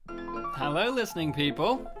Hello, listening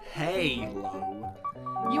people. Halo.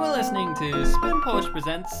 You are listening to Spin Polish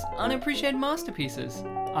Presents Unappreciated Masterpieces.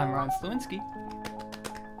 I'm Ryan Slewinski.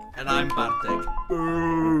 And I'm Bartek.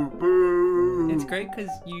 Boo, boo. It's great because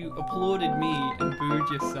you applauded me and booed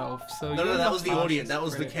yourself. So No, that was the audience. harshest That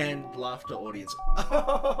was the critic. canned laughter audience.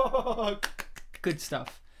 Good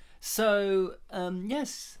stuff. So,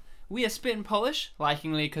 yes, we are Spittin' Polish,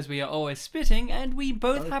 likingly because we are always spitting, and we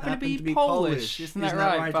both happen to be Polish. Isn't that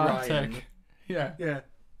right, Bartek? Ryan? Yeah. Yeah.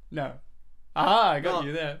 No. Aha, I got No.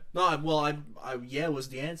 you there. No, well, I yeah was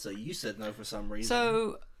the answer. You said no for some reason.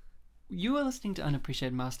 So, you are listening to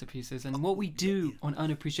Unappreciated Masterpieces, and what we do on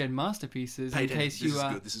Unappreciated Masterpieces, Pay in case attention. you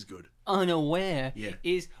are This is good. unaware, Yeah.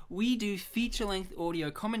 is we do feature-length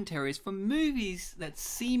audio commentaries for movies that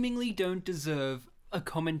seemingly don't deserve a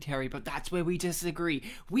commentary, but that's where we disagree.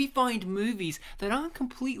 We find movies that aren't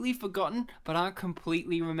completely forgotten, but aren't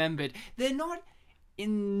completely remembered. They're not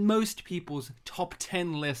in most people's top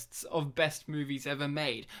 10 lists of best movies ever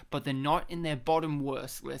made, but they're not in their bottom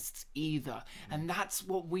worst lists either. And that's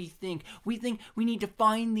what we think. We think we need to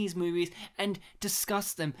find these movies and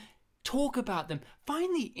discuss them, talk about them,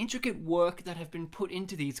 find the intricate work that have been put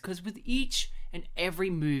into these, because with each and every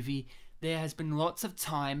movie, there has been lots of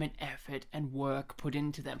time and effort and work put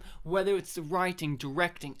into them. Whether it's the writing,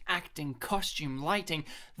 directing, acting, costume, lighting,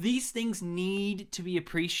 these things need to be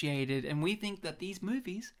appreciated, and we think that these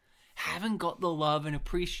movies haven't got the love and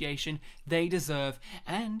appreciation they deserve,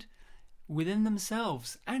 and within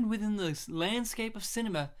themselves, and within the landscape of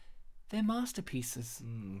cinema, they're masterpieces.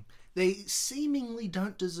 They seemingly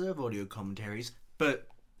don't deserve audio commentaries, but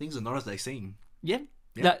things are not as they seem. Yeah,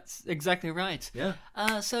 Yeah. that's exactly right. Yeah.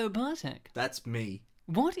 So Bartek, That's me.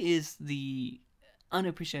 what is the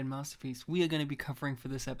unappreciated masterpiece we are going to be covering for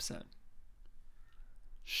this episode?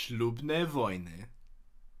 Ślubne wojny.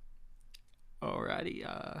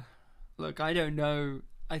 Alrighty, look, I don't know.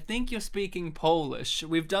 I think you're speaking Polish.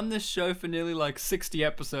 We've done this show for nearly like 60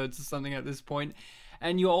 episodes or something at this point,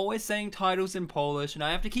 and you're always saying titles in Polish, and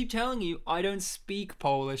I have to keep telling you, I don't speak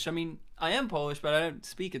Polish. I mean, I am Polish, but I don't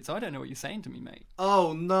speak it, so I don't know what you're saying to me, mate.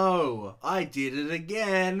 Oh no, I did it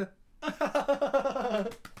again.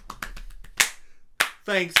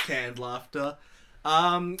 Thanks, canned laughter.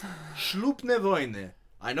 Ślubne wojny.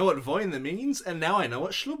 I know what wojna means, and now I know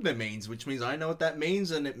what ślubne means, which means I know what that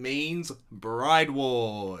means, and it means bride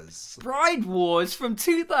wars. Bride Wars from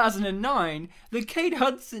 2009, the Kate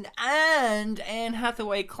Hudson and Anne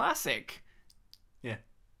Hathaway classic. Yeah.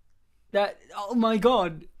 That, oh my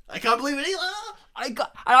god. I can't believe it either.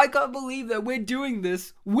 I can't believe that we're doing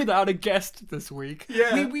this without a guest this week.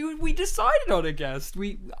 Yeah. We decided on a guest.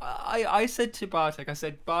 I said to Bartek,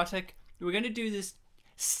 Bartek, we're going to do this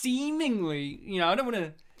seemingly, I don't want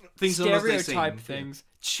to Things are as they stereotype seem, things.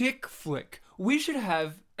 Chick flick. We should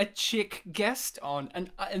have a chick guest on,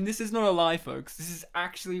 and this is not a lie, folks. This is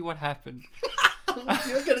actually what happened.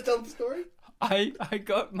 You're gonna tell the story?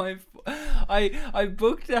 I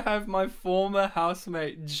booked to have my former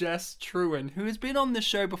housemate Jess Truen, who has been on the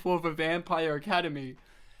show before for Vampire Academy,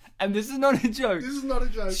 and this is not a joke. This is not a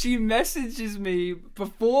joke. She messages me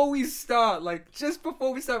before we start, like just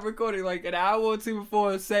before we start recording, like an hour or two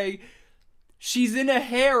before, saying she's in a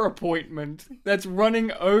hair appointment that's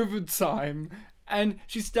running overtime, and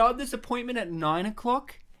she started this appointment at 9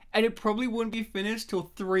 o'clock, and it probably wouldn't be finished till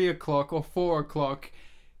 3 o'clock or 4 o'clock.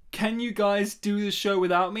 Can you guys do the show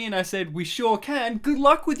without me? And I said, we sure can. Good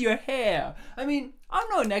luck with your hair. I mean, I'm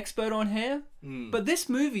not an expert on hair, but this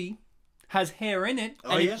movie has hair in it,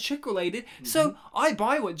 and yeah? it's chick related. So I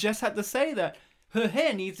buy what Jess had to say, that her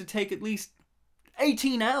hair needs to take at least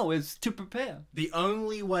 18 hours to prepare. The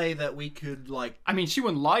only way that we could, I mean, she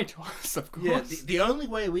wouldn't lie to us, of course. yeah, the only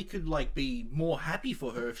way we could, be more happy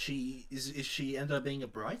for her if she ended up being a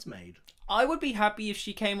bridesmaid. I would be happy if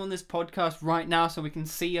she came on this podcast right now so we can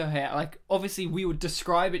see her hair. Obviously, we would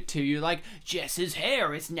describe it to you, Jess's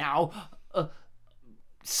hair is now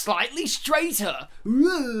slightly straighter.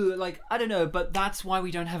 Ooh, I don't know, but that's why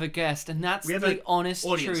we don't have a guest, and that's We have the an honest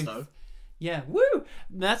audience, truth. though. Yeah, woo!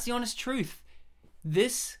 That's the honest truth.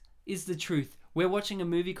 This is the truth. We're watching a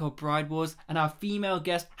movie called Bride Wars, and our female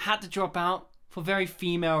guest had to drop out for very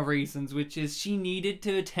female reasons, which is she needed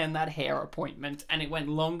to attend that hair appointment, and it went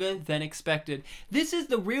longer than expected. This is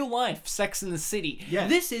the real life Sex in the City. Yeah.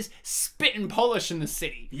 This is spit and polish in the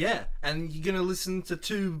city. Yeah, and you're gonna listen to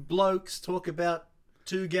two blokes talk about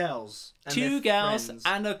Two gals. And Two their gals friends.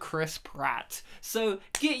 and a Chris Pratt. So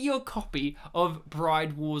get your copy of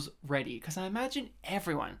Bride Wars ready, because I imagine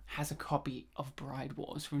everyone has a copy of Bride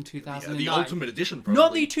Wars from 2009. The Ultimate Edition, probably.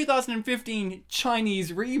 Not the 2015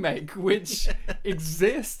 Chinese remake, which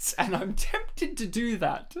exists, and I'm tempted to do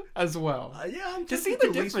that as well. Yeah, I'm To see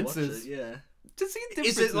tempted the at least watch differences. it, yeah. To see the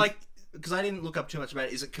Is differences. it like... Because I didn't look up too much about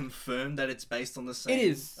it. Is it confirmed that it's based on the same... It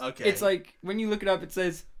is. Okay. It's like, when you look it up, it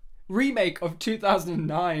says... Remake of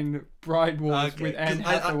 2009 Bride Wars with 'Cause Anne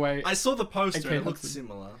Hathaway. I saw the poster and and it Kate looked Hudson.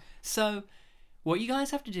 similar. So, what you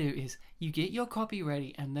guys have to do is you get your copy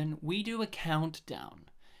ready, and then we do a countdown.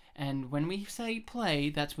 And when we say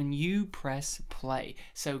play, that's when you press play.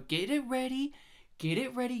 So get it ready.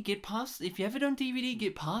 Get past. If you have it on DVD,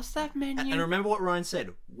 get past that menu. And remember what Ryan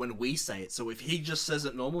said when we say it. So if he just says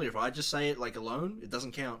it normally, if I just say it like alone, it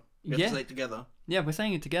doesn't count. We have Yeah. to say it together. Yeah, we're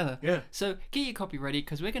saying it together. Yeah. So get your copy ready,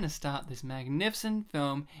 because we're going to start this magnificent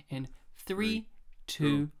film in 3,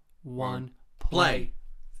 2, 1, play.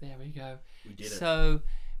 There we go. We did it. So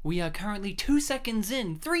we are currently 2 seconds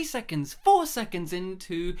in, 3 seconds, 4 seconds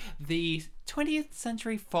into the 20th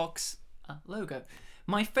Century Fox logo.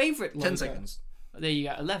 My favorite logo. 10 seconds. There you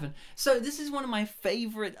go, 11. So this is one of my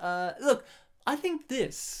favorite... look, I think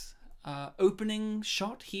this opening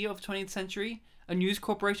shot here of 20th Century, a News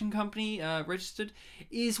Corporation company registered,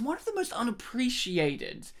 is one of the most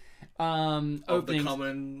unappreciated Of the openings.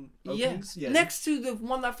 common Yeah. openings? Yeah. Next to the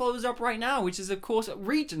one that follows up right now, which is, of course,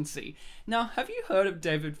 Regency. Now, have you heard of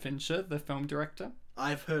David Fincher, the film director?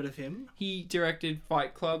 I've heard of him. He directed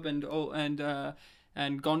Fight Club and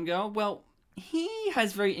Gone Girl. Well, he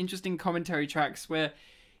has very interesting commentary tracks where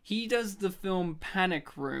he does the film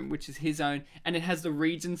Panic Room, which is his own, and it has the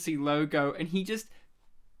Regency logo, and he just,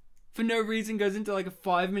 for no reason, goes into like a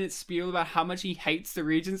 5-minute spiel about how much he hates the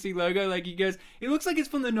Regency logo. Like, he goes, it looks like it's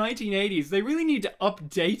from the 1980s. They really need to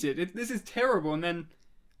update it. This is terrible. And then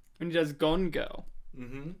when he does Gone Girl,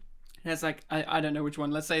 Mm-hmm. and it's like, I don't know which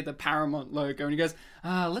one. Let's say the Paramount logo. And he goes,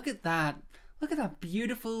 look at that. Look at that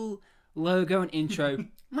beautiful logo and intro.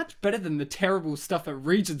 Much better than the terrible stuff at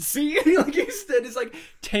Regency. Like you said, it's like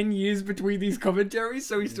 10 years between these commentaries,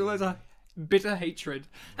 so he still has a bitter hatred.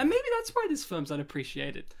 And maybe that's why this film's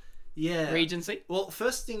unappreciated. Yeah. Regency. Well,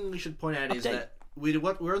 first thing we should point out is Update. that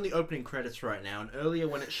we're on the opening credits right now, and earlier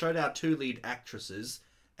when it showed our two lead actresses,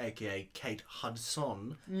 aka Kate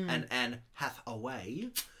Hudson and Anne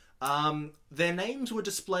Hathaway, their names were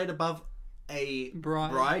displayed above a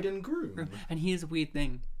bride and groom. And here's a weird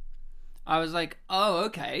thing. I was like, oh,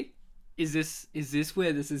 okay. Is this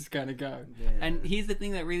where this is gonna go? Yeah. And here's the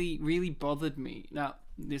thing that really, really bothered me. Now,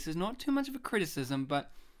 this is not too much of a criticism,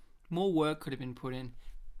 but more work could have been put in.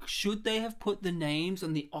 Should they have put the names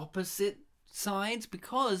on the opposite sides?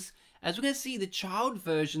 Because, as we're going to see, the child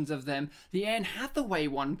versions of them, the Anne Hathaway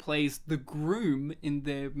one plays the groom in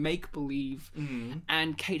the make-believe,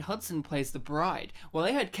 and Kate Hudson plays the bride. Well,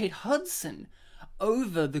 they had Kate Hudson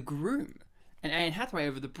over the groom, and Anne Hathaway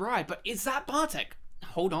over the bride. But is that Bartek?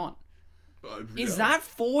 Hold on. Is that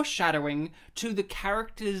foreshadowing to the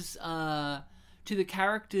characters'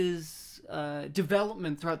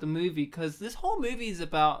 development throughout the movie? Because this whole movie is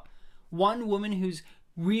about one woman who's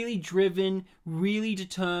really driven, really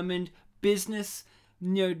determined, business,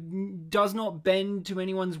 does not bend to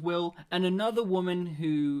anyone's will, and another woman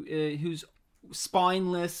who's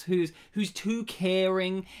spineless, who's too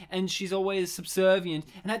caring, and she's always subservient.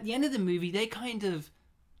 And at the end of the movie, they kind of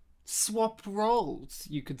swap roles,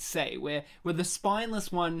 you could say, where the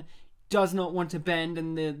spineless one does not want to bend,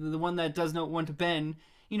 and the one that does not want to bend,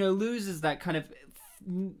 loses that kind of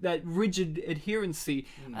that rigid adherency.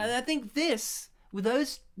 And I think this, with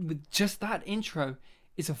just that intro,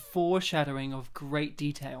 is a foreshadowing of great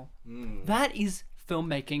detail. That is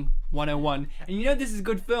filmmaking 101. And this is a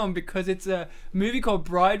good film because it's a movie called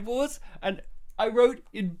Bride Wars, and I wrote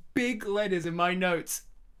in big letters in my notes,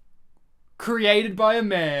 created by a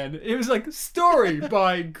man. It was like, story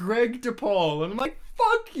by Greg DePaul. And I'm like,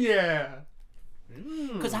 fuck yeah.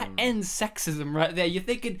 Because that ends sexism right there. You're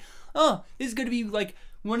thinking, oh, this is going to be like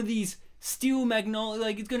one of these Steel Magnolia,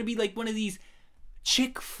 like it's going to be like one of these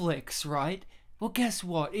chick flicks, right? Well, guess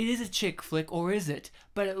what? It is a chick flick, or is it?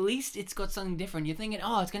 But at least it's got something different. You're thinking,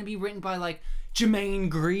 oh, it's going to be written by like Jermaine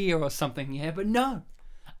Greer or something, yeah? But no.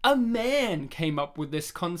 A man came up with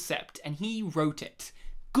this concept and he wrote it.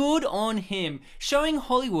 Good on him. Showing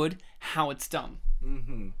Hollywood how it's done.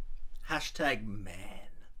 Hashtag man.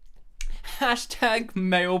 Hashtag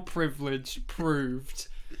male privilege proved.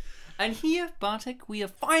 And here, Bartek, we are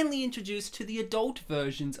finally introduced to the adult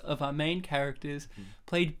versions of our main characters,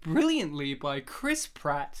 played brilliantly by Chris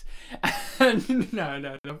Pratt. And,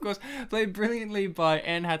 no, of course, played brilliantly by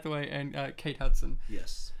Anne Hathaway and Kate Hudson.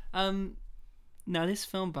 Yes. Now, this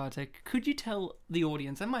film, Bartek, could you tell the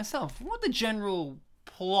audience and myself what the general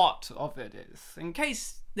plot of it is? In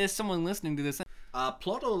case there's someone listening to this.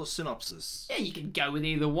 Plot or synopsis? Yeah, you can go with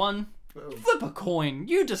either one. Flip a coin.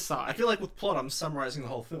 You decide. I feel like with plot, I'm summarizing the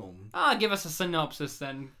whole film. Give us a synopsis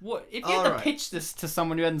then. What if you had to pitch this to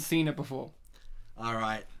someone who hadn't seen it before? All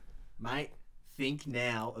right, mate. Think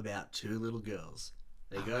now about two little girls.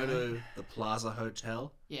 They go to the Plaza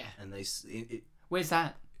Hotel. Yeah. And Where's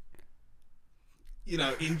that?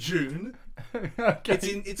 In June. Okay.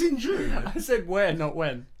 It's in June. I said where, not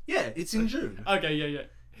when. Yeah, it's in June. Okay, yeah.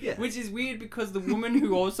 Yeah. Which is weird because the woman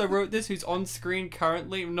who also wrote this, who's on screen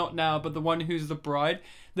currently, not now, but the one who's the bride,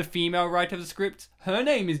 the female writer of the script, her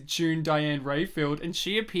name is June Diane Rayfield, and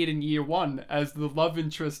she appeared in Year One as the love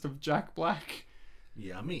interest of Jack Black.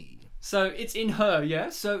 Yummy. So it's in her, yeah?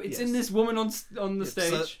 So it's in this woman on the stage.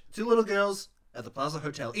 So, two little girls at the Plaza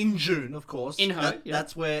Hotel in June, of course. In her,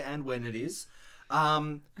 That's where and when it is.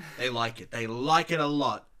 They like it. They like it a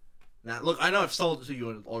lot. Now, look, I know I've sold it to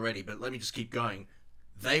you already, but let me just keep going.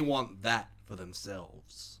 They want that for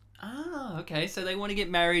themselves. Okay. So they want to get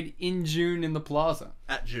married in June in the Plaza.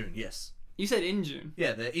 At June, yes. You said in June.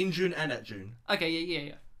 Yeah, they're in June and at June. Okay,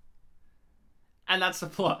 yeah. And that's the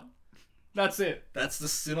plot. That's it. That's the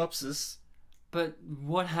synopsis. But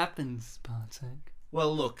what happens, Bartek?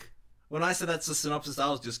 Well, look, when I said that's the synopsis,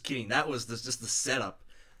 I was just kidding. That was just the setup.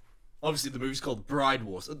 Obviously, the movie's called Bride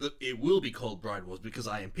Wars. It will be called Bride Wars because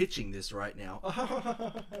I am pitching this right now.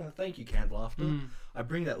 Thank you, Canned Laughter. I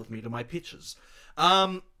bring that with me to my pitches.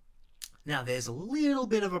 Now, there's a little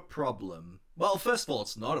bit of a problem. Well, first of all,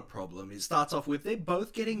 it's not a problem. It starts off with they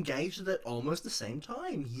both get engaged at almost the same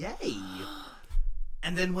time. Yay!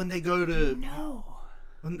 And then when they go to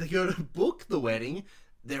book the wedding,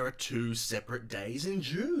 there are 2 separate days in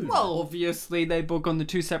June. Well, obviously they book on the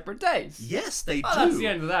 2 separate days. Yes, they do. That's the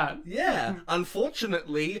end of that. Yeah.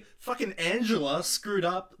 Unfortunately, fucking Angela screwed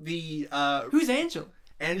up the Who's Angela?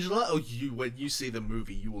 Angela? Oh, when you see the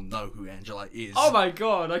movie, you will know who Angela is. Oh my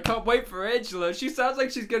god, I can't wait for Angela. She sounds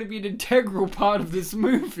like she's going to be an integral part of this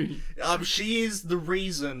movie. She is the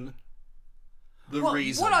reason.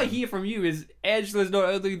 Reason. What I hear from you is Angela's not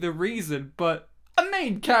only the reason, but a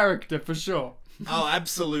main character for sure. Oh,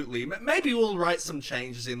 absolutely. Maybe we'll write some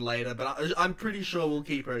changes in later, but I'm pretty sure we'll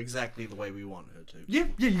keep her exactly the way we want her to. Yeah,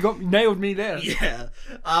 you nailed me there. Yeah.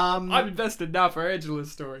 I'm invested now for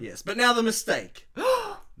Angela's story. Yes, but now the mistake.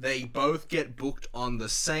 They both get booked on the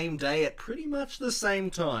same day at pretty much the same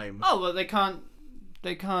time. Oh, well, they can't...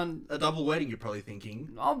 A double wedding, you're probably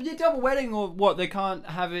thinking. Oh, yeah, double wedding or what? They can't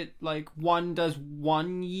have it like one does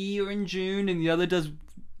 1 year in June and the other does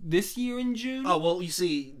this year in June? Oh, well, you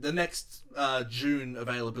see, the next June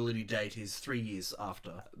availability date is 3 years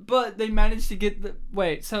after. But they managed to get the...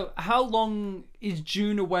 Wait, so how long is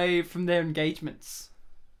June away from their engagements?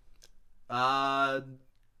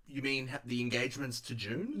 You mean the engagements to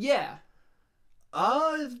June? Yeah.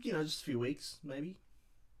 Just a few weeks, maybe.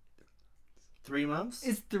 3 months?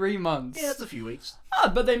 It's 3 months. Yeah, it's a few weeks.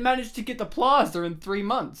 But they managed to get the plaza in 3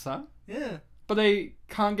 months, huh? Yeah. But they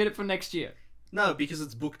can't get it for next year. No, because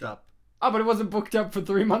it's booked up. But it wasn't booked up for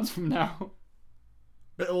 3 months from now.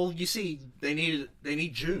 But, well, you see, they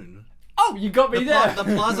need June. Oh, you got me there. The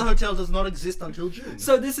Plaza Hotel does not exist until June.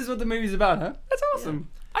 So this is what the movie's about, huh? That's awesome.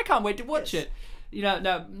 Yeah. I can't wait to watch it.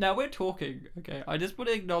 Now we're talking, okay? I just want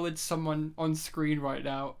to acknowledge someone on screen right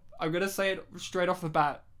now. I'm going to say it straight off the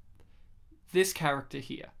bat. This character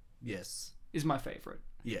here. Yes. Is my favorite.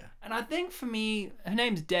 Yeah. And I think for me, her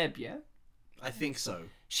name's Deb, yeah? I think so.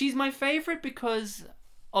 She's my favorite because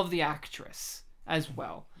of the actress as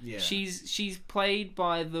well. Yeah. She's played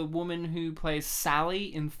by the woman who plays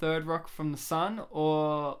Sally in Third Rock from the Sun,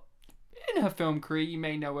 or in her film career, you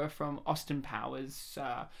may know her from Austin Powers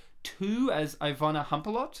 2 as Ivana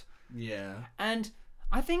Humpalot. Yeah. And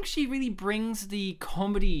I think she really brings the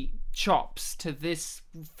comedy chops to this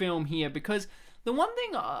film here, because the one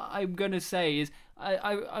thing I'm going to say is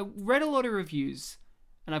I read a lot of reviews,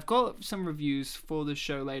 and I've got some reviews for the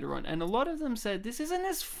show later on, and a lot of them said this isn't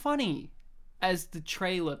as funny as the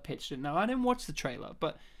trailer pitched it. Now, I didn't watch the trailer,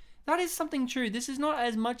 but that is something true. This is not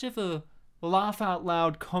as much of a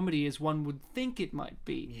laugh-out-loud comedy as one would think it might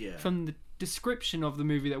be from the description of the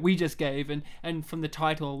movie that we just gave and from the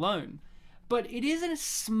title alone. But it is a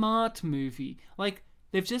smart movie. Like,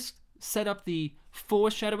 they've just set up the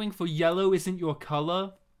foreshadowing for Yellow Isn't Your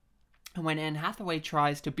Color And when Anne Hathaway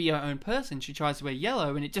tries to be her own person, she tries to wear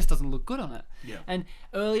yellow and it just doesn't look good on it. Yeah. And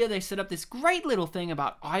earlier they set up this great little thing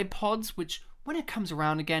about iPods, which when it comes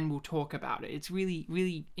around again, we'll talk about it. It's really,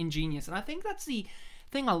 really ingenious. And I think that's the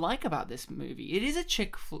thing I like about this movie. It is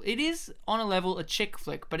it is on a level a chick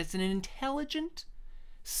flick, but it's an intelligent,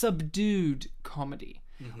 subdued comedy.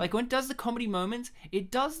 Like when it does the comedy moments,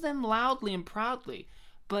 it does them loudly and proudly,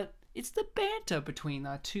 but it's the banter between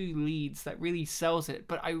our two leads that really sells it.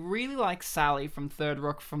 But I really like Sally from Third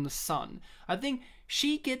Rock from the Sun. I think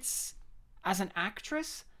she gets, as an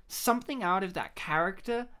actress, something out of that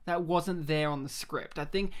character that wasn't there on the script. I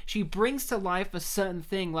think she brings to life a certain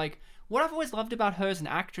thing. Like, what I've always loved about her as an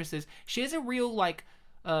actress is she has a real, like,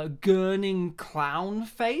 gurning clown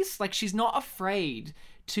face. Like, she's not afraid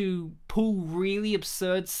to pull really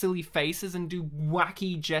absurd, silly faces and do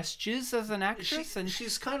wacky gestures as an actress.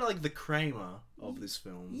 She's kind of like the Kramer of this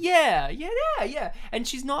film. Yeah. And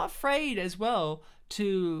she's not afraid as well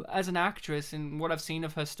to, as an actress, and what I've seen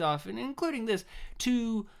of her stuff, and including this,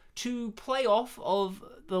 to play off of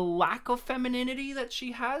the lack of femininity that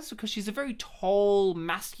she has, because she's a very tall,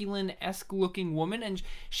 masculine-esque looking woman, and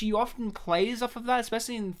she often plays off of that,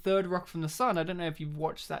 especially in Third Rock from the Sun. I don't know if you've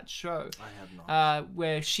watched that show. I have not.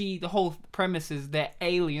 Where the whole premise is they're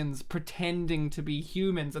aliens pretending to be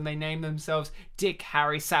humans, and they name themselves Dick,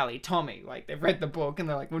 Harry, Sally, Tommy. Like, they've read the book, and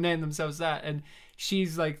they're like, we'll name themselves that. And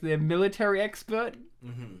she's like their military expert,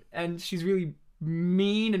 and she's really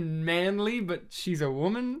mean and manly, but she's a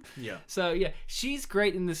woman. Yeah. So yeah, she's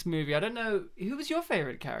great in this movie. I don't know, who was your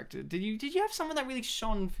favorite character? Did you have someone that really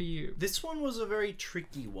shone for you? This one was a very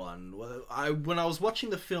tricky one. When I was watching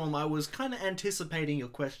the film, I was kind of anticipating your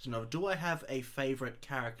question of, do I have a favorite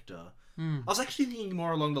character? I was actually thinking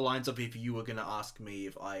more along the lines of if you were going to ask me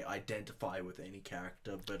if I identify with any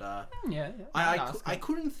character, but I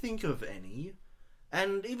couldn't think of any.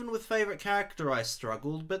 And even with favourite character, I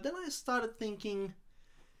struggled. But then I started thinking,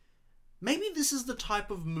 maybe this is the type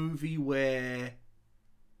of movie where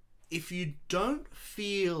if you don't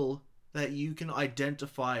feel that you can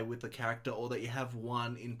identify with the character, or that you have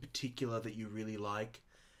one in particular that you really like,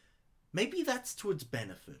 maybe that's to its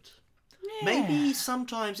benefit. Yeah. Maybe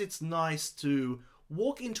sometimes it's nice to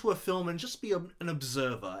walk into a film and just be an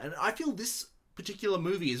observer. And I feel this particular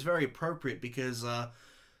movie is very appropriate because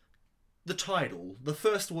the title, the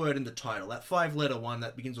first word in the title, that 5-letter one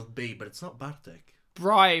that begins with B, but it's not Bartek.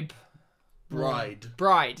 Bride. Well,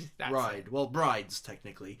 brides,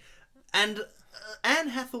 technically. And Anne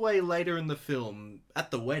Hathaway later in the film,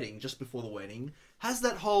 at the wedding, just before the wedding, has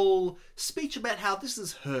that whole speech about how this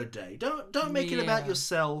is her day. Don't make it about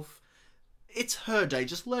yourself. It's her day.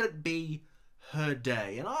 Just let it be her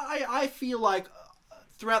day. And I feel like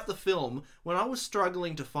throughout the film, when I was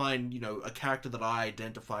struggling to find, a character that I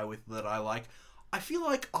identify with, that I like, I feel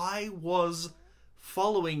like I was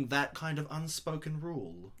following that kind of unspoken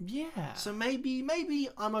rule. Yeah. So maybe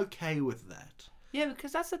I'm okay with that. Yeah,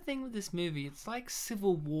 because that's the thing with this movie. It's like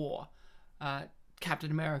Civil War.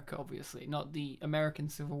 Captain America, obviously, not the American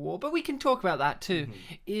Civil War, but we can talk about that too.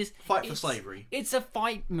 Fight for slavery. It's a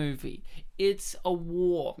fight movie. It's a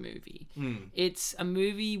war movie. It's a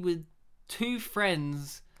movie with two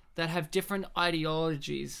friends that have different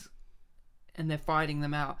ideologies and they're fighting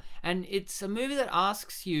them out. And it's a movie that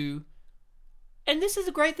asks you, and this is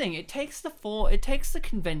a great thing, it takes the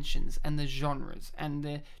conventions and the genres and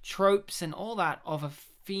the tropes and all that of a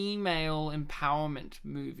female empowerment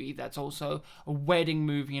movie that's also a wedding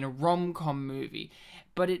movie and a rom-com movie,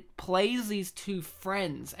 but it plays these two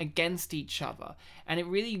friends against each other, and it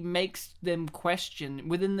really makes them question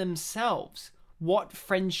within themselves what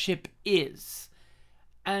friendship is.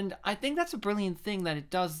 And I think that's a brilliant thing that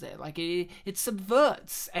it does there. Like, it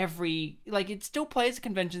subverts it still plays the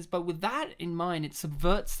conventions, but with that in mind, it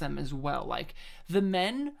subverts them as well. Like, the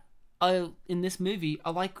men in this movie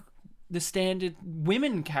are like the standard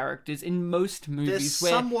women characters in most movies.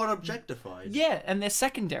 They're somewhat objectified. Yeah, and they're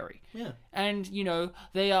secondary. Yeah. And,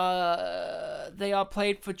 they are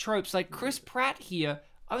played for tropes. Like, Chris Pratt here,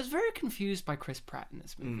 I was very confused by Chris Pratt in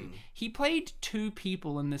this movie. He played two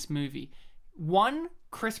people in this movie. One,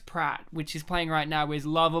 Chris Pratt, which he's playing right now, is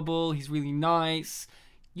lovable, he's really nice.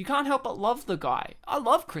 You can't help but love the guy. I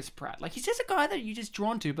love Chris Pratt. Like, he's just a guy that you're just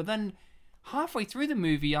drawn to, but then halfway through the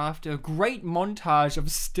movie, after a great montage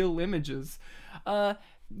of still images, after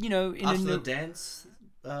the dance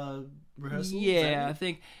rehearsal? Yeah, I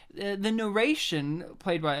think the narration,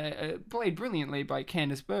 played brilliantly by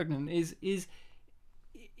Candice Bergman,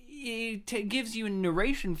 it gives you a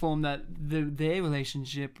narration form that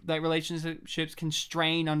relationships can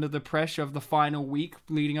strain under the pressure of the final week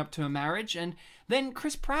leading up to a marriage. And then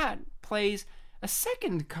Chris Pratt plays a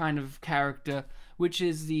second kind of character, which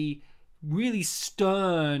is the really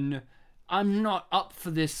stern, I'm not up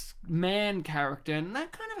for this man character. And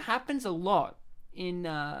that kind of happens a lot in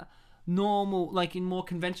normal, like in more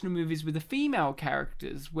conventional movies with the female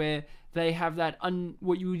characters, where they have that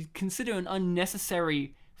what you would consider an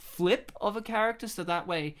unnecessary flip of a character, so that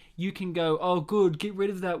way you can go, oh good, get rid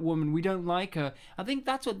of that woman, we don't like her. I think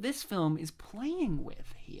that's what this film is playing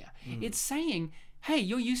with here. It's saying, hey,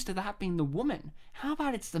 you're used to that being the woman, how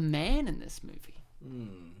about it's the man in this movie?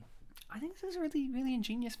 I think this is a really, really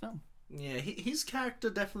ingenious film. Yeah, his character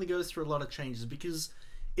definitely goes through a lot of changes, because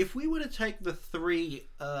if we were to take the three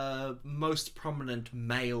most prominent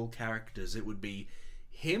male characters, it would be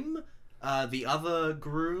him, the other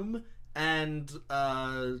groom, and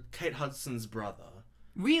Kate Hudson's brother.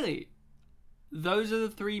 Really? Those are the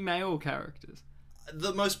three male characters?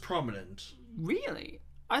 The most prominent. Really?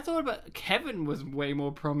 I thought about Kevin was way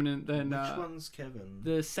more prominent than Which one's Kevin?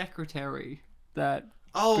 the secretary that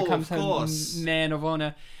of becomes course. her man of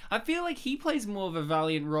honor. I feel like he plays more of a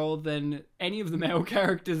valiant role than any of the male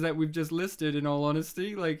characters that we've just listed, in all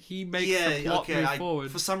honesty. Like, he makes the plot move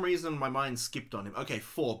forward. For some reason, my mind skipped on him. Okay,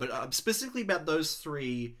 4, but specifically about those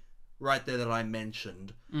 3 right there that I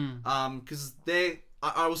mentioned. Because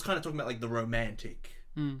I was kind of talking about, like, the romantic.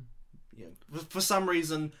 Yeah. For some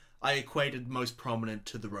reason, I equated most prominent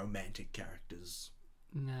to the romantic characters.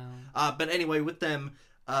 No. But anyway, with them,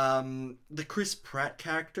 the Chris Pratt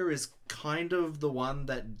character is kind of the one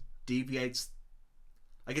that deviates,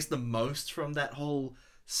 I guess, the most from that whole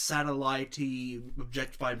satellite-y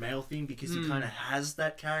objectified male thing, because he kind of has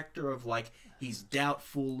that character of, like, he's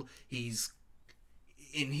doubtful, he's,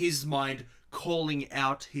 in his mind, calling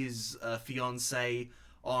out his fiancée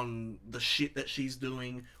on the shit that she's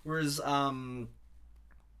doing, whereas,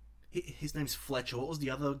 his name's Fletcher. What was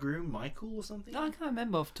the other groom? Michael or something? No, I can't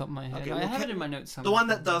remember off the top of my head. Okay, I well, have it in my notes somewhere. The one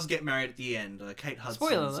that does get married at the end, Kate Hudson's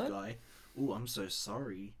Spoiler alert. guy. Ooh, I'm so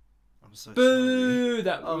sorry. I'm so sorry. Boo!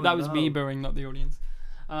 That was no. me booing, not the audience.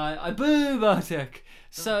 I boo Bartek.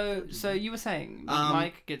 So you were saying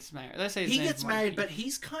Mike gets married. Let's say his He name's gets married, Mikey. but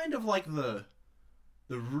he's kind of like the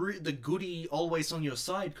goody, always on your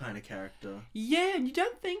side kind of character. Yeah, and you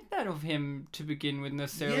don't think that of him to begin with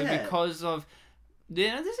necessarily, Yeah. because of,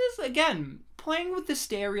 this is again playing with the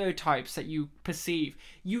stereotypes that you perceive.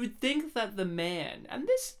 You would think that the man, and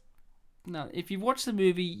this, no, if you've watched the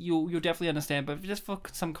movie, you'll definitely understand. But just for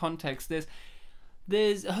some context,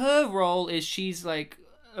 there's her role is she's like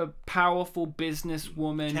a powerful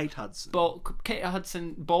businesswoman. Kate Hudson. Kate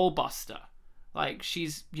Hudson, ball buster. Like,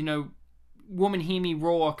 she's, woman hear me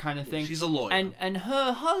roar kind of thing. She's a lawyer. And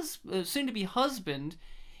her soon-to-be husband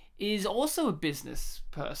is also a business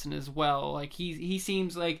person as well. Like, he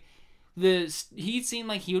seems like he seemed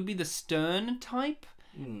like he would be the stern type.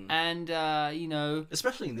 And,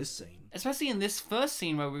 especially in this scene. Especially in this first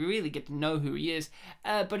scene where we really get to know who he is.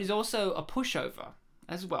 But he's also a pushover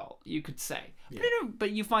as well, you could say. Yeah.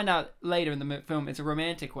 But you find out later in the film it's a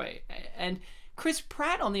romantic way. And Chris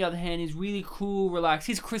Pratt, on the other hand, is really cool, relaxed.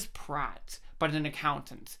 He's Chris Pratt, but an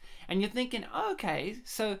accountant. And you're thinking, okay,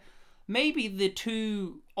 so maybe the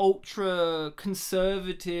two ultra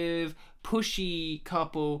conservative, pushy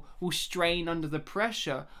couple will strain under the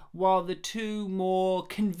pressure, while the two more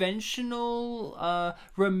conventional,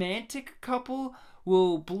 romantic couple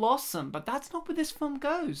will blossom. But that's not where this film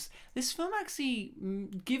goes. This film actually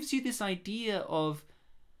gives you this idea of,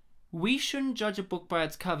 we shouldn't judge a book by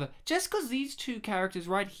its cover. Just because these two characters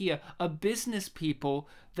right here are business people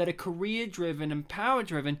that are career-driven and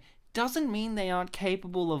power-driven doesn't mean they aren't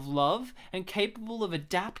capable of love and capable of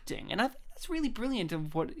adapting. And I think that's really brilliant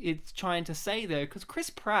of what it's trying to say there, because Chris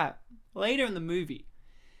Pratt, later in the movie,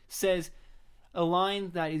 says a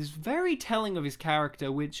line that is very telling of his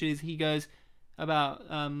character, which is, he goes about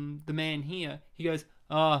the man here, he goes,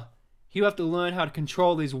 he'll have to learn how to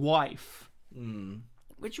control his wife.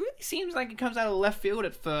 Which really seems like it comes out of left field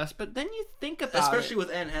at first, but then you think about Especially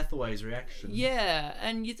with Anne Hathaway's reaction. Yeah,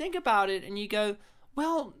 and you think about it and you go,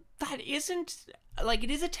 well, that isn't, like,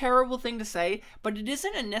 it is a terrible thing to say, but it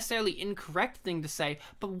isn't a necessarily incorrect thing to say.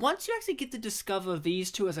 But once you actually get to discover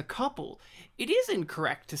these two as a couple, it is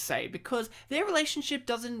incorrect to say, because their relationship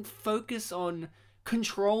doesn't focus on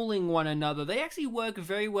controlling one another. They actually work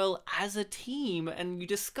very well as a team, and you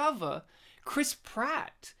discover Chris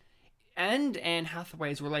Pratt and Anne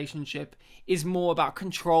Hathaway's relationship is more about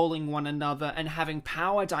controlling one another and having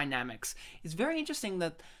power dynamics. It's very interesting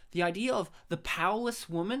that the idea of the powerless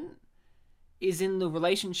woman is in the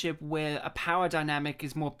relationship where a power dynamic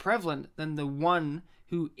is more prevalent than the one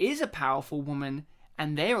who is a powerful woman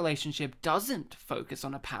and their relationship doesn't focus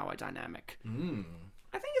on a power dynamic. I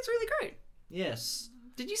think it's really great. Yes.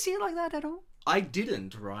 Did you see it like that at all? I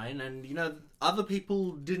didn't, Ryan, and other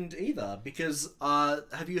people didn't either, because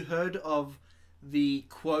have you heard of the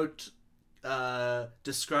quote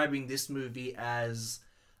describing this movie as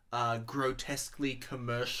grotesquely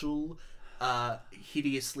commercial,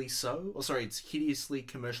 hideously so? Oh, sorry, it's hideously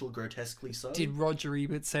commercial, grotesquely so? Did Roger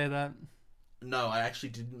Ebert say that? No, I actually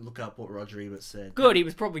didn't look up what Roger Ebert said. Good, he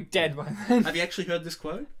was probably dead by then. Have you actually heard this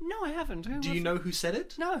quote? No, I haven't. Do you know who said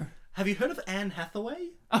it? No. Have you heard of Anne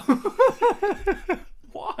Hathaway?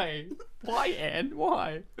 Why? Why, Anne?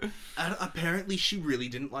 Why? Apparently she really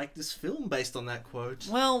didn't like this film based on that quote.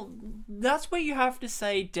 Well, that's where you have to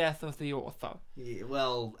say death of the author. Yeah,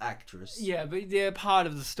 well, actress. Yeah, but they're part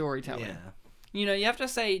of the storytelling. Yeah. You have to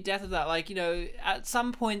say death of that. Like, at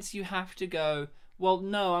some points you have to go, well,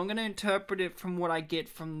 no, I'm going to interpret it from what I get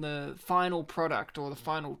from the final product or the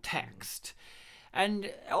final text.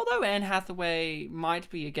 And although Anne Hathaway might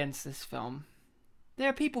be against this film, there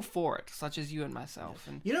are people for it, such as you and myself.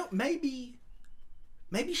 And maybe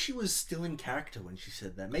she was still in character when she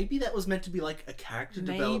said that. Maybe that was meant to be like a character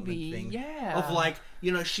development thing. Yeah. Of like,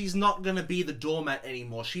 she's not going to be the doormat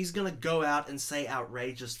anymore. She's going to go out and say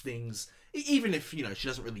outrageous things, even if, she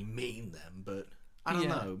doesn't really mean them, but I don't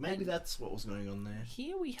know. Maybe that's what was going on there.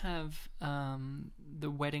 Here we have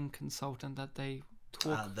the wedding consultant that they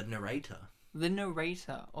talk... The narrator. The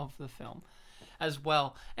narrator of the film as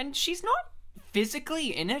well. And she's not physically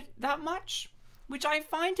in it that much, which I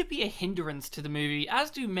find to be a hindrance to the movie,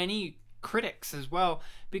 as do many critics as well,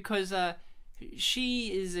 because she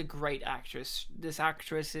is a great actress. This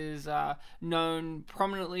actress is known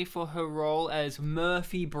prominently for her role as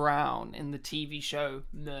Murphy Brown in the TV show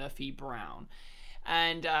Murphy Brown.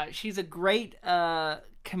 And she's a great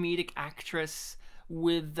comedic actress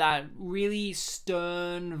with that really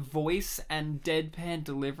stern voice and deadpan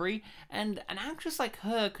delivery. And an actress like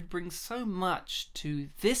her could bring so much to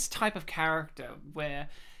this type of character where,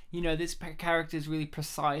 this character is really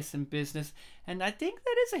precise and business. And I think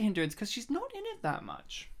that is a hindrance because she's not in it that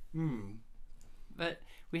much. But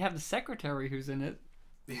we have the secretary who's in it.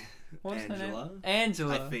 What's her name?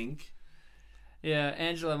 Angela. I think. Yeah,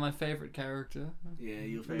 Angela, my favorite character. Yeah,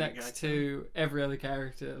 your favorite Next to every other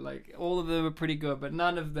character. Like, all of them are pretty good, but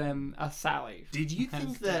none of them are Sally. Did you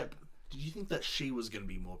think that she was going to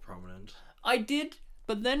be more prominent? I did,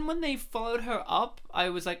 but then when they followed her up, I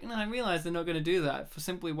was like, no, I realize they're not going to do that for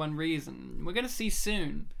simply one reason. We're going to see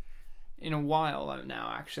soon, in a while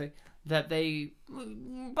now, actually, that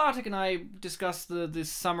Bartek and I discussed the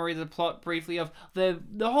summary of the plot briefly of the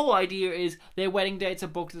whole idea is their wedding dates are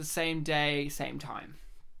booked the same day, same time.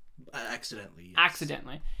 Accidentally. Yes.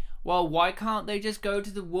 Accidentally. Well, why can't they just go to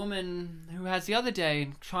the woman who has the other day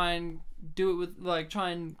and try and do it with, try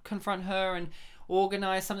and confront her and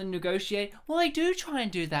organize something, negotiate? Well, they do try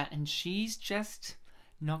and do that, and she's just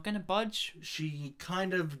not going to budge. She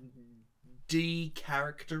kind of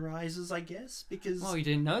de-characterizes, I guess, because... Well, we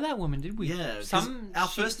didn't know that woman, did we? Yeah, our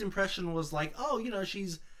first impression was like,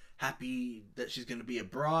 she's happy that she's going to be a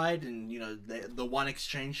bride, and, the one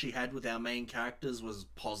exchange she had with our main characters was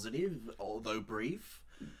positive, although brief.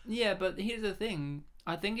 Yeah, but here's the thing.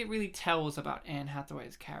 I think it really tells about Anne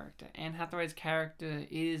Hathaway's character. Anne Hathaway's character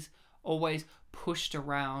is always pushed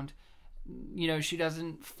around. She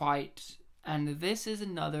doesn't fight, and this is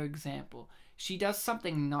another example. She does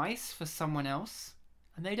something nice for someone else,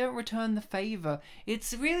 and they don't return the favor.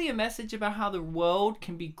 It's really a message about how the world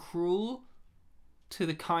can be cruel to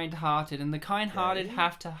the kind-hearted, and the kind-hearted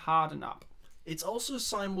have to harden up. It's also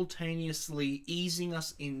simultaneously easing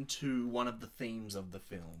us into one of the themes of the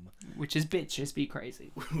film. Which is bitches be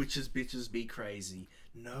crazy. Which is bitches be crazy.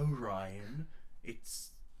 No, Ryan.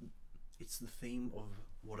 It's the theme of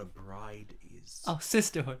what a bride is. Oh,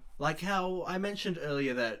 sisterhood. Like how I mentioned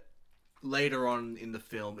earlier that later on in the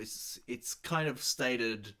film, it's kind of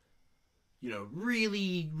stated,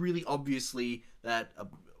 really, really obviously that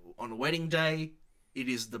on a wedding day, it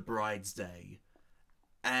is the bride's day.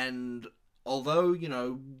 And although,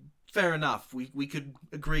 fair enough, we could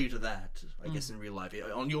agree to that, I guess, in real life.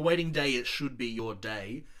 On your wedding day, it should be your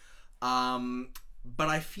day. But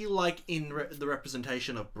I feel like in the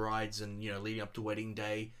representation of brides and, leading up to wedding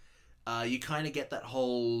day, you kind of get that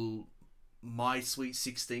whole My Sweet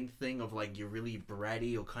 16 thing of like you're really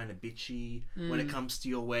bratty or kind of bitchy when it comes to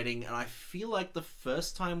your wedding. And I feel like the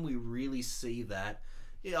first time we really see that,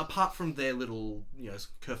 apart from their little,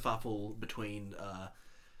 kerfuffle between...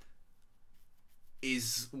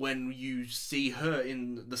 is when you see her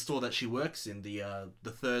in the store that she works in, the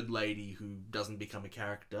third lady who doesn't become a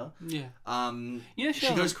character. Yeah.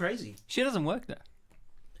 She goes crazy. She doesn't work there.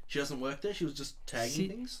 She doesn't work there? She was just tagging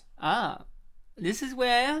things? This is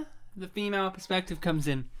where the female perspective comes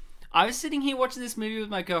in. I was sitting here watching this movie with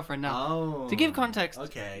my girlfriend. Now, Oh. to give context,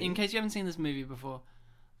 Okay. in case you haven't seen this movie before,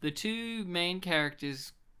 the two main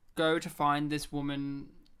characters go to find this woman,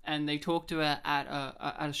 and they talk to her at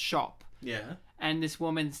a shop. Yeah. And this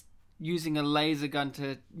woman's using a laser gun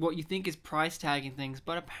to what you think is price tagging things,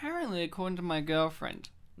 but apparently, according to my girlfriend,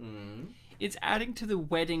 it's adding to the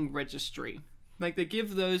wedding registry. Like, they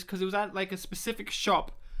give those because it was at like a specific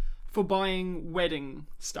shop for buying wedding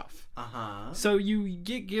stuff. Uh-huh. So you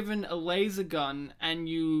get given a laser gun and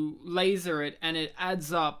you laser it, and it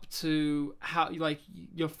adds up to how like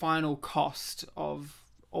your final cost of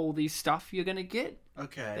all these stuff you're gonna get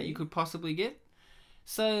Okay. that you could possibly get.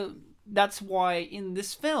 So that's why in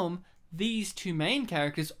this film, these two main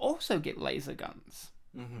characters also get laser guns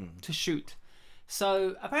to shoot.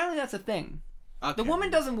 So apparently that's a thing. Okay. The woman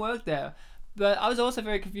doesn't work there. But I was also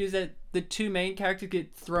very confused that the two main characters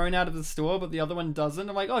get thrown out of the store, but the other one doesn't.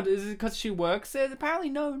 I'm like, oh, is it because she works there? Apparently,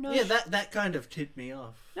 no. Yeah, that kind of tipped me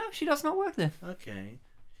off. No, she does not work there. Okay.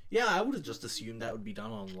 Yeah, I would have just assumed that would be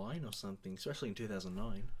done online or something, especially in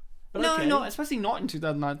 2009. But No, okay. no, especially not in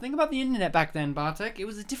 2009. Think about the internet back then, Bartek. It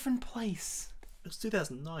was a different place. It was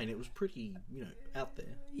 2009. It was pretty, out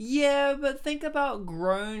there. Yeah, but think about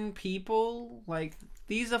grown people. Like,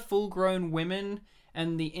 these are full-grown women,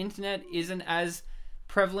 and the internet isn't as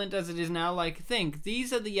prevalent as it is now. Like, think,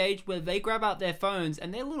 these are the age where they grab out their phones,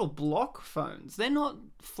 and they're little block phones. They're not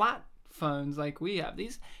flat phones like we have.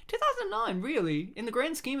 These 2009, really, in the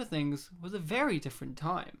grand scheme of things, was a very different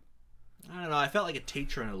time. I don't know. I felt like a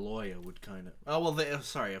teacher and a lawyer would kind of... Oh, well,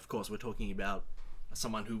 sorry, of course, we're talking about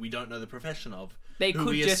someone who we don't know the profession of. They who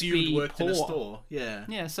could we just assumed be worked in a poor. store. Yeah.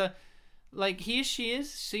 Yeah, so, like, here she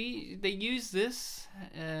is. They use this,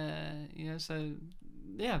 so,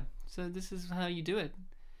 yeah. So this is how you do it.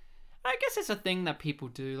 I guess it's a thing that people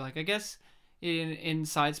do. Like, I guess it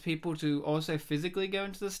incites people to also physically go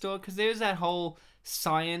into the store, because there's that whole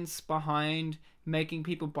science behind making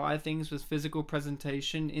people buy things with physical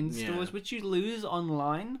presentation in stores, which you lose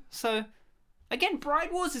online. So, again,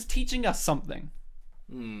 Bride Wars is teaching us something.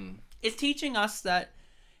 It's teaching us that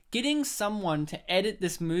getting someone to edit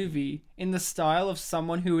this movie in the style of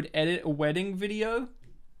someone who would edit a wedding video,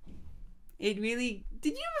 it really...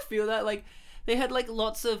 Did you ever feel that? Like, they had, like,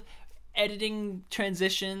 lots of editing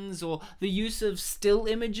transitions, or the use of still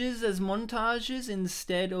images as montages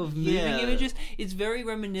instead of moving images. It's very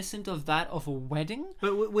reminiscent of that of a wedding.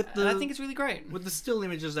 But with the... I think it's really great. With the still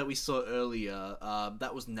images that we saw earlier,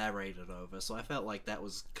 that was narrated over, so I felt like that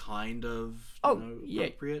was kind of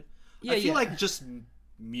appropriate. Yeah, I feel like just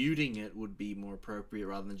muting it would be more appropriate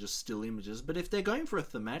rather than just still images. But if they're going for a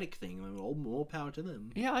thematic thing, then all more power to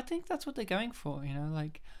them. Yeah, I think that's what they're going for,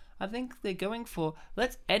 like... I think they're going for,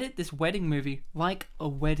 let's edit this wedding movie like a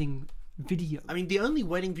wedding video. I mean, the only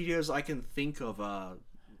wedding videos I can think of are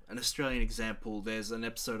an Australian example. There's an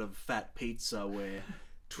episode of Fat Pizza where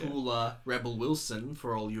Tula Rebel Wilson,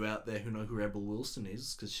 for all you out there who know who Rebel Wilson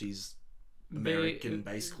is, because she's American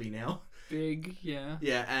basically now. Big, yeah.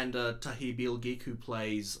 Yeah, and Tahib Ilgik, who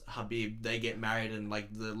plays Habib, they get married, and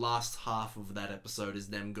like the last half of that episode is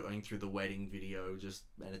them going through the wedding video,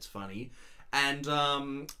 and it's funny. And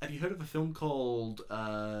have you heard of a film called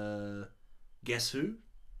Guess Who?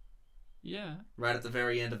 Yeah. Right at the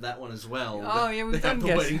very end of that one as well. Oh, yeah, we've they have done the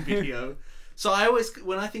Guess wedding Who. video. So I always,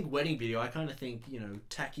 when I think wedding video, I kind of think,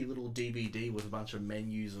 tacky little DVD with a bunch of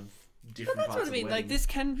menus of different But that's parts what I mean. of Like,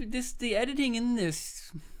 the editing in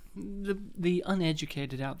this, the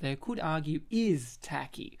uneducated out there could argue is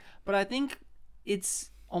tacky. But I think it's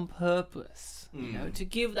on purpose, to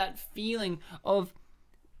give that feeling of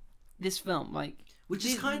this film, like... Which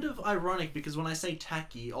is kind of ironic, because when I say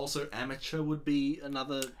tacky, also amateur would be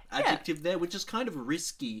another adjective there, which is kind of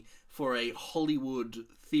risky for a Hollywood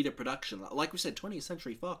theatre production. Like we said, 20th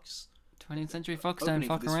Century Fox. 20th Century Fox don't Opening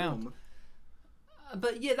for fuck this around. film.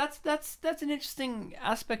 But yeah, that's an interesting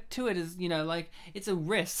aspect to it, is, like, it's a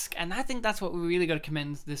risk. And I think that's what we really got to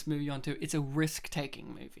commend this movie on to. It's a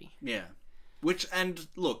risk-taking movie. Yeah. And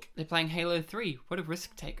look... They're playing Halo 3. What a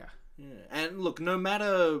risk taker. Yeah. And look, no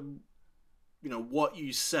matter... what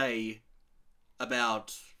you say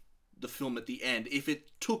about the film at the end, if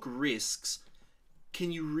it took risks,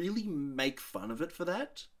 can you really make fun of it for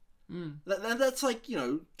that? That's like,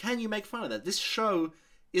 can you make fun of that? This show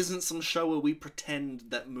isn't some show where we pretend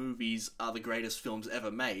that movies are the greatest films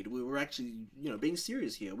ever made. We were actually, being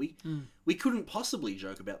serious here. We couldn't possibly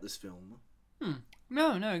joke about this film.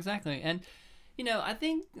 No, exactly. And, I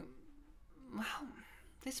think,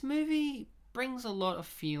 this movie brings a lot of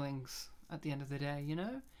feelings at the end of the day,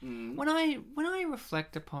 When I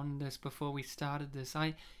reflect upon this before we started this,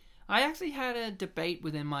 I I actually had a debate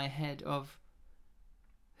within my head of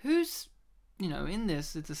who's, in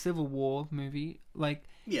this, it's a Civil War movie. Like,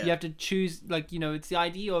 Yeah. you have to choose, like, it's the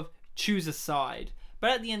idea of choose a side.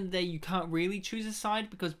 But at the end of the day, you can't really choose a side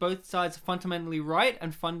because both sides are fundamentally right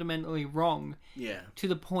and fundamentally wrong. Yeah. To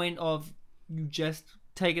the point of you just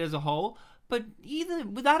take it as a whole. But either,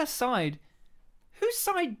 without a side, whose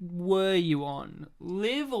side were you on?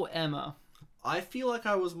 Liv or Emma? I feel like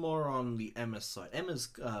I was more on the Emma's side. Emma's,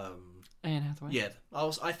 Anne Hathaway. yeah.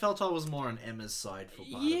 I felt I was more on Emma's side for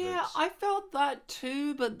part of it. Yeah, I felt that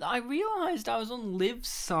too, but I realised I was on Liv's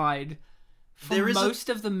side for There is most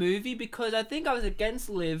of the movie because I think I was against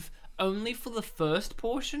Liv only for the first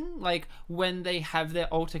portion, like when they have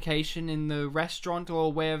their altercation in the restaurant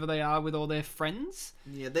or wherever they are with all their friends.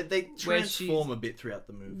 Yeah, they Where transform a bit throughout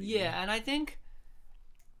the movie. Yeah, and I think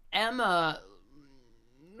Emma,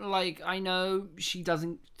 like, I know she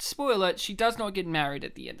doesn't... Spoiler, she does not get married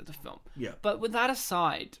at the end of the film. Yeah. But with that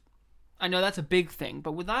aside, I know that's a big thing,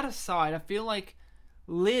 but with that aside, I feel like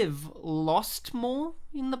Liv lost more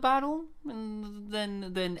in the battle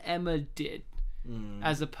than Emma did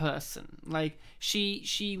as a person. Like,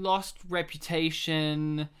 she lost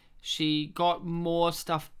reputation. She got more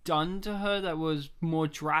stuff done to her that was more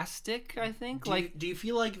drastic, I think. Do you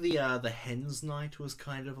feel like the Hens Night was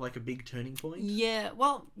kind of like a big turning point? Yeah,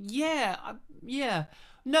 well, yeah.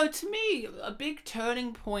 No, to me, a big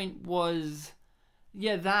turning point was,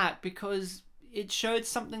 that, because it showed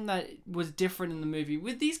something that was different in the movie.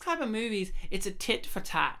 With these type of movies, it's a tit for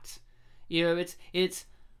tat. It's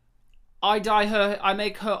I dye her, I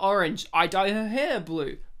make her orange, I dye her hair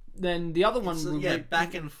blue. Then the other one would be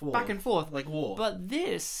back and forth, like war. But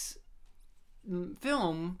this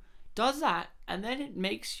film does that, and then it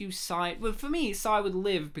makes you side. Well, for me, side with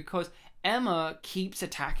Liv because Emma keeps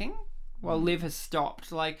attacking while Liv has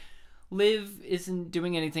stopped. Like, Liv isn't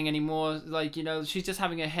doing anything anymore. Like, she's just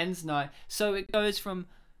having a hen's night. So it goes from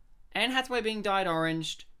Anne Hathaway being dyed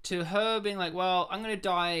orange to her being like, well, I'm gonna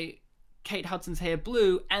dye Kate Hudson's hair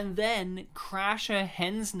blue and then crash her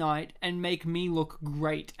hen's night and make me look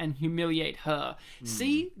great and humiliate her.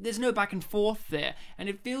 See, there's no back and forth there, and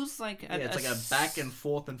it feels like it's like a back and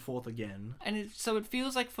forth again. And so it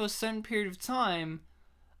feels like for a certain period of time,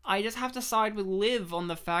 I just have to side with Liv on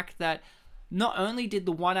the fact that not only did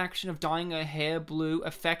the one action of dyeing her hair blue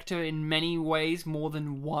affect her in many ways more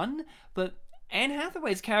than one, but Anne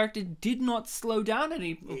Hathaway's character did not slow down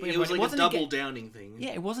any. It was like a double downing thing.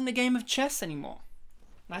 Yeah, it wasn't a game of chess anymore.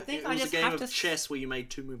 I think I just have to. It was a game of chess where you made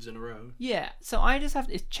 2 moves in a row. Yeah, so I just have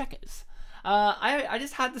to. It's checkers. I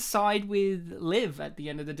just had to side with Liv at the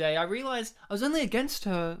end of the day. I realized I was only against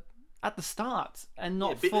her at the start and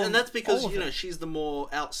not for and that's because all of it. she's the more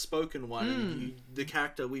outspoken one. And the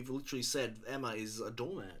character we've literally said Emma is a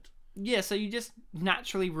doormat. Yeah, so you just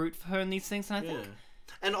naturally root for her in these things, and I think.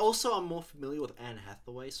 And also, I'm more familiar with Anne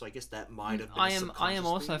Hathaway, so I guess that might have been I am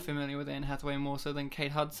also familiar with Anne Hathaway more so than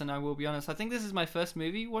Kate Hudson, I will be honest. I think this is my first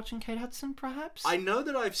movie watching Kate Hudson, perhaps? I know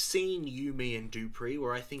that I've seen You, Me, and Dupree,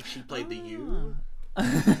 where I think she played the You.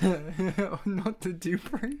 Not the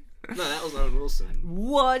Dupree? No, that was Owen Wilson.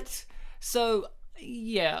 What? So,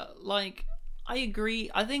 yeah, like, I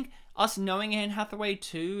agree. I think us knowing Anne Hathaway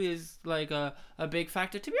too is like a big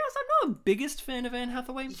factor. To be honest, I'm not a biggest fan of Anne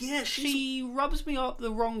Hathaway. Yeah, she rubs me up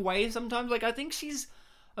the wrong way sometimes. Like, I think she's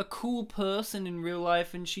a cool person in real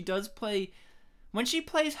life, and she does play when she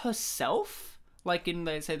plays herself, like in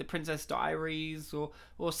say the Princess Diaries or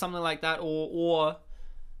something like that, or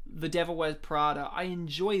The Devil Wears Prada. I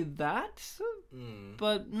enjoy that,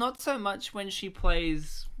 but not so much when she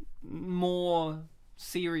plays more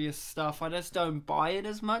serious stuff. I just don't buy it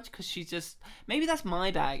as much because she's just... Maybe that's my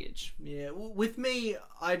baggage. Yeah, with me,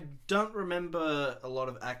 I don't remember a lot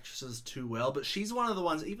of actresses too well, but she's one of the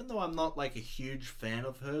ones, even though I'm not like a huge fan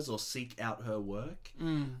of hers or seek out her work,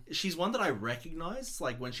 she's one that I recognize,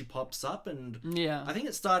 like when she pops up, and Yeah. I think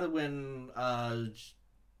it started when,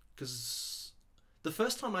 because the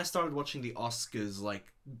first time I started watching the Oscars, like,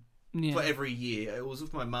 for every year, it was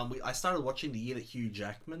with my mum. I started watching the year that Hugh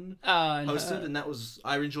Jackman hosted, and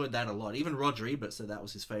I enjoyed that a lot. Even Roger Ebert said that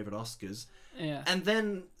was his favourite Oscars. Yeah. And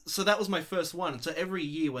then, so that was my first one. So every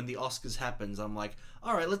year when the Oscars happens, I'm like,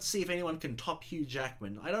 alright, let's see if anyone can top Hugh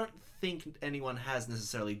Jackman. I don't think anyone has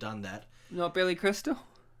necessarily done that. Not Billy Crystal?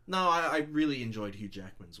 No, I really enjoyed Hugh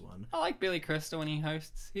Jackman's one. I like Billy Crystal when he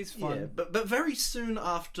hosts. He's fun. Yeah, but very soon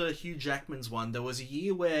after Hugh Jackman's one, there was a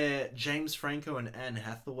year where James Franco and Anne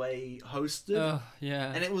Hathaway hosted, Oh,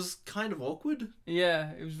 yeah. and it was kind of awkward.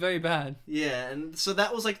 Yeah, it was very bad. Yeah, and so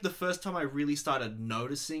that was like the first time I really started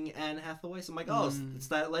noticing Anne Hathaway. So I'm like, oh, it's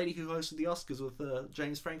that lady who hosted the Oscars with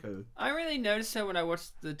James Franco. I really noticed her when I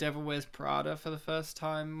watched The Devil Wears Prada for the first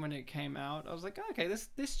time when it came out. I was like, okay,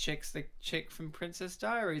 this chick's the chick from Princess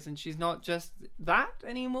Diaries, and she's not just that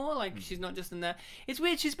anymore. Like, she's not just in that. It's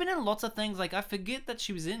weird. She's been in lots of things. Like, I forget that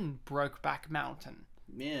she was in Brokeback Mountain.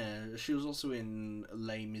 Yeah, she was also in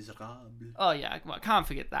Les Miserables. Oh, yeah. Well, I can't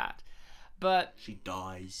forget that. But... She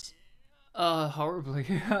dies. Horribly.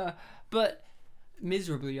 But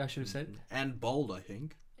miserably, I should have said. And bold, I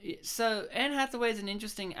think. So, Anne Hathaway is an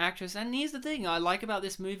interesting actress. And here's the thing I like about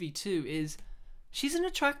this movie, too, is she's an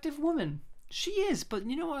attractive woman. She is. But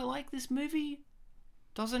you know what I like? This movie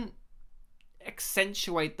doesn't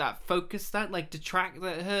accentuate that, focus that, like detract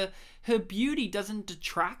that. Her beauty doesn't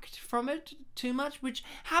detract from it too much, which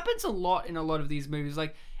happens a lot in a lot of these movies.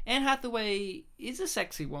 Like, Anne Hathaway is a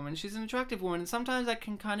sexy woman, she's an attractive woman, and sometimes that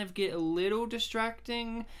can kind of get a little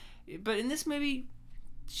distracting, but in this movie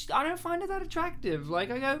I don't find her that attractive. Like,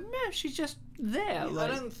 I go, meh, she's just there. I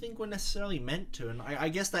don't think we're necessarily meant to, and I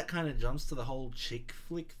guess that kind of jumps to the whole chick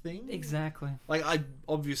flick thing. Exactly. Like, I'm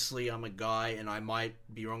a guy, and I might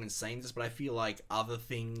be wrong in saying this, but I feel like other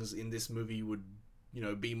things in this movie would,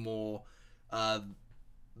 be more,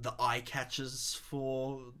 the eye catchers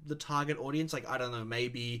for the target audience. Like, I don't know,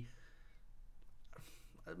 maybe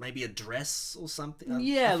a dress or something.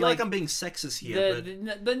 Yeah, I feel like I'm being sexist here,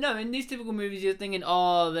 but no, in these typical movies, you're thinking,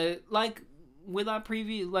 oh, they like with our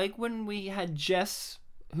preview, like when we had Jess,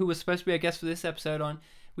 who was supposed to be a guest for this episode on.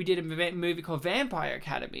 We did a movie called Vampire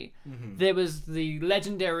Academy. Mm-hmm. There was the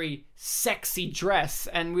legendary sexy dress,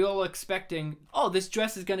 and we all were expecting, oh, this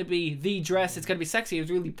dress is going to be the dress. It's going to be sexy. It was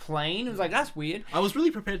really plain. It was like, that's weird. I was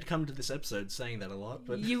really prepared to come to this episode saying that a lot,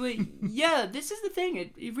 but yeah, this is the thing.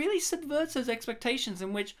 It really subverts those expectations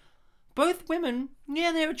in which both women,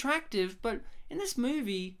 yeah, they're attractive, but in this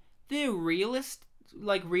movie, they're realism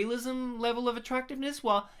level of attractiveness.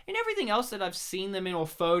 While in everything else that I've seen them in or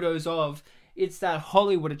photos of, it's that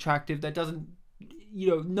Hollywood attractive that doesn't,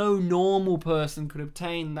 no normal person could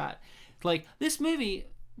obtain that. Like, this movie,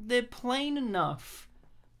 they're plain enough,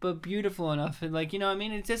 but beautiful enough. And, like, you know what I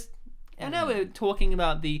mean? It's just, I know we're talking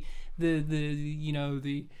about the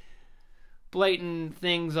blatant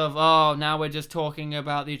things of, oh, now we're just talking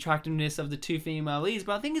about the attractiveness of the two female leads,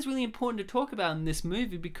 but I think it's really important to talk about in this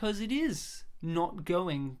movie because it is not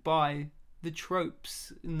going by the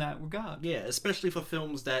tropes in that regard. Yeah, especially for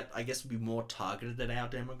films that I guess would be more targeted at our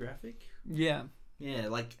demographic. Yeah. Yeah,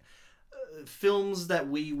 like films that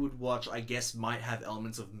we would watch, I guess, might have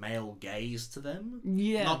elements of male gaze to them.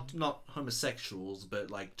 Yeah. Not homosexuals, but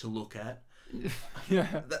like to look at.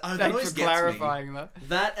 Yeah. Thanks for clarifying that.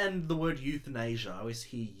 That and the word euthanasia. I always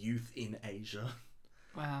hear youth in Asia.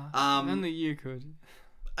 Wow. Only you could.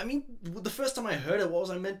 I mean, the first time I heard it, what was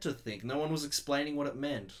I meant to think? No one was explaining what it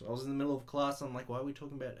meant. I was in the middle of class, and I'm like, why are we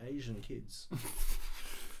talking about Asian kids?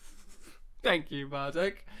 Thank you,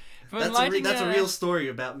 Bartek. That's a real story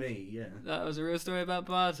about me, yeah. That was a real story about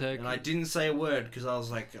Bartek. And I didn't say a word, because I was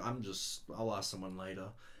like, I'll ask someone later.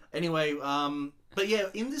 Anyway, but yeah,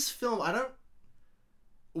 in this film,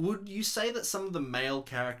 would you say that some of the male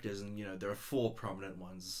characters, and, there are 4 prominent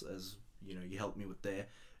ones, as, you helped me with there,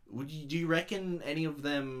 do you reckon any of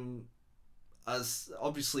them, as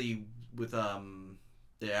obviously with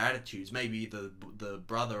their attitudes, maybe the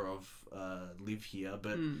brother of Liv here,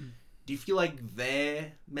 but do you feel like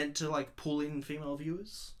they're meant to like pull in female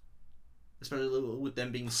viewers, especially with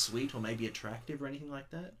them being sweet or maybe attractive or anything like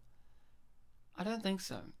that? I don't think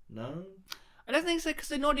so. No, I don't think so because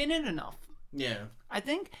they're not in it enough. Yeah, I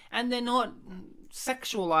think, and they're not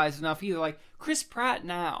sexualized enough either. Like Chris Pratt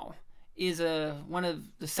now is one of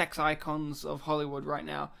the sex icons of Hollywood right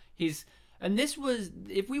now. And this was,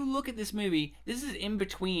 if we look at this movie, this is in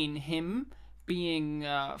between him being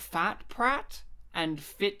fat Pratt and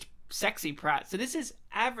fit sexy Pratt. So this is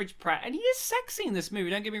average Pratt, and he is sexy in this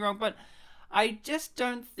movie, don't get me wrong, but I just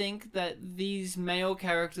don't think that these male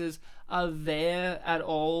characters are there at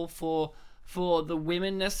all for the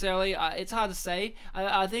women necessarily. It's hard to say.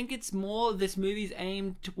 I think it's more this movie's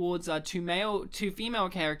aimed towards two female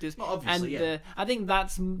characters. Well, obviously, and I think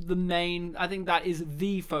that's the main. I think that is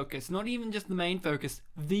the focus, not even just the main focus.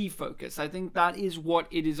 The focus. I think that is what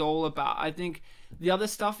it is all about. I think the other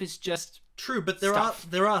stuff is just true, but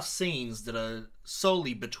there are scenes that are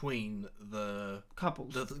solely between the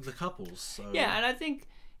couples. The couples. So. Yeah, and I think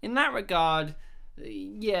in that regard,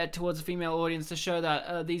 yeah, towards a female audience to show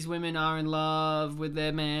that these women are in love with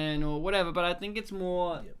their man or whatever. But I think it's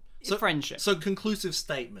more friendship. So conclusive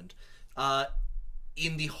statement.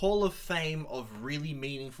 In the Hall of Fame of really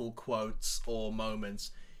meaningful quotes or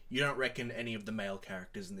moments, you don't reckon any of the male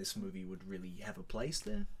characters in this movie would really have a place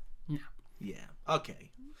there? No. Yeah.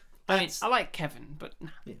 Okay. I mean, I like Kevin, but no.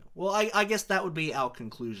 Yeah. Well, I guess that would be our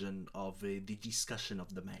conclusion of the discussion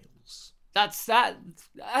of the males. That's that.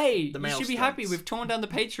 Hey, The you male should be happy. states. We've torn down the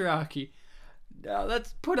patriarchy. Now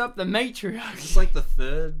let's put up the matriarchy. It's like the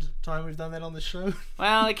third time we've done that on the show.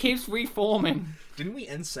 Well, it keeps reforming. Didn't we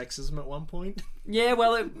end sexism at one point? Yeah,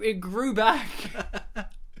 well, it grew back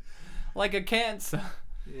like a cancer.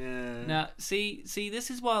 Yeah. Now, see, this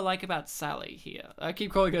is what I like about Sally here. I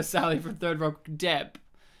keep calling her Sally from Third Rock. Deb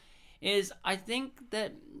is, I think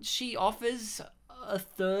that she offers a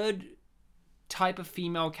third type of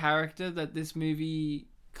female character that this movie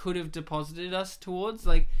could have deposited us towards.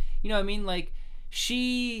 Like, you know what I mean? Like,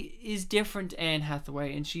 she is different to Anne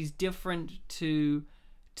Hathaway, and she's different to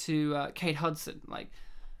Kate Hudson. Like,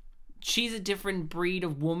 she's a different breed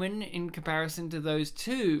of woman in comparison to those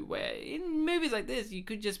two, where in movies like this you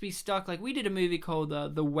could just be stuck. Like, we did a movie called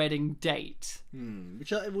The Wedding Date,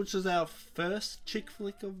 Which is our first chick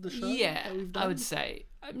flick of the show. yeah, that we've done? I would say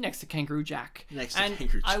next to Kangaroo Jack. Kangaroo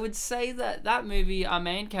Jack. I would say that movie, our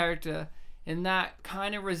main character in that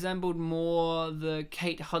kind of resembled more the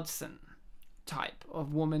Kate Hudson type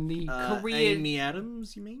of woman, the career. Amy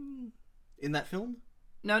Adams, you mean, in that film?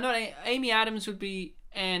 No, not Amy Adams would be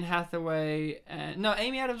Anne Hathaway. No,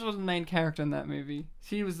 Amy Adams wasn't the main character in that movie.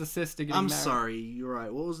 She was the sister getting married. I'm sorry, you're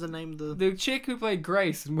right. What was the name of The chick who played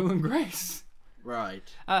Grace in Will and Grace. Right.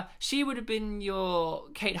 She would have been your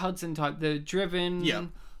Kate Hudson type, the driven, Yeah.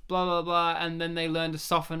 blah, blah, blah, and then they learn to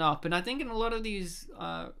soften up. And I think in a lot of these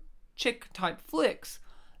chick-type flicks,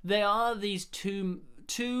 there are these two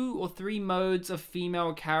or three modes of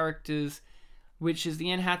female characters, which is the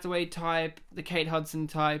Anne Hathaway type, the Kate Hudson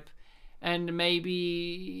type, and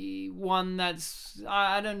maybe one that's,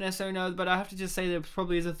 I don't necessarily know, but I have to just say there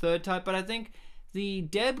probably is a third type. But I think the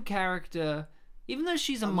Deb character, even though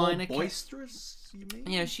she's a minor, more boisterous, you mean?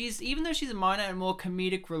 yeah, even though she's a minor and more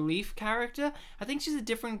comedic relief character, I think she's a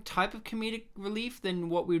different type of comedic relief than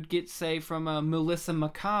what we would get, say, from a Melissa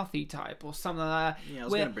McCarthy type or something like that. Yeah, I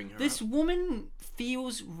was where gonna bring her this up. woman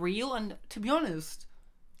feels real, and to be honest,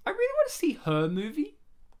 I really want to see her movie,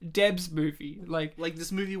 Deb's movie, like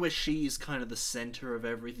this movie where she is kind of the center of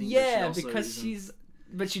everything. yeah, but she also because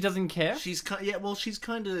but she doesn't care. she's kind she's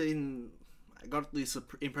kind of in. I got this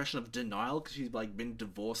impression of denial because she's like been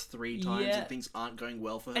divorced 3 times Yeah. and things aren't going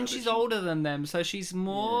well for her. And but she's she- older than them, so she's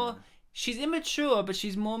more. Yeah. She's immature, but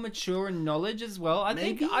she's more mature in knowledge as well. I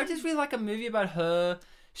think Maybe. I just really like a movie about her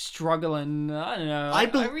struggling. I don't know. I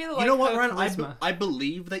really like you know what, her Ryan? charisma. I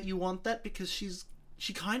believe that you want that because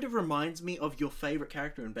she kind of reminds me of your favorite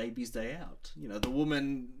character in Baby's Day Out. You know, the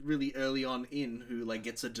woman really early on in who like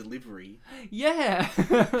gets a delivery. Yeah.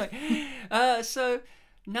 So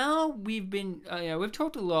now we've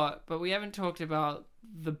talked a lot, but we haven't talked about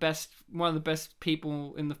one of the best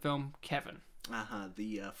people in the film, Kevin.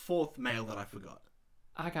 The fourth male that I forgot.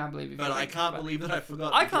 I can't believe it. But I can't believe that I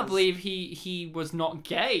forgot. I can't because- believe he was not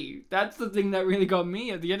gay. That's the thing that really got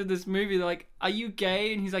me at the end of this movie. They're like, are you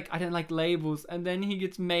gay? And he's like, I don't like labels. And then he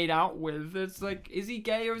gets made out with. It's like, is he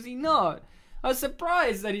gay or is he not? I was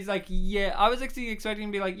surprised that he's like, yeah. I was actually expecting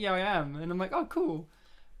him to be like, yeah, I am. And I'm like, oh, cool.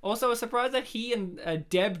 Also, I was surprised that he and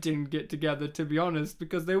Deb didn't get together, to be honest,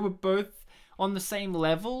 because they were both on the same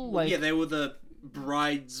level. Like, yeah, they were the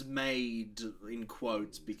bridesmaid in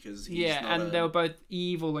quotes because he's yeah, not and they were both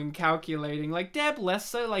evil and calculating. Like, Deb less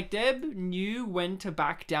so. Like, Deb knew when to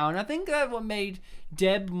back down. I think that what made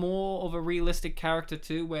Deb more of a realistic character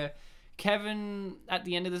too, where Kevin, at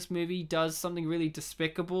the end of this movie, does something really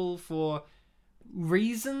despicable for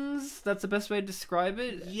reasons. That's the best way to describe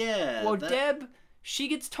it. Yeah. Well, Deb, she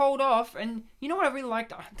gets told off, and you know what I really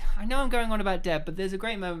liked? I know I'm going on about Deb, but there's a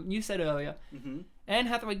great moment you said earlier. Mm-hmm. Anne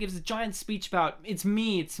Hathaway gives a giant speech about, it's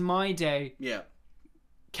me, it's my day. Yeah.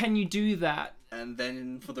 Can you do that? And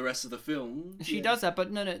then for the rest of the film, She does that, but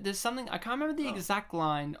no, there's something, I can't remember the exact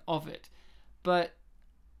line of it, but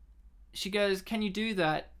she goes, can you do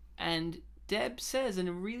that? And Deb says in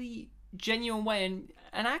a really genuine way, and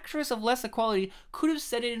an actress of lesser quality could have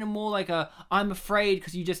said it in a more like a, I'm afraid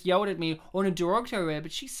because you just yelled at me, or in a derogatory way,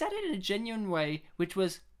 but she said it in a genuine way, which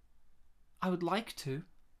was, I would like to.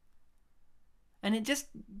 And it just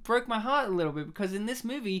broke my heart a little bit, because in this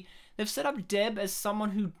movie, they've set up Deb as someone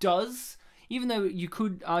who does, even though you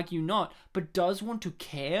could argue not, but does want to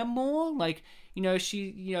care more. Like,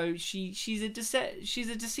 she's a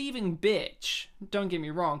deceiving bitch. Don't get me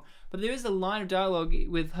wrong, but there is a line of dialogue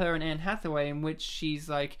with her and Anne Hathaway in which she's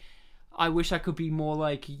like, "I wish I could be more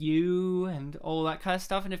like you," and all that kind of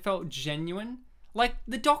stuff, and it felt genuine. Like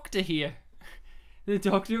the Doctor here, the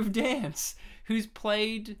Doctor of Dance, who's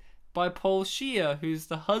played by Paul Scheer, who's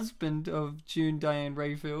the husband of June Diane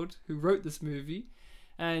Raphael, who wrote this movie,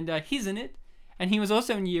 and he's in it. And he was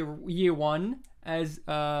also in year one as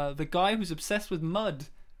the guy who's obsessed with mud,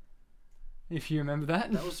 if you remember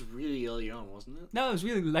that. That was really early on, wasn't it? No, it was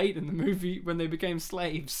really late in the movie when they became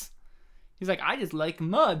slaves. He's like, I just like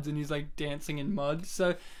mud, and he's like dancing in mud.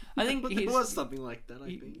 So I think there was something like that,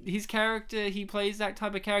 I think. His character, he plays that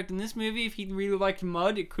type of character in this movie. If he really liked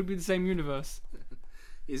mud, it could be the same universe.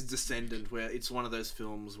 Is Descendant, where it's one of those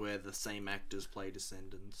films where the same actors play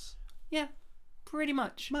descendants. Yeah, pretty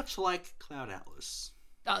much. Much like Cloud Atlas.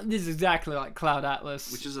 This is exactly like Cloud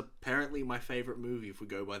Atlas. Which is apparently my favourite movie if we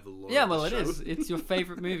go by the law Yeah, of the well, it show. is. It's your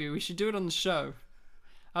favourite movie. We should do it on the show.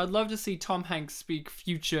 I'd love to see Tom Hanks speak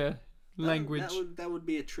future language. That would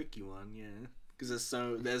be a tricky one, yeah. Because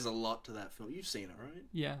there's a lot to that film. You've seen it, right?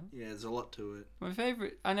 Yeah. Yeah, there's a lot to it. My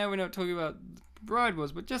favourite... I know we're not talking about Bride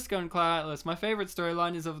Wars, but just going Cloud Atlas. My favourite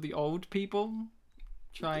storyline is of the old people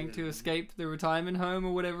trying to escape the retirement home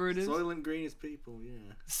or whatever it is. Soylent Green is people,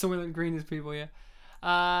 yeah. Soylent Green is people, yeah.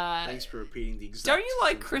 Thanks for repeating the exact... Don't you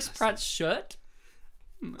like Chris Pratt's shirt?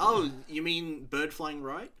 Oh, you mean Bird Flying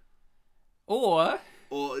Right? Or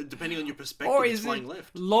depending on your perspective, or it's is flying it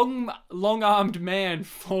left. long-armed man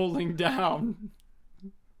falling down?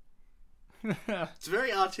 It's a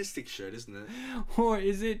very artistic shirt, isn't it? Or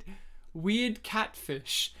is it weird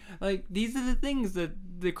catfish? Like, these are the things that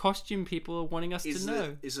the costume people are wanting us to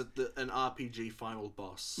know. Is it an RPG final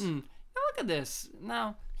boss? Now look at this.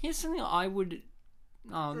 Now, here's something I would...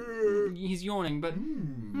 he's yawning, but...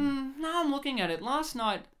 now I'm looking at it. Last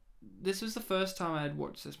night, this was the first time I had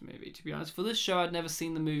watched this movie, to be honest. For this show, I'd never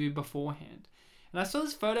seen the movie beforehand. And I saw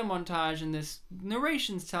this photo montage and this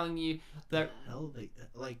narration's telling you that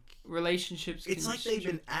relationships... It's like they've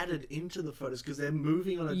been added into the photos because they're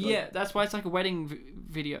moving on a... Yeah, that's why it's like a wedding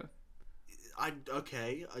video.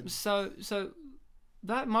 So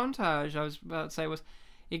that montage I was about to say was...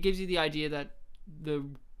 It gives you the idea that the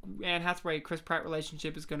Anne Hathaway-Chris Pratt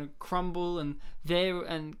relationship is going to crumble and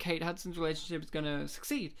Kate Hudson's relationship is going to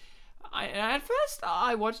succeed. At first,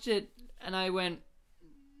 I watched it and I went...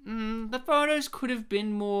 the photos could have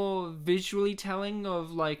been more visually telling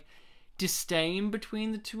of like disdain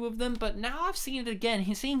between the two of them, but now I've seen it again.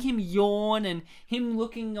 Seeing him yawn and him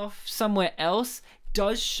looking off somewhere else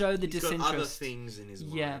does show the disinterest. Got other things in his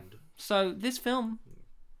mind. Yeah. So this film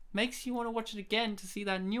makes you want to watch it again to see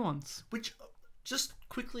that nuance. Which, just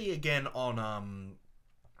quickly again on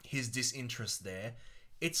his disinterest there,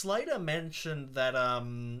 it's later mentioned that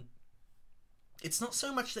it's not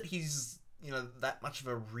so much that he's that much of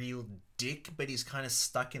a real dick, but he's kind of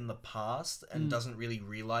stuck in the past and doesn't really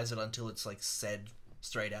realize it until it's like said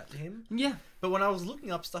straight out to him. Yeah. But when I was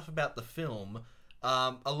looking up stuff about the film,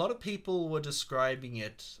 a lot of people were describing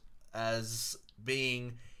it as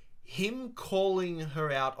being him calling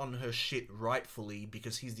her out on her shit rightfully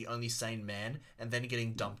because he's the only sane man, and then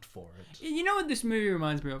getting dumped for it. You know what this movie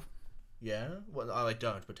reminds me of? Yeah? Well, I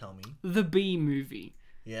don't, but tell me. The Bee Movie.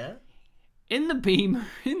 Yeah?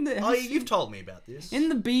 You've told me about this. In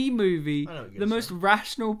the Bee Movie, I know what you're the most saying.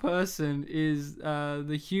 rational person is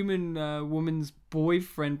the human woman's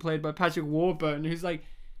boyfriend, played by Patrick Warburton, who's like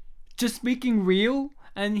just speaking real,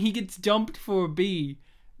 and he gets dumped for a bee.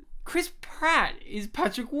 Chris Pratt is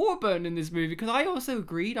Patrick Warburton in this movie, because I also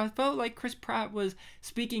agreed. I felt like Chris Pratt was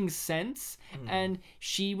speaking sense, and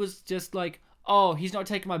she was just like, oh, he's not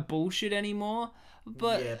taking my bullshit anymore.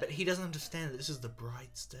 But yeah, but he doesn't understand that this is the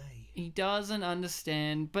bride's day. He doesn't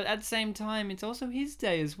understand, but at the same time, it's also his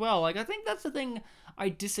day as well. Like, I think that's the thing I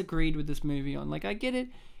disagreed with this movie on. Like, I get it.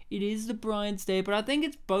 It is the bride's day, but I think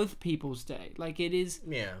it's both people's day. Like, it is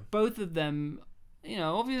both of them.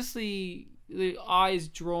 Obviously, the eye is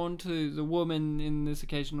drawn to the woman in this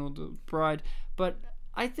occasion, or the bride. But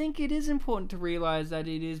I think it is important to realize that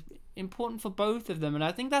it is important for both of them, and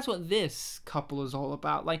I think that's what this couple is all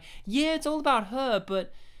about. Like, yeah, it's all about her,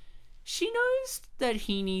 but she knows that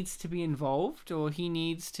he needs to be involved, or he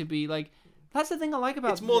needs to be like... That's the thing I like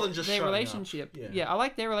about it's more than just their showing relationship. up. Yeah, I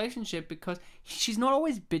like their relationship because she's not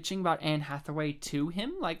always bitching about Anne Hathaway to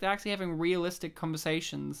him. Like, they're actually having realistic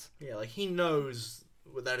conversations. Yeah, like he knows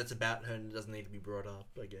that it's about her and it doesn't need to be brought up,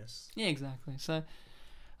 I guess. Yeah, exactly. So,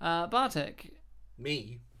 Bartek...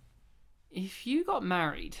 Me? If you got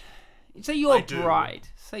married Say you're I a do. bride.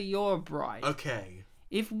 Say you're a bride. Okay.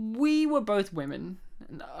 If we were both women,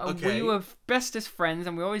 Okay. we were bestest friends,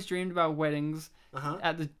 and we always dreamed about weddings Uh-huh.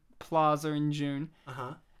 at the plaza in June,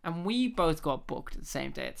 Uh-huh. and we both got booked at the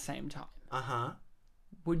same day at the same time, Uh-huh.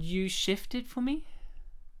 would you shift it for me?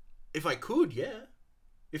 If I could, yeah.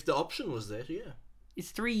 If the option was there, yeah.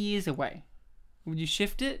 It's 3 years away. Would you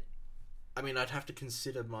shift it? I mean, I'd have to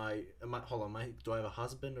consider hold on, do I have a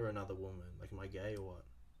husband or another woman? Like, am I gay or what?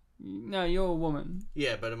 No, you're a woman.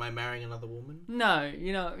 Yeah, but am I marrying another woman? No,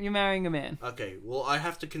 you're marrying a man. Okay, well, I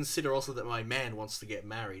have to consider also that my man wants to get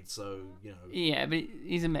married, so, Yeah, but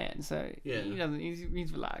he's a man, so Yeah. he doesn't.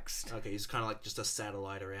 He's relaxed. Okay, he's kind of like just a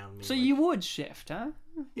satellite around me. So like- you would shift, huh?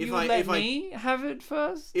 If You would I- let if I- me have it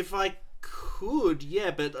first. If I could,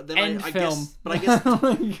 yeah, but then End I film. guess... But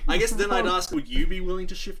I guess then I'd ask, would you be willing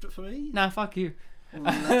to shift it for me? Nah, fuck you.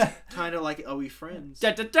 That's kind of like, are we friends?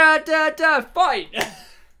 Da da da da da! Fight.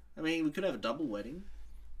 I mean, we could have a double wedding.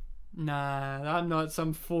 Nah, I'm not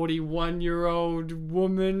some 41-year-old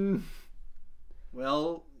woman.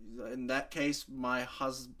 Well, in that case, my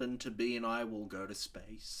husband-to-be and I will go to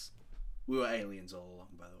space. We were aliens all along,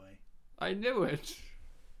 by the way. I knew it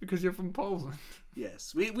because you're from Poland,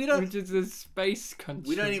 Yes, we don't which is a space country.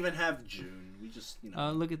 we don't even have June. We just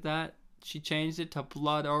Look at that. She changed it to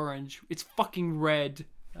blood orange. It's fucking red.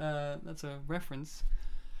 That's a reference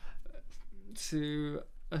to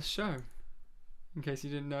a show. In case you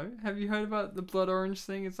didn't know. Have you heard about the blood orange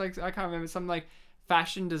thing? It's like, I can't remember, some like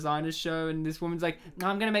fashion designer show, and this woman's like, no,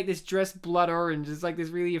 I'm gonna make this dress blood orange. It's like this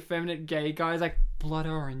really effeminate gay guy's like, blood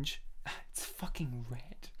orange. It's fucking red.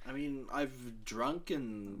 I mean, I've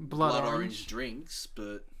drunken Blood blood orange. orange drinks,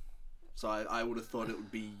 but so I would have thought it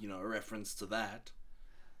would be a reference to that.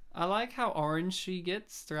 I like how orange she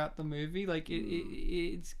gets throughout the movie. Like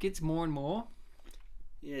it gets more and more.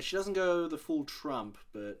 Yeah, she doesn't go the full Trump,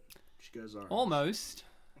 but she goes orange. Almost.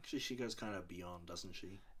 Actually, she goes kind of beyond, doesn't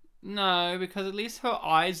she? No, because at least her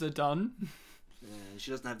eyes are done. Yeah,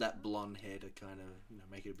 she doesn't have that blonde hair to kind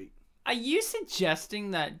of make it a bit. Are you suggesting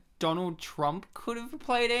that Donald Trump could have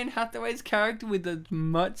played Anne Hathaway's character with as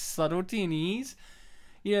much subtlety and ease?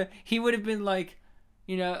 Yeah, he would have been like,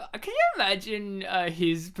 can you imagine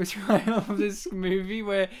his portrayal of this movie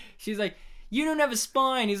where she's like, you don't have a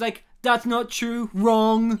spine. He's like, that's not true.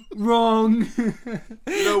 Wrong.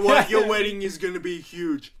 You know what? Your wedding is gonna be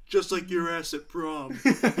huge, just like your ass at prom.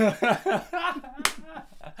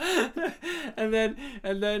 and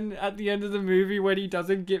then at the end of the movie when he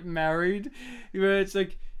doesn't get married, where it's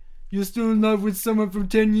like, you're still in love with someone from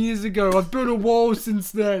 10 years ago. I've built a wall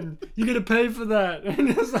since then. You're gonna pay for that. And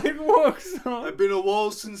it's like, walks on. I've been a wall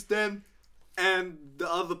since then, and the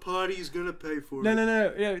other party is gonna pay for it.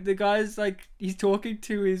 No. Yeah, the guy's like, he's talking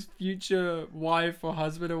to his future wife or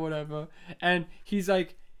husband or whatever, and he's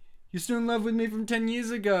like, you're still in love with me from 10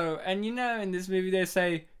 years ago. And in this movie they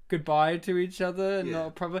say goodbye to each other and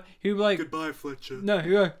not proper. He'll be like, Goodbye, Fletcher. no,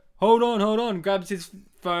 he'll go, hold on, grabs his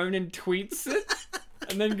phone and tweets it,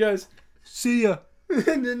 and then goes, see ya.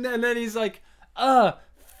 and then he's like,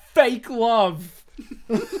 fake love.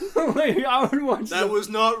 Like, I would watch That was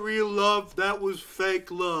not real love. That was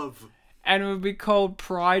fake love. and it would be called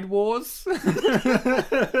Pride Wars.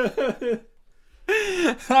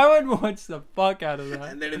 I would watch the fuck out of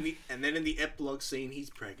that. And then in the epilogue scene, he's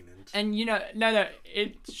pregnant. And no,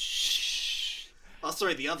 shh. Oh,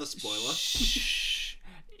 sorry, the other spoiler. Shh.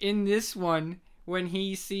 In this one, when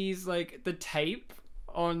he sees like the tape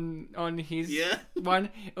on his one,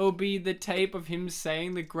 it'll be the tape of him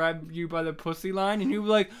saying the grab you by the pussy line, and he'll be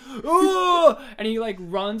like, oh, and he like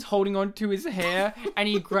runs holding on to his hair, and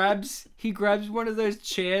he grabs one of those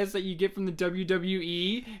chairs that you get from the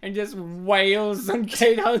WWE and just wails on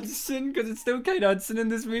Kate Hudson, because it's still Kate Hudson in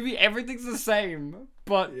this movie. Everything's the same,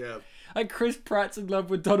 but like Chris Pratt's in love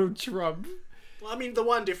with Donald Trump. Well, I mean, the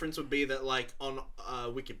one difference would be that, like, on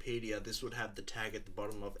Wikipedia, this would have the tag at the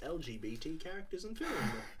bottom of LGBT characters in film,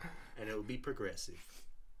 and it would be progressive.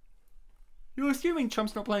 You're assuming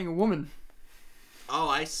Trump's not playing a woman. Oh,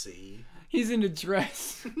 I see. He's in a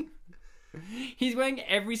dress. He's wearing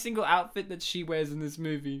every single outfit that she wears in this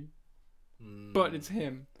movie. But it's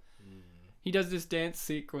him. He does this dance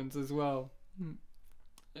sequence as well.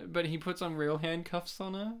 But he puts on real handcuffs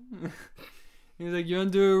on her. He's like, you're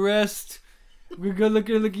under arrest. We're gonna look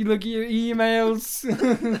at your emails.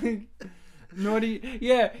 Naughty.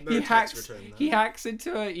 Yeah, No he hacks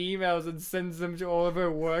into her emails and sends them to all of her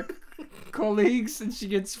work colleagues, and she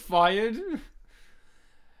gets fired.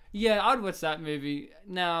 Yeah, I'd watch that movie.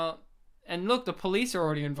 Now, and look, the police are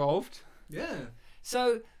already involved. Yeah.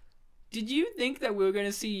 So, Did you think that we were going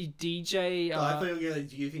to see DJ? I thought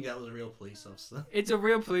do you think that was a real police officer? It's a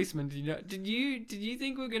real policeman. Did you know? Did you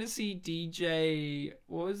think we were going to see DJ?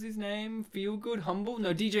 What was his name? Feel Good Humble?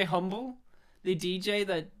 No, DJ Humble, the DJ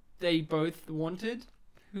that they both wanted.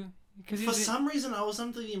 Because for some reason, I was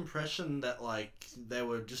under the impression that like they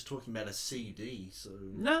were just talking about a CD. So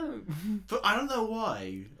no, I don't know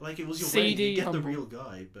why. Like it was your CD way to get Humble. the real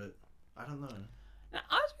guy, but I don't know. Now,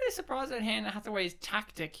 I was really surprised at Hannah Hathaway's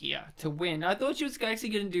tactic here to win. I thought she was actually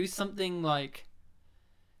going to do something like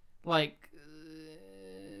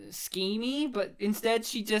schemy, but instead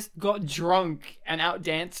she just got drunk and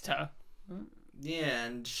outdanced her. Yeah,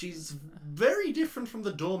 and she's very different from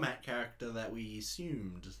the doormat character that we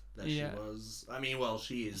assumed that she was. I mean, well,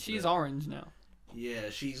 she is. She's orange now. Yeah,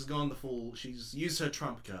 she's gone the full. She's used her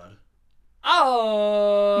trump card. Oh,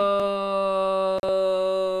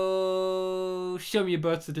 show me your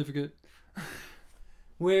birth certificate.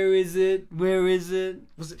 Where is it? Where is it?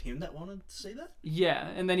 Was it him that wanted to see that? Yeah,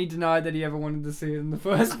 and then he denied that he ever wanted to see it in the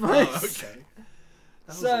first place. Oh, okay.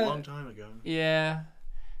 That was a long time ago. Yeah.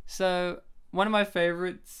 So, one of my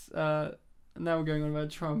favorites, now we're going on about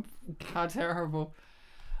Trump. How terrible.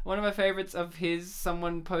 One of my favorites of his,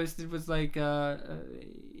 someone posted was like, he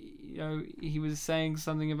was saying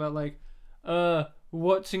something about like,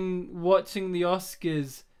 watching the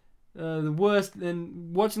Oscars, the worst,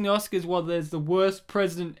 and watching the Oscars while there's the worst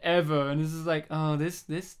president ever, and this is like, oh,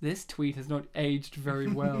 this tweet has not aged very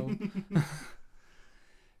well.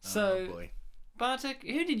 So, oh boy. Bartek,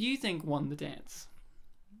 who did you think won the dance?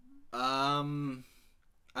 I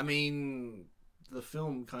mean, the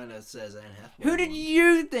film kind of says Anne Hathaway. Who did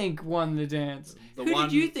you think won the dance? Who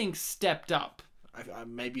did you think stepped up?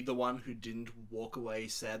 Maybe the one who didn't walk away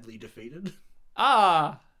sadly defeated.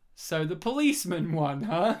 Ah, so the policeman won,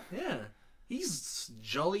 huh? Yeah. He's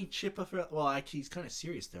jolly chipper for... Well, actually, he's kind of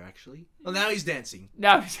serious there, actually. Well, now he's dancing.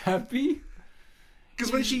 Now he's happy.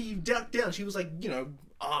 Because when she ducked down, she was like,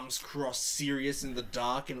 arms crossed, serious in the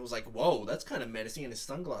dark, and it was like, whoa, that's kind of menacing, and his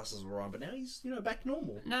sunglasses were on, but now he's, back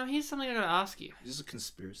normal. Now, here's something I gotta ask you. Is this a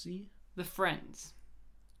conspiracy? The Friends.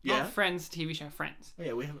 Yeah? Not Friends, TV show Friends. Oh,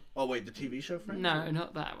 yeah, we haven't... Oh, wait, the TV show Friends? No,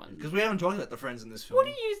 not that one. Because we haven't talked about the Friends in this film. What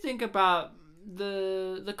do you think about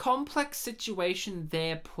the complex situation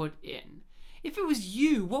they're put in? If it was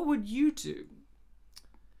you, what would you do?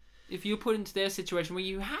 If you're put into their situation where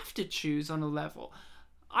you have to choose on a level.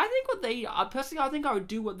 I think personally, I think I would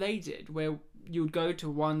do what they did, where you would go to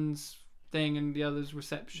one's thing and the other's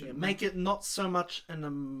reception. Yeah, make it not so much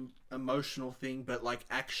an emotional thing, but like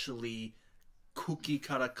actually cookie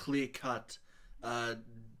cutter, clear cut,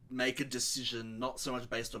 make a decision not so much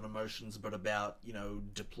based on emotions, but about,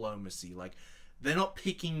 diplomacy. Like, they're not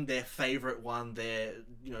picking their favorite one, they're,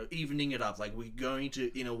 evening it up. Like, we're going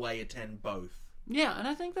to, in a way, attend both. Yeah, and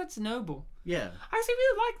I think that's noble. Yeah. I actually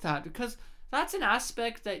really like that, because that's an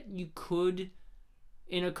aspect that you could,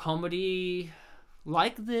 in a comedy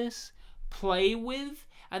like this, play with,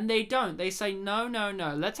 and they don't. They say, no,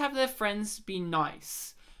 let's have their friends be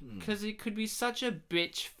nice. Because it could be such a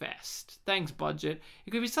bitch fest. Thanks, budget. It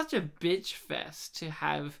could be such a bitch fest to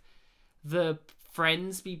have the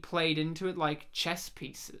friends be played into it like chess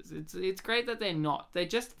pieces. It's great that they're not. They're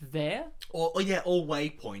just there. Or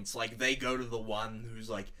waypoints. Like, they go to the one who's,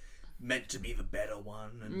 like, meant to be the better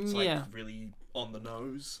one. And it's, like, really on the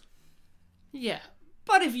nose. Yeah.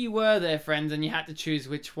 But if you were their friends and you had to choose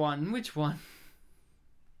which one?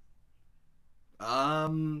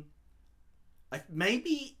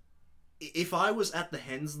 Maybe if I was at the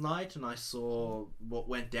Hens night and I saw what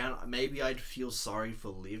went down, maybe I'd feel sorry for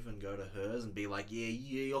Liv and go to hers and be like, yeah,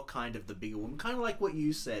 you're kind of the bigger woman. Kind of like what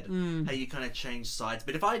you said, how you kind of changed sides.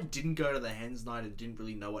 But if I didn't go to the Hens night and didn't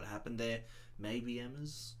really know what happened there, maybe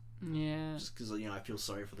Emma's. Yeah. Just because, I feel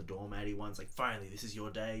sorry for the doormatty ones. Like, finally, this is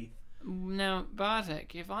your day. Now,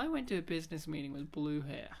 Bartek, if I went to a business meeting with blue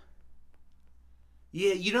hair...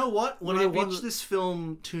 Yeah, you know what? When I watched this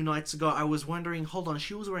film 2 nights ago, I was wondering, hold on,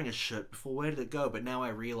 she was wearing a shirt before, where did it go? But now I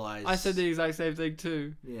realize... I said the exact same thing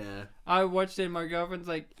too. Yeah. I watched it and my girlfriend's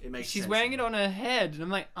like, she's wearing it on her head. And I'm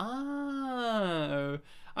like, oh.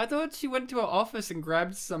 I thought she went to her office and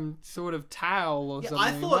grabbed some sort of towel or something.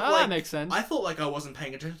 I thought, that makes sense. I thought I wasn't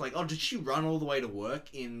paying attention. Like, did she run all the way to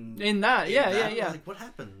work in that? Yeah. I was like, what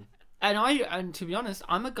happened? And to be honest,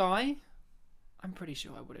 I'm a guy. I'm pretty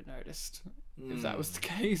sure I would have noticed if that was the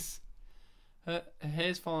case. Her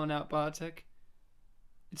hair's falling out, Bartek.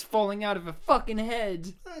 It's falling out of her fucking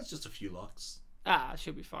head. It's just a few locks.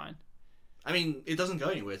 She'll be fine. I mean, it doesn't go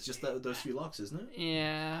anywhere. It's just those few locks, isn't it?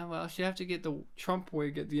 Yeah, well, she'll have to get the Trump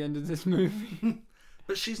wig at the end of this movie.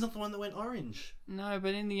 But she's not the one that went orange. No,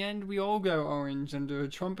 but in the end, we all go orange under a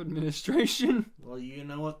Trump administration. Well, you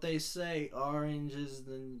know what they say. Orange is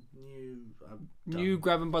the You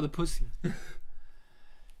grab him by the pussy.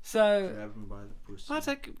 So, grab him by the pussy.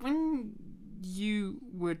 Bartek, when you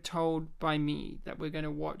were told by me that we're going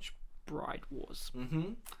to watch Bride Wars,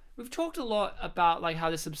 we've talked a lot about like how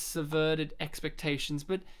this has subverted expectations,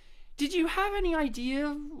 but did you have any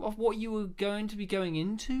idea of what you were going to be going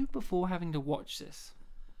into before having to watch this?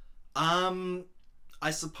 I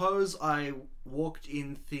suppose I walked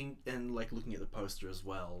in and like looking at the poster as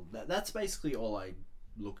well. That's basically all I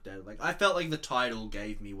looked at. Like I felt like the title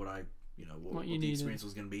gave me what what the experience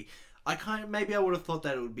was going to be. Maybe I would have thought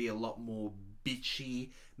that it would be a lot more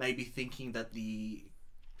bitchy. Maybe thinking that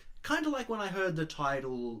kind of like when I heard the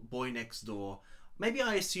title Boy Next Door. Maybe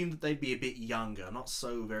I assumed that they'd be a bit younger, not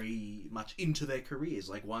so very much into their careers.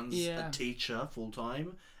 Like one's a teacher full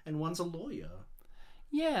time and one's a lawyer.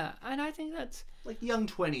 Yeah, and I think that's like young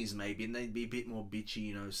 20s maybe, and they'd be a bit more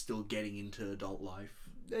bitchy, still getting into adult life.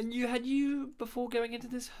 And you before going into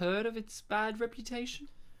this heard of its bad reputation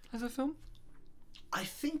as a film? I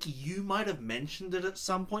think you might have mentioned it at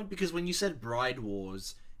some point, because when you said Bride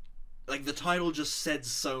Wars, like the title just said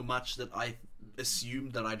so much that I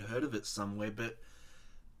assumed that I'd heard of it somewhere, but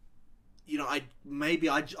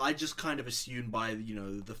I just kind of assumed by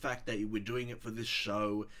the fact that we're doing it for this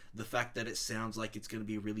show, the fact that it sounds like it's going to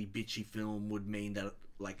be a really bitchy film would mean that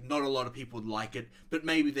like not a lot of people would like it, but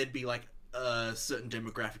maybe there'd be like a certain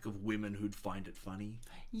demographic of women who'd find it funny.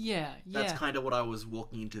 Yeah. That's kind of what I was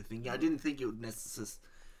walking into thinking. I didn't think it would necessarily.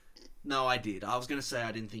 No, I did. I was going to say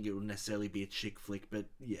I didn't think it would necessarily be a chick flick, but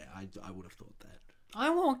yeah, I would have thought that. I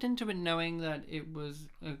walked into it knowing that it was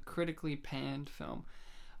a critically panned film.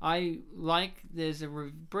 There's a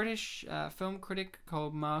British film critic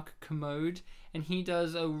called Mark Kermode, and he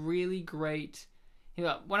does a really great.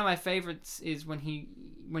 One of my favorites is when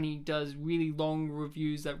he does really long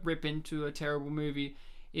reviews that rip into a terrible movie.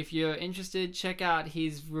 If you're interested, check out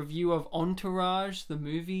his review of Entourage, the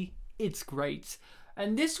movie. It's great.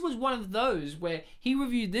 And this was one of those where he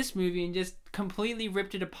reviewed this movie and just completely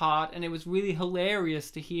ripped it apart, and it was really hilarious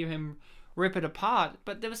to hear him rip it apart.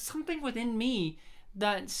 But there was something within me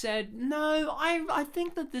that said, no, I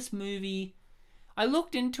think that this movie... I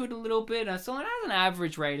looked into it a little bit, and I saw it has an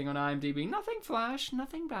average rating on IMDb. Nothing flash,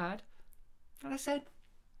 nothing bad. And I said,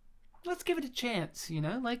 let's give it a chance,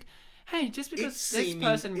 Like, hey, just because this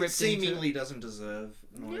person ripped into it... It seemingly doesn't deserve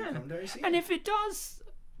an audio commentary. And if it does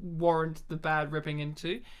warrant the bad ripping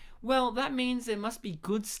into, well, that means there must be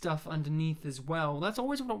good stuff underneath as well. That's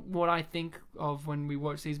always what I think of when we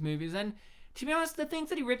watch these movies. And to be honest, the things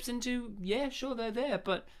that he rips into, yeah, sure, they're there,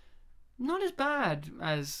 but not as bad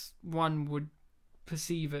as one would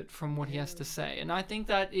perceive it from what he has to say. And I think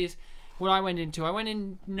that is what I went into. I went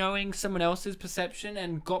in knowing someone else's perception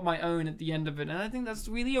and got my own at the end of it. And I think that's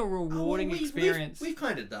really a rewarding experience. We've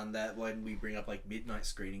kind of done that when we bring up like midnight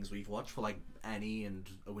screenings we've watched for like Annie and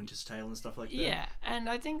A Winter's Tale and stuff like that. Yeah, and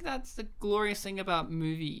I think that's the glorious thing about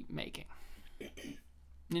movie making.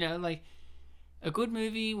 Like a good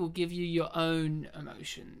movie will give you your own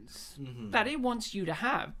emotions that it wants you to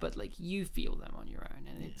have, but like you feel them on your own,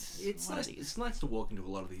 and it's nice. It's nice to walk into a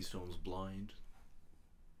lot of these films blind.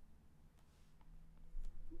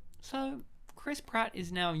 So Chris Pratt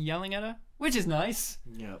is now yelling at her, which is nice.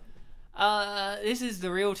 Yep. This is the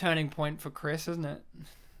real turning point for Chris, isn't it?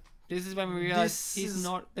 This is when we realize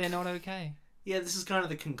they're not okay. Yeah, this is kind of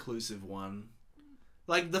the conclusive one.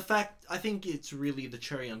 Like, the fact, I think it's really the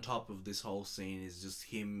cherry on top of this whole scene is just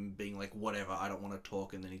him being like, whatever, I don't want to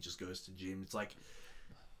talk, and then he just goes to gym. It's like,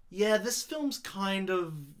 yeah, this film's kind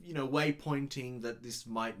of, waypointing that this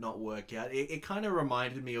might not work out. It kind of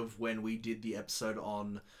reminded me of when we did the episode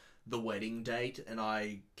on the wedding date, and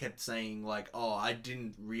I kept saying, like, oh, I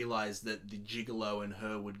didn't realize that the gigolo and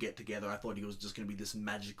her would get together. I thought he was just going to be this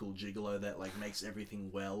magical gigolo that, like, makes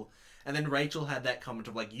everything well. And then Rachel had that comment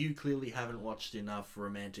of like, you clearly haven't watched enough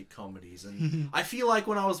romantic comedies. And I feel like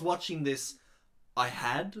when I was watching this, I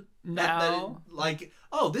had.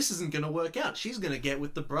 Oh, this isn't going to work out. She's going to get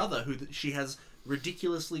with the brother who she has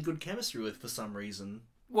ridiculously good chemistry with for some reason.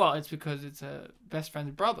 Well, it's because it's a best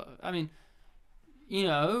friend's brother. I mean,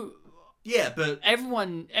 Yeah, but...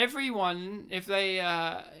 Everyone, if they...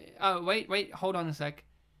 Oh, wait, hold on a sec.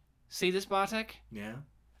 See this, Bartek? Yeah?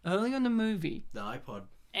 Early in the movie... The iPod.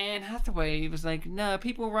 Anne Hathaway was like, no,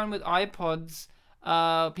 people run with iPods.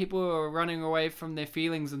 People are running away from their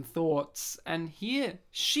feelings and thoughts. And here,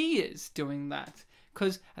 she is doing that.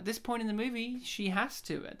 Because at this point in the movie, she has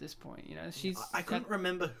to. At this point, she's. I couldn't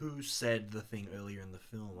remember who said the thing earlier in the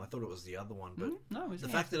film. I thought it was the other one, but no, it was the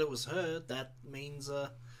me. fact that it was her, that means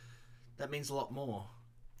a lot more.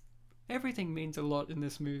 Everything means a lot in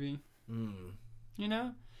this movie. Mm.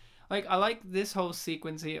 Like I like this whole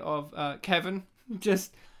sequence here of Kevin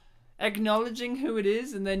just acknowledging who it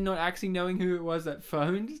is and then not actually knowing who it was that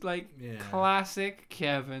phoned. Like, classic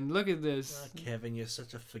Kevin. Look at this. Kevin, you're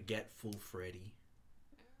such a forgetful Freddy.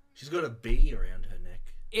 She's got a B around her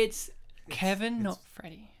neck. It's Kevin, not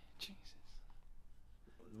Freddy. Jesus.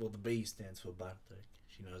 Well, the B stands for Bartek.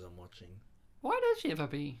 She knows I'm watching. Why does she have a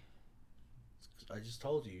B? I just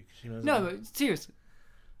told you. She knows. No, but seriously.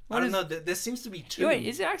 I don't know. There seems to be two. Wait,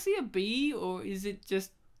 is it actually a B or is it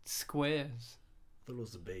just squares? I thought it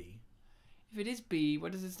was a B. If it is B,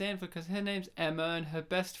 what does it stand for? Because her name's Emma and her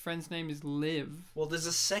best friend's name is Liv. Well, there's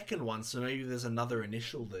a second one, so maybe there's another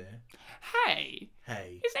initial there. Hey!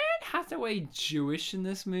 Hey. Is Anne Hathaway Jewish in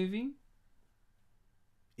this movie?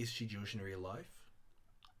 Is she Jewish in real life?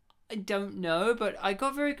 I don't know, but I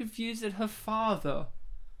got very confused that her father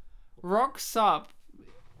rocks up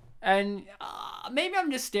and maybe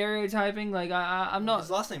I'm just stereotyping. Like, I'm not...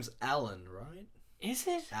 His last name's Alan, right? Is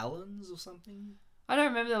it? Allens or something? I don't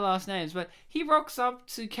remember their last names, but he rocks up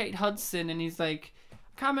to Kate Hudson and he's like,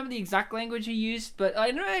 I can't remember the exact language he used, but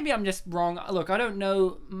I know maybe I'm just wrong. Look, I don't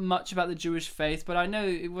know much about the Jewish faith, but I know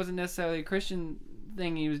it wasn't necessarily a Christian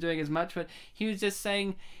thing he was doing as much, but he was just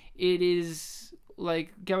saying it is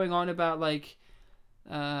like going on about like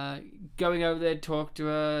going over there to talk to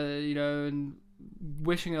her, and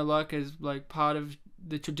wishing her luck as like part of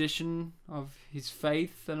the tradition of his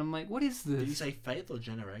faith, and I'm like, what is this? Did you say faith or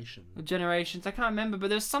generation? Generations, I can't remember, but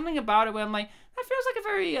there's something about it where I'm like, that feels like a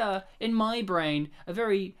very, in my brain, a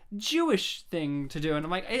very Jewish thing to do, and I'm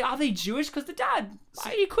like, are they Jewish? Because the dad,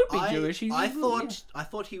 he could be Jewish. I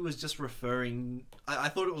thought he was just referring. I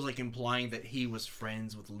thought it was like implying that he was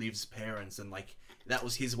friends with Liv's parents, and like that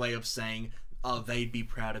was his way of saying, oh, they'd be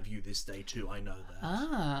proud of you this day too. I know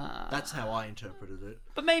that. That's how I interpreted it.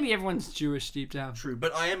 But maybe everyone's Jewish deep down. True,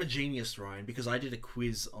 but I am a genius, Ryan, because I did a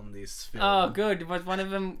quiz on this film. Oh, good. Was one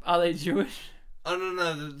of them, are they Jewish? Oh,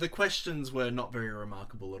 no. The questions were not very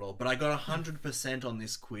remarkable at all, but I got 100% on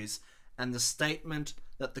this quiz, and the statement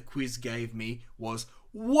that the quiz gave me was,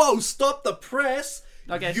 whoa, stop the press!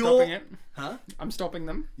 Okay, stopping it. Huh? I'm stopping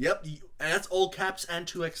them. Yep, and that's all caps and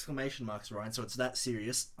 2 exclamation marks, Ryan, so it's that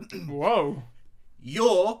serious. Whoa.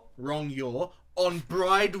 You're on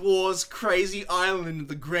Bride Wars Crazy Island,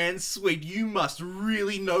 the Grand Suite. You must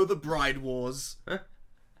really know the Bride Wars.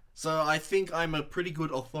 So I think I'm a pretty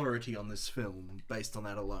good authority on this film, based on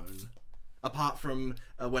that alone. Apart from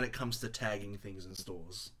when it comes to tagging things in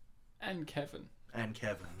stores. And Kevin. And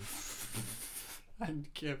Kevin.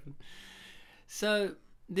 And Kevin. So,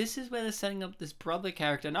 this is where they're setting up this brother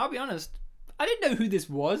character. And I'll be honest, I didn't know who this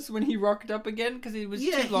was when he rocked up again, because it was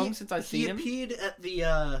too long since I'd seen him. He appeared at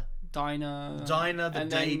the diner the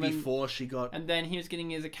day before she got... And then he was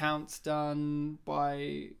getting his accounts done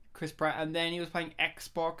by Chris Pratt, and then he was playing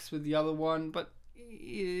Xbox with the other one, but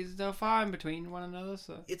they're far in between one another,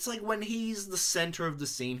 so... It's like when he's the center of the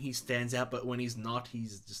scene, he stands out, but when he's not,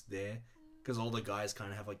 he's just there. Because all the guys kind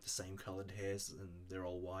of have like the same colored hairs, and they're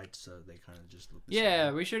all white, so they kind of just look the same.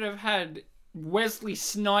 Yeah, we should have had Wesley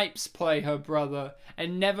Snipes play her brother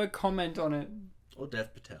and never comment on it. Or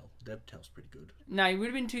Dev Patel. Dev Patel's pretty good. No, he would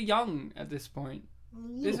have been too young at this point.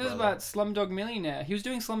 This was about Slumdog Millionaire. He was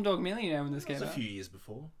doing Slumdog Millionaire when this came out. It was a few years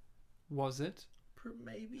before. Was it?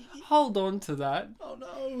 Maybe. Hold on to that. Oh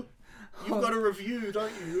no. You've got a review,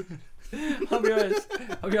 don't you? I'll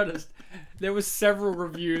be honest. There were several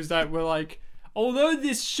reviews that were like, although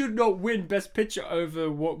this should not win Best Picture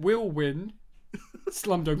over what will win,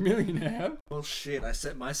 Slumdog Millionaire. Well, shit, I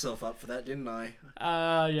set myself up for that, didn't I?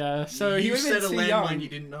 Yeah. So you he said a too landmine young. you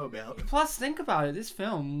didn't know about. Plus, think about it. This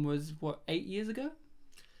film was, 8 years ago?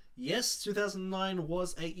 Yes, 2009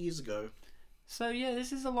 was 8 years ago. So, yeah,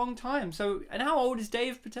 this is a long time. So, and how old is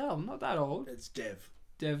Dave Patel? Not that old. It's Dev.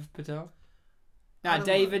 Dev Patel?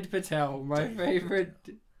 David Patel, my favourite.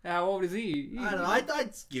 How old is he? I don't know.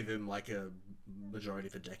 I'd give him like a majority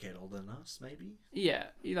of a decade older than us, maybe. Yeah,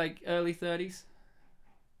 like early 30s?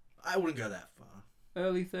 I wouldn't go that far.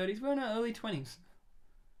 Early 30s? We're in our early 20s.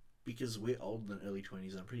 Because we're older than early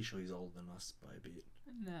 20s. I'm pretty sure he's older than us by a bit.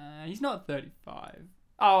 Nah, he's not 35.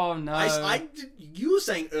 Oh, no. You were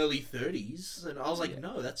saying early 30s, and I was like,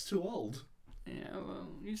 no, that's too old. Yeah, well,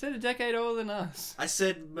 you said a decade older than us. I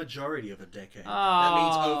said majority of a decade. Oh, that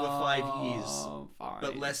means over 5 years. Fine.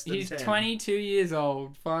 But less than He's 10. 22 years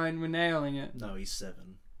old. Fine, we're nailing it. No, he's 7.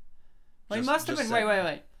 Well, he must have been...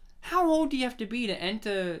 Wait. How old do you have to be to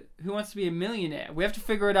enter Who Wants to Be a Millionaire? We have to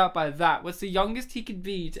figure it out by that. What's the youngest he could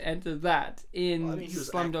be to enter that in Well, I mean, he was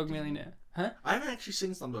Slumdog acting. Millionaire? Huh? I haven't actually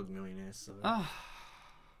seen Slumdog Millionaire, so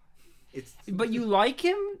it's. But you like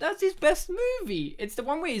him? That's his best movie. It's the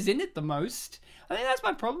one where he's in it the most. I think that's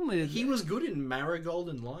my problem with it. He was good in Marigold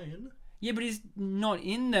and Lion. Yeah, but he's not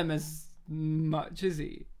in them as much, is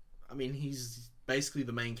he? I mean, he's basically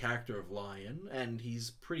the main character of Lion, and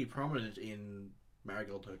he's pretty prominent in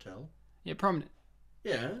Marigold Hotel. Yeah, prominent.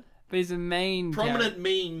 Yeah. But he's the main Prominent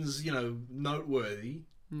means, noteworthy.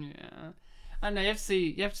 Yeah. I don't know, you have to see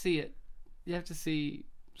it. You have to see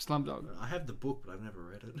Slumdog. I have the book, but I've never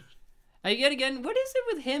read it. Yet again, what is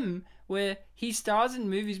it with him where he stars in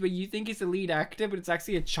movies where you think he's the lead actor, but it's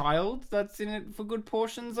actually a child that's in it for good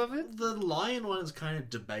portions of it? The Lion one is kind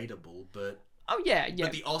of debatable, but Oh, yeah.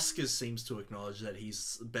 but the Oscars seems to acknowledge that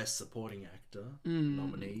he's best supporting actor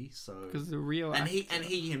nominee. So Because the real and actor.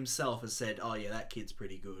 he himself has said, "Oh yeah, that kid's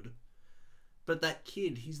pretty good." But that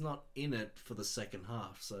kid, he's not in it for the second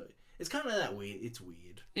half, so it's kind of that weird. It's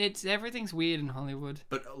weird. Everything's weird in Hollywood.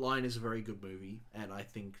 But Lion is a very good movie, and I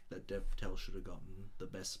think that Dev Patel should have gotten the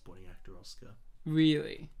best supporting actor Oscar.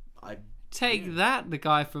 Really. I Take that, the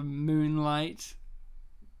guy from Moonlight.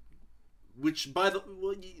 Which,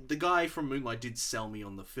 the guy from Moonlight did sell me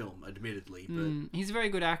on the film, admittedly, but He's a very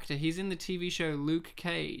good actor. He's in the TV show Luke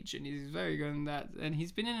Cage, and he's very good in that. And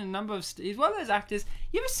he's been in a number of... he's one of those actors...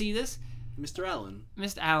 You ever see this? Mr. Allen.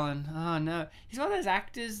 Mr. Allen. Oh, no. He's one of those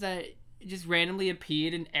actors that just randomly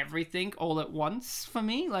appeared in everything all at once for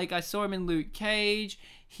me. Like, I saw him in Luke Cage.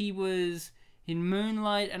 He was in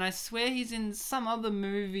Moonlight. And I swear he's in some other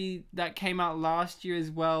movie that came out last year as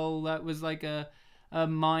well. That was like a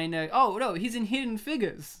minor... Oh, no. He's in Hidden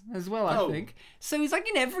Figures as well, I think. So he's like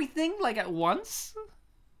in everything, like at once.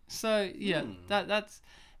 So, yeah. That's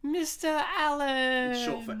Mr. Allen. It's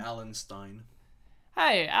short for Allenstein.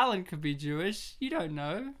 Hey, Alan could be Jewish. You don't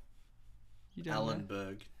know. You don't know.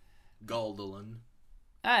 Allenberg. Goldelin.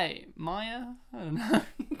 Hey, Maya? I don't know.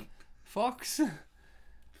 Fox?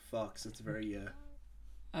 Fox, it's very,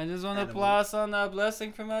 I just want to Animal. pass on that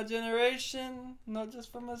blessing from our generation. Not just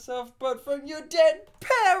from myself, but from your dead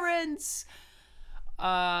parents!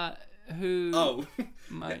 Who... Oh,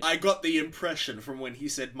 My... I got the impression from when he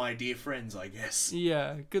said my dear friends, I guess.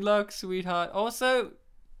 Yeah, good luck, sweetheart. Also...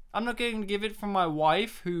 I'm not going to give it from my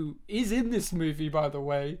wife, who is in this movie, by the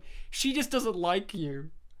way. She just doesn't like you.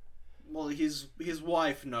 Well, his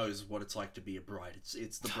wife knows what it's like to be a bride.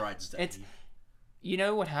 It's the bride's day. You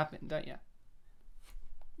know what happened, don't you?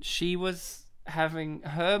 She was having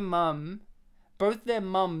her mum... Both their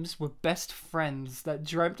mums were best friends that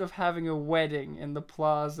dreamt of having a wedding in the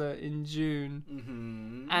plaza in June.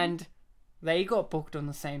 Mm-hmm. And they got booked on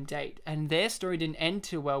the same date. And their story didn't end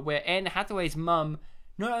too well, where Anne Hathaway's mum...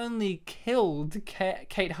 not only killed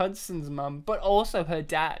Kate Hudson's mum, but also her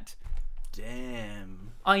dad.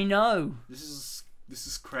 Damn. I know. This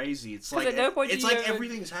is crazy. It's 'Cause like at no point it's do you like ever-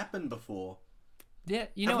 everything's happened before. Yeah,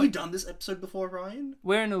 you know Have we what? done this episode before, Ryan?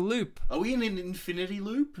 We're in a loop. Are we in an infinity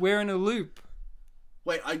loop? We're in a loop.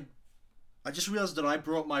 Wait, I just realized that I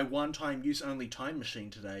brought my one-time use only time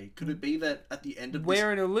machine today. Could it be that at the end of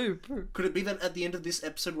We're in a loop. Could it be that at the end of this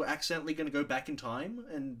episode we're accidentally going to go back in time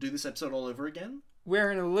and do this episode all over again?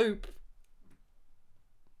 We're in a loop.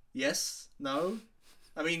 Yes? No?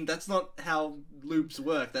 I mean, that's not how loops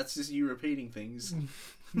work. That's just you repeating things.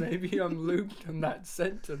 Maybe I'm looped on that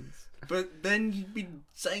sentence. But then you'd be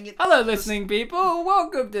saying it... Hello, listening people.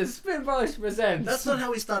 Welcome to Spitballs Presents. That's not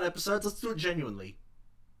how we start episodes. Let's do it genuinely.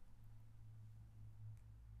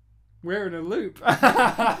 We're in a loop.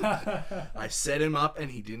 I set him up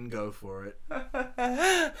and he didn't go for it.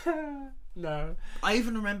 No. I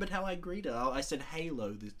even remembered how I greeted. I said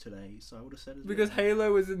Halo today, so I would have said it. Because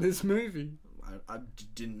Halo was in this movie. I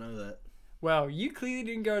didn't know that. Well, you clearly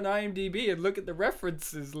didn't go on IMDb and look at the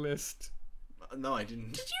references list. No, I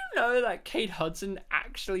didn't. Did you know that Kate Hudson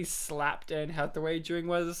actually slapped Anne Hathaway during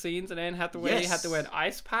one of the scenes, and Anne Hathaway had to wear an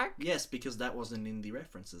ice pack? Yes, because that wasn't in the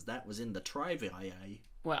references. That was in the trivia.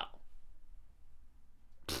 Well,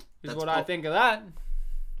 is That's what I think of that.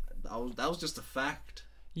 That was just a fact.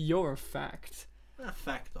 You're a fact.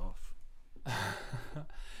 Fact off.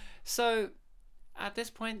 So, at this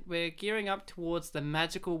point, we're gearing up towards the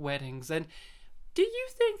magical weddings, and do you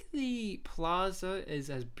think the plaza is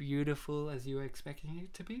as beautiful as you were expecting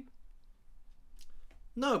it to be?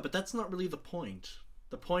 No, but that's not really the point.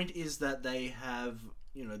 The point is that they have,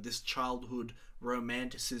 this childhood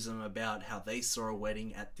romanticism about how they saw a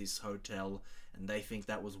wedding at this hotel and they think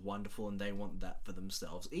that was wonderful and they want that for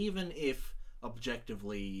themselves, even if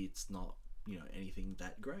objectively it's not, anything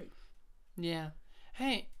that great. Yeah.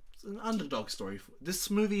 Hey, It's an underdog story.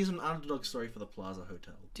 This movie is an underdog story for the Plaza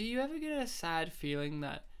Hotel. Do you ever get a sad feeling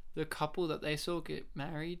that the couple that they saw get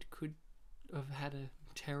married could have had a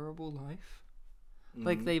terrible life?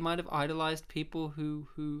 Like they might have idolized people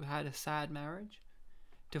who had a sad marriage,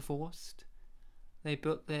 divorced. They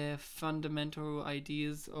built their fundamental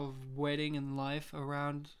ideas of wedding and life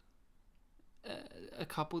around a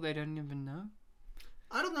couple they don't even know.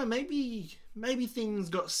 I don't know. Maybe things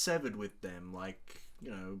got severed with them. Like,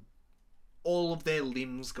 you know, all of their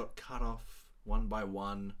limbs got cut off one by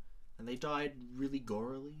one, and they died really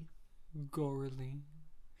gorily. Gorily.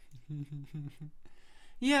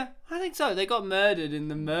 Yeah, I think so. They got murdered in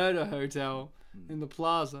the murder hotel in the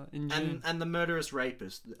Plaza in June. And the murderous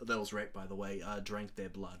rapist that was raped, by the way, drank their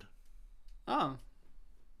blood. Oh.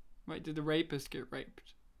 Wait, did the rapist get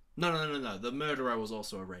raped? No. The murderer was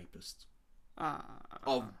also a rapist.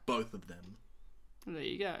 Of both of them. There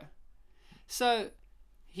you go. So,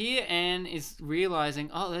 here Anne is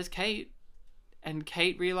realizing, oh, there's Kate. And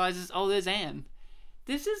Kate realizes, oh, there's Anne.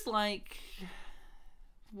 This is like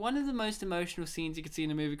one of the most emotional scenes you could see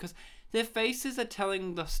in a movie because their faces are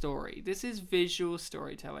telling the story. This is visual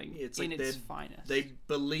storytelling in its finest. They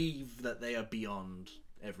believe that they are beyond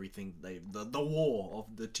everything. The war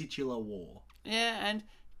of the titular war. Yeah, and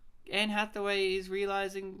Anne Hathaway is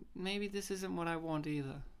realizing maybe this isn't what I want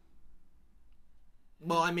either.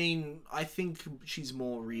 Well, I mean, I think she's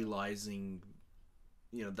more realizing,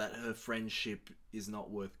 you know, that her friendship is not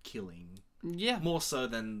worth killing. Yeah. More so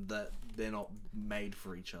than that they're not made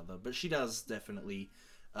for each other. But she does definitely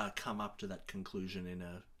come up to that conclusion in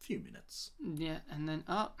a few minutes. Yeah, and then,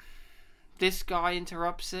 this guy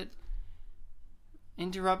interrupts it.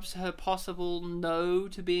 Interrupts her possible no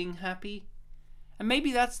to being happy. And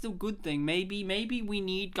maybe that's the good thing. Maybe we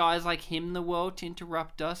need guys like him in the world to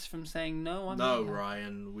interrupt us from saying no. No,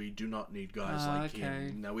 Ryan, we do not need guys like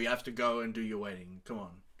him. No, we have to go and do your wedding. Come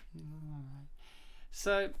on. Alright.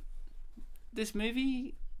 So, this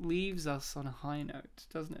movie leaves us on a high note,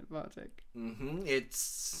 doesn't it, Bartek? Mm-hmm.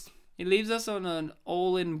 It leaves us on an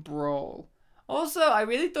all-in brawl. Also, I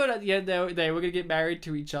really thought at the end they were going to get married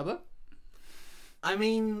to each other. I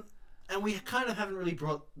mean, and we kind of haven't really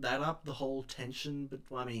brought that up, the whole tension, but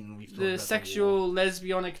I mean, we've talked the about sexual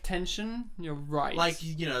lesbianic tension. You're right. Like,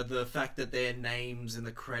 you know, the fact that their names in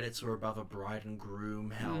the credits were above a bride and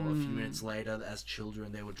groom, how a few minutes later, as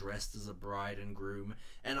children, they were dressed as a bride and groom.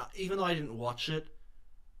 And even though I didn't watch it,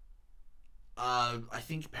 I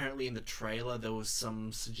think apparently in the trailer there was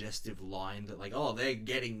some suggestive line that, like, oh, they're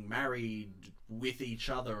getting married with each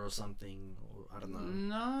other or something. I don't know.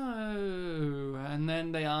 No. And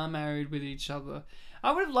then they are married with each other.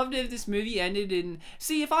 I would have loved it if this movie ended in...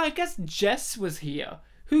 See, if I guess Jess was here,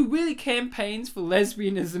 who really campaigns for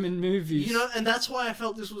lesbianism in movies. You know, and that's why I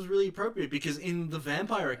felt this was really appropriate, because in the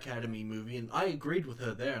Vampire Academy movie, and I agreed with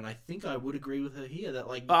her there, and I think I would agree with her here, that,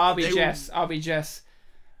 like... I'll be Jess.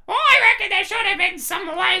 Oh, I reckon there should have been some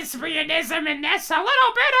lesbianism in this. A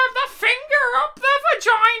little bit of the finger up the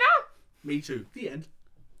vagina. Me too. The end.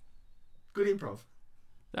 Good improv.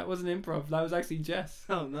 That wasn't improv. That was actually Jess.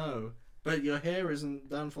 Oh, no. But your hair isn't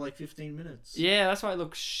done for like 15 minutes. Yeah, that's why it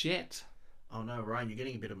looks shit. Oh, no, Ryan, you're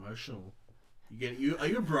getting a bit emotional. Are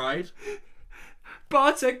you a bride?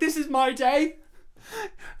 Bartek, this is my day.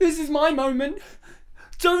 This is my moment.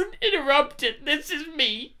 Don't interrupt it. This is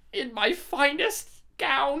me in my finest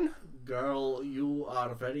gown. Girl, you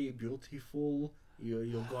are very beautiful.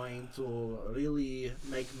 You're going to really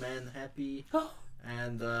make men happy.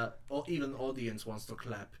 And even audience wants to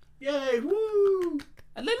clap. Yay, woo!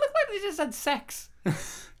 And they look like they just had sex.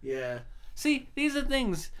 Yeah. See, these are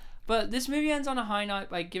things. But this movie ends on a high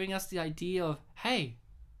note by giving us the idea of, hey...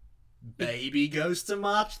 Baby goes to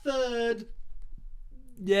March 3rd.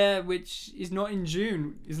 Yeah, which is not in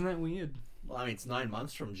June. Isn't that weird? Well, I mean, it's 9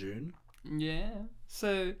 months from June. Yeah.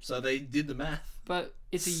 So they did the math. But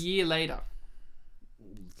it's a year later.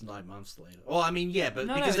 It's 9 months later. Well, I mean, yeah, but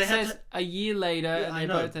no, because no, they had says a year later, and they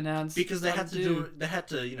both announced because they had to do. They had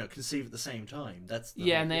to, you know, conceive at the same time. That's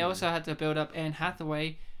the and they also had to build up. Anne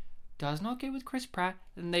Hathaway does not get with Chris Pratt,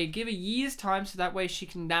 and they give a year's time so that way she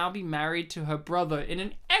can now be married to her brother in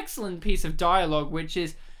an excellent piece of dialogue, which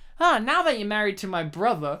is, now that you're married to my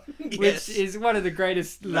brother, which is one of the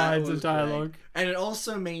greatest lines of dialogue. Great. And it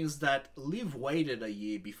also means that Liv waited a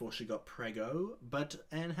year before she got preggo, but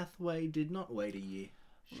Anne Hathaway did not wait a year.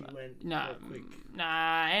 She went quick.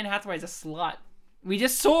 Nah, Anne Hathaway's a slut. We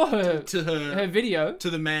just saw her to her video. To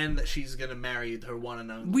the man that she's going to marry, her one and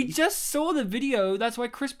only. We just saw the video. That's why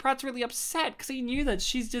Chris Pratt's really upset, because he knew that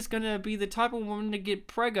she's just going to be the type of woman to get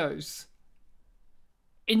preggos.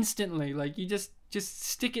 Instantly. Like, you just just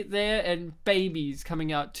stick it there and babies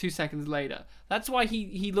coming out 2 seconds later. That's why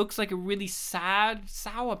he looks like a really sad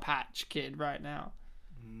Sour Patch Kid right now.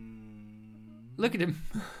 Look at him.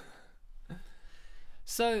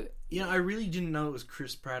 So... I really didn't know it was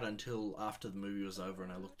Chris Pratt until after the movie was over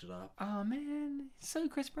and I looked it up. Oh, man. So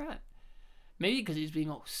Chris Pratt. Maybe because he's being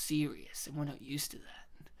all serious and we're not used to that.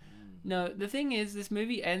 No, the thing is, this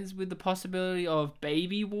movie ends with the possibility of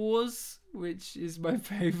baby wars, which is my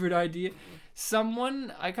favorite idea.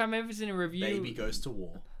 Someone, I can't remember if it's in a review. Baby goes to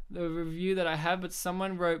war. The review that I have, but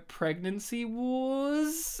someone wrote pregnancy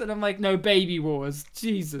wars. And I'm like, no, baby wars.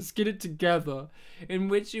 Jesus, get it together. In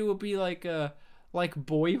which it will be like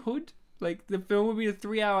Boyhood. Like, the film will be a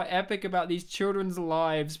 3-hour epic about these children's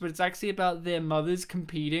lives, but it's actually about their mothers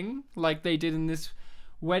competing, like they did in this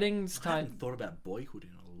weddings I time. haven't thought about Boyhood in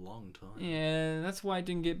a long time. Yeah, that's why I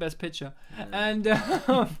didn't get Best Picture. Yeah. And,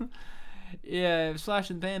 yeah,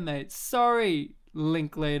 Slash and Bam, mate. Sorry,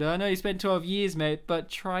 Linklater. I know you spent 12 years, mate, but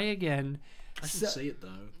try again. I should see it,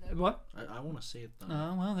 though. What? I want to see it, though.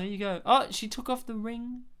 Oh, well, there you go. Oh, she took off the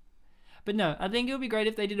ring. But no, I think it would be great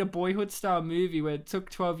if they did a Boyhood-style movie where it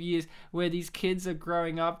took 12 years, where these kids are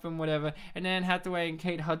growing up and whatever, and Anne Hathaway and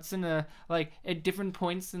Kate Hudson are, like, at different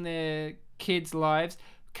points in their kids' lives,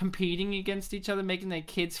 competing against each other, making their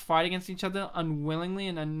kids fight against each other unwillingly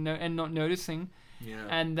and not noticing. Yeah.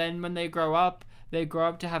 And then when they grow up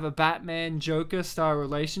to have a Batman-Joker-style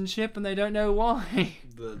relationship, and they don't know why.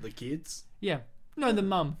 The kids? Yeah. No, the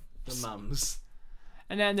mum. The mums.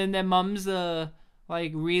 And then their mums are...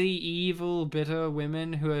 like really evil, bitter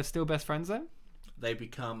women who are still best friends though. They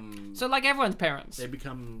become... So like everyone's parents. They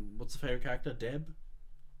become... What's the favorite character? Deb?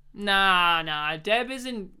 Nah. Deb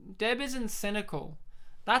isn't cynical.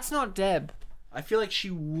 That's not Deb. I feel like she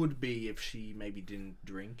would be if she maybe didn't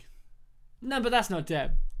drink. No, but that's not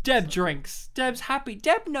Deb. Deb drinks. Deb's happy.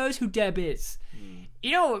 Deb knows who Deb is.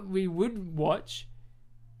 You know what we would watch?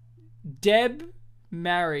 Deb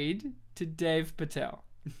married to Dave Patel.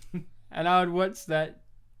 And I would watch that.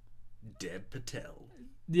 Deb Patel.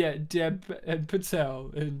 Yeah, Deb and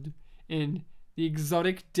Patel. And in the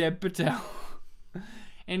exotic Deb Patel.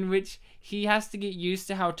 In which he has to get used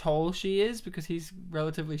to how tall she is because he's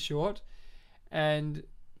relatively short. And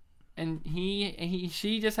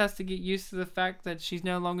she just has to get used to the fact that she's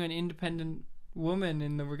no longer an independent woman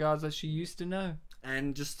in the regards that she used to know.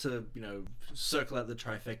 And just to, circle out the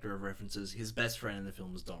trifecta of references, his best friend in the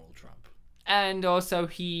film is Donald Trump. And also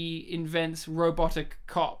he invents robotic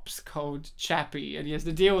cops called Chappie, and he has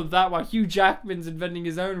to deal with that while Hugh Jackman's inventing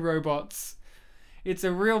his own robots. It's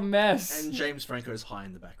a real mess. And James Franco's high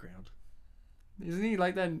in the background. Isn't he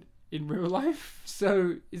like that in real life?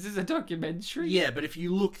 So, is this a documentary? Yeah, but if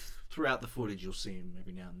you look throughout the footage, you'll see him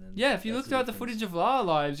every now and then. Yeah, if you look throughout the footage of our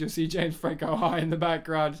lives, you'll see James Franco high in the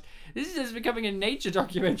background. This is just becoming a nature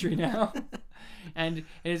documentary now. And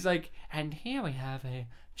it's like, and here we have a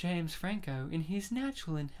James Franco in his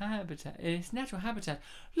natural habitat.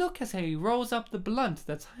 Look as he rolls up the blunt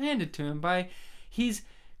that's handed to him by his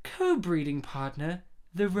co-breeding partner,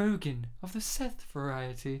 the Rogan of the Seth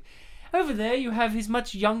variety. Over there you have his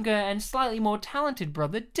much younger and slightly more talented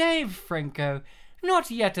brother, Dave Franco. Not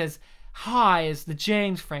yet as high as the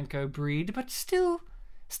James Franco breed, but still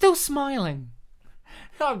smiling.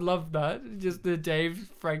 I love that. Just the Dave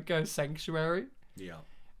Franco sanctuary. Yeah.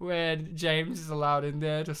 Where James is allowed in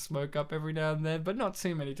there to smoke up every now and then, but not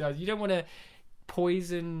too many times. You don't want to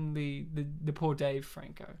poison the poor Dave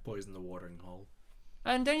Franco. Poison the watering hole.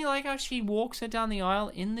 And don't you like how she walks her down the aisle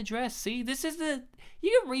in the dress? See, this is the...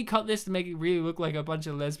 You can recut this to make it really look like a bunch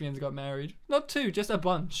of lesbians got married. Not two, just a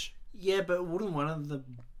bunch. Yeah, but wouldn't one of the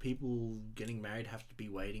people getting married have to be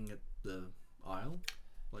waiting at the aisle?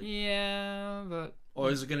 Like, yeah, but... Or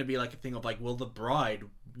is it going to be like a thing of like, well, the bride,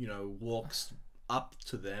 walks up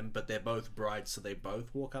to them, but they're both brides, so they both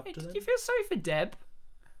walk up to them? Do you feel sorry for Deb?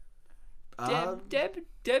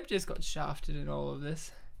 Deb just got shafted in all of this.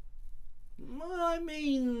 Well, I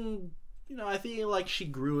mean, I feel like she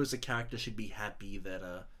grew as a character. She'd be happy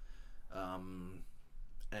that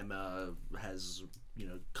Emma has,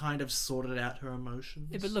 kind of sorted out her emotions.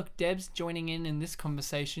 Yeah, but look, Deb's joining in this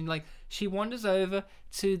conversation. Like, she wanders over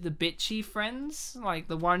to the bitchy friends. Like,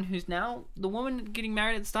 the one who's now... The woman getting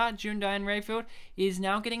married at the start, June Diane Raphael, is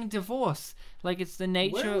now getting a divorce. Like, it's the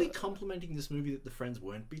nature... Weren't we complimenting this movie that the friends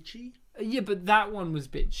weren't bitchy? Yeah, but that one was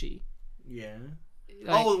bitchy. Yeah.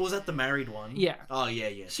 Like, was that the married one? Yeah. Oh,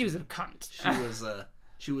 yeah. She was a cunt.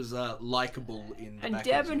 She was likable in the And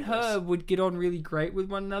Deb and her would get on really great with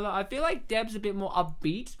one another. I feel like Deb's a bit more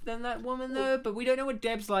upbeat than that woman, though. But we don't know what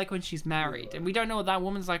Deb's like when she's married. And we don't know what that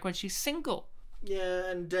woman's like when she's single. Yeah,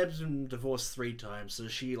 and Deb's been divorced 3 times, so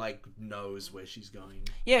she, like, knows where she's going.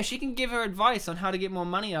 Yeah, she can give her advice on how to get more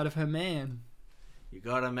money out of her man. You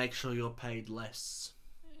gotta make sure you're paid less.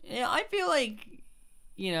 Yeah, I feel like,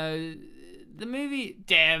 you know, the movie...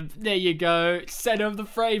 Deb, there you go. Center of the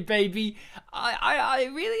frame, baby. I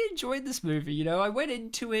really enjoyed this movie, you know. I went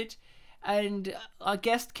into it and a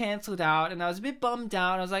guest cancelled out and I was a bit bummed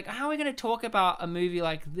out. I was like, how are we going to talk about a movie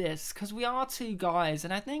like this? Because we are 2 guys,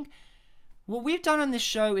 and I think what we've done on this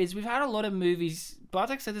show is we've had a lot of movies.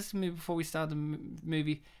 Bartek said this to me before we started the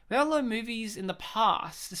movie. We had a lot of movies in the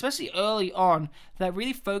past, especially early on, that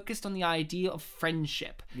really focused on the idea of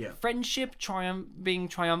friendship. Yeah. Friendship being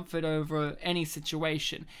triumphant over any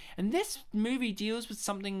situation. And this movie deals with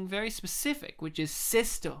something very specific, which is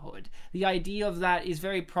sisterhood. The idea of that is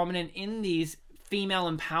very prominent in these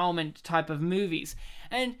female empowerment type of movies.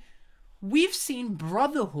 And we've seen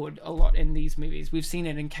brotherhood a lot in these movies. We've seen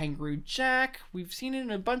it in Kangaroo Jack. We've seen it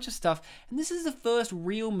in a bunch of stuff. And this is the first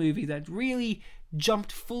real movie that really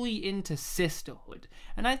jumped fully into sisterhood.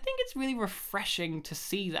 And I think it's really refreshing to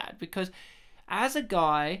see that, because as a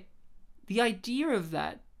guy, the idea of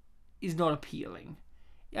that is not appealing.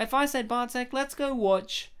 If I said, Bartek, let's go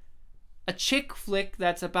watch a chick flick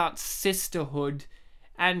that's about sisterhood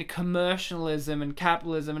and commercialism and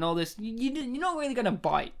capitalism and all this, you're not really going to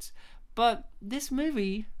bite. But this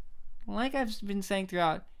movie, like I've been saying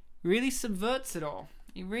throughout, really subverts it all.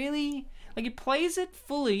 It really, it plays it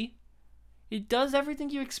fully. It does everything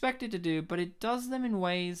you expect it to do, but it does them in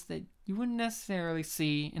ways that you wouldn't necessarily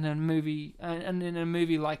see in a movie, and in a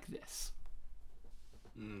movie like this.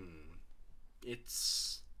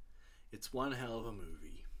 It's one hell of a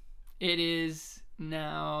movie. It is.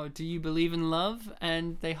 Now, do you believe in love?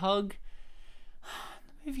 And they hug.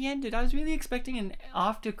 The movie ended. I was really expecting an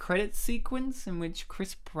after-credits sequence in which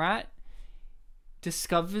Chris Pratt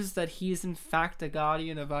discovers that he is in fact a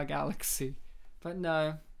guardian of our galaxy. But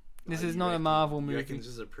no, this is not a Marvel movie. You reckon this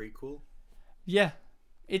is a prequel? Yeah.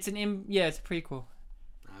 It's a prequel.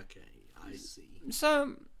 Okay, I see.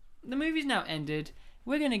 So, the movie's now ended.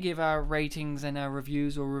 We're going to give our ratings and our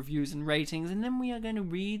reviews, or reviews and ratings, and then we are going to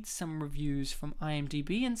read some reviews from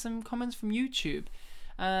IMDb and some comments from YouTube.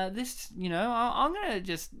 I'm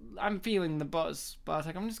feeling the buzz,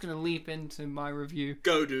 Bartek. I'm just going to leap into my review.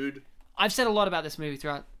 Go, dude. I've said a lot about this movie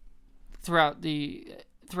throughout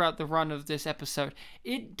the run of this episode.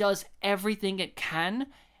 It does everything it can,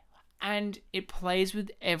 and it plays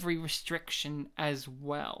with every restriction as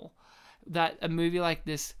well that a movie like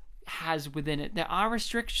this has within it. There are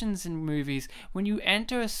restrictions in movies. When you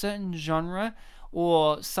enter a certain genre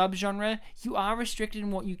or subgenre, you are restricted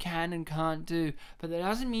in what you can and can't do. But that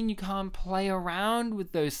doesn't mean you can't play around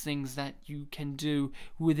with those things that you can do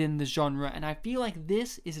within the genre. And I feel like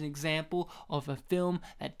this is an example of a film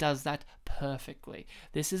that does that perfectly.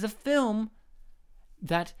 This is a film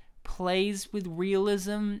that plays with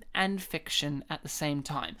realism and fiction at the same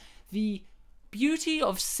time. The beauty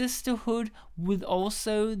of sisterhood with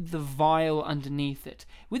also the vile underneath it.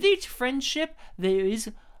 With each friendship, there is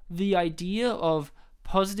the idea of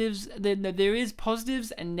positives. There is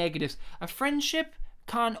positives and negatives. A friendship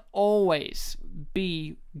can't always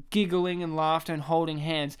be giggling and laughter and holding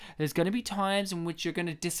hands. There's going to be times in which you're going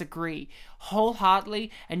to disagree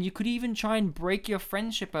wholeheartedly, and you could even try and break your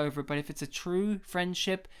friendship over it. But if it's a true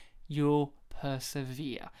friendship, you'll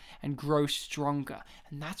persevere and grow stronger.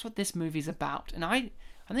 And that's what this movie's about. And I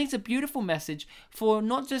think it's a beautiful message for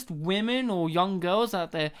not just women or young girls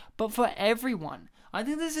out there, but for everyone. I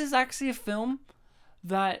think this is actually a film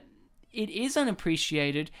that it is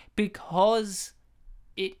unappreciated because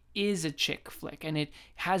it is a chick flick and it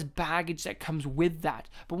has baggage that comes with that.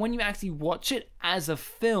 But when you actually watch it as a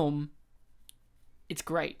film, it's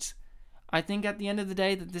great. I think at the end of the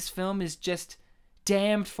day that this film is just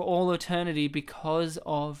damned for all eternity because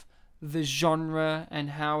of the genre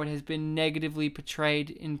and how it has been negatively portrayed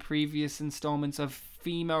in previous installments of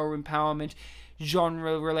female empowerment,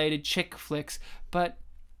 genre-related chick flicks. But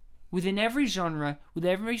within every genre, with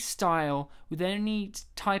every style, with any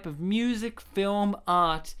type of music, film,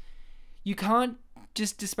 art, you can't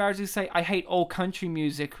just disparagingly say, I hate all country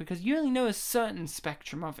music, because you only know a certain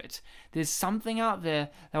spectrum of it. There's something out there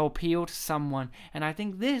that will appeal to someone, and I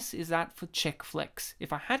think this is that for chick flicks.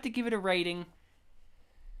 If I had to give it a rating,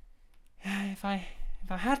 Bartek,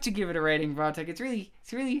 it's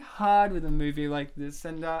really hard with a movie like this,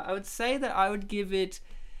 and I would say that I would give it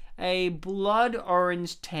a blood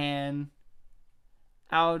orange tan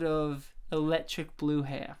out of electric blue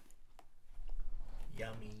hair.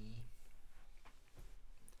 Yummy.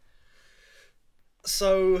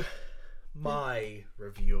 So, my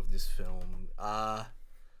review of this film,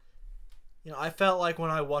 I felt like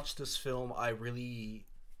when I watched this film,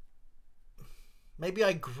 maybe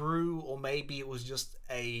I grew, or maybe it was just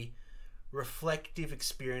a reflective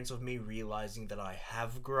experience of me realizing that I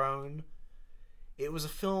have grown. It was a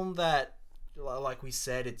film that, like we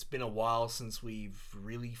said, it's been a while since we've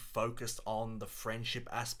really focused on the friendship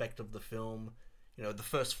aspect of the film. The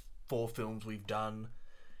first 4 films we've done,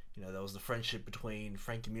 there was the friendship between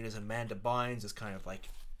Frankie Muniz and Amanda Bynes, as kind of like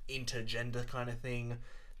intergender kind of thing.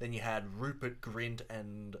 Then you had Rupert Grint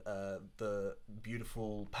and the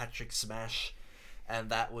beautiful Patrick Smash, and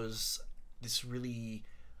that was this really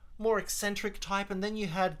more eccentric type. And then you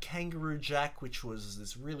had Kangaroo Jack, which was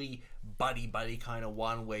this really buddy kind of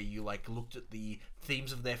one where you like looked at the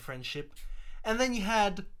themes of their friendship. And then you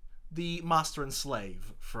had the Master and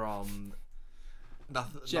Slave from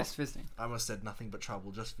Just Visiting. I almost said Nothing But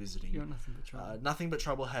Trouble, Just Visiting. You're Nothing But Trouble. Nothing But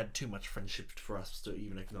Trouble had too much friendship for us to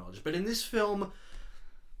even acknowledge. But in this film,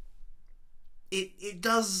 it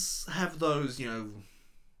does have those, I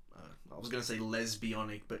was going to say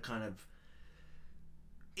lesbianic, but kind of...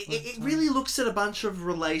 It really looks at a bunch of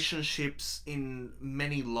relationships in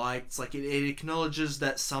many lights. Like, it acknowledges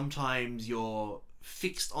that sometimes you're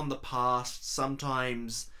fixed on the past,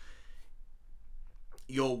 sometimes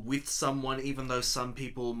you're with someone, even though some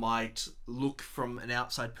people might look from an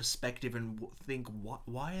outside perspective and think,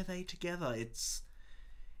 why are they together? It's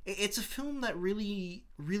a film that really,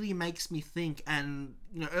 really makes me think. And,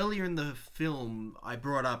 earlier in the film, I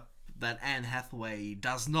brought up that Anne Hathaway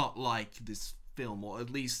does not like this film, or at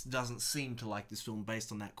least doesn't seem to like this film based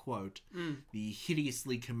on that quote. The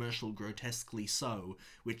hideously commercial, grotesquely so,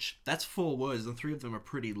 which, that's 4 words, and 3 of them are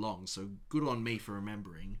pretty long, so good on me for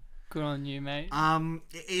remembering. Good on you, mate.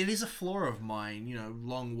 It is a flaw of mine,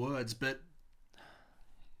 long words, but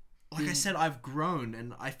like I said, I've grown,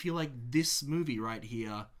 and I feel like this movie right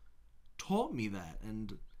here taught me that,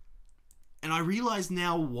 and I realize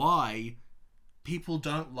now why people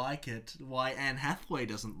don't like it, why Anne Hathaway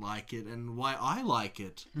doesn't like it, and why I like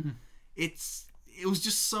it. It was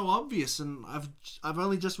just so obvious, and I've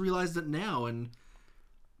only just realized it now. And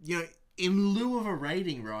in lieu of a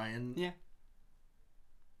rating, Ryan, yeah,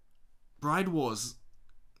 Bride Wars,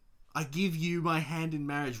 I give you my hand in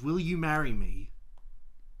marriage. Will you marry me?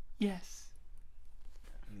 Yes.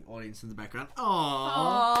 And the audience in the background.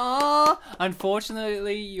 Aww.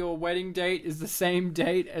 Unfortunately, your wedding date is the same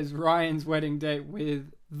date as Ryan's wedding date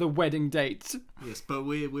with the wedding dates. Yes, but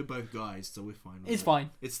we're both guys, so we're fine. It's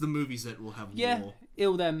fine. It's the movies that will have war.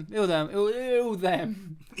 Ill them. Ill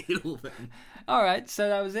them. Alright, so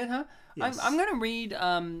that was it, huh? Yes. I'm going to read...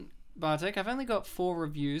 Bartek, I've only got 4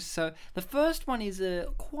 reviews, so the first one is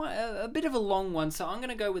quite a bit of a long one, so I'm going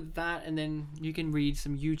to go with that, and then you can read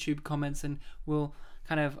some YouTube comments, and we'll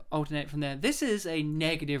kind of alternate from there. This is a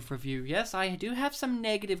negative review. Yes, I do have some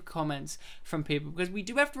negative comments from people, because we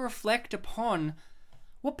do have to reflect upon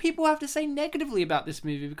what people have to say negatively about this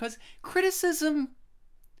movie, because criticism,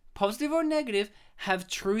 positive or negative, have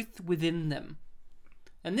truth within them.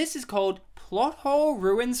 And this is called Plot Hole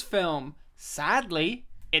Ruins Film. Sadly,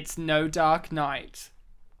 it's no Dark Knight.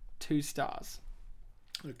 2 stars.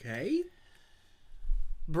 Okay.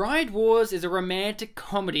 Bride Wars is a romantic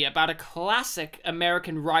comedy about a classic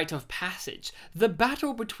American rite of passage. The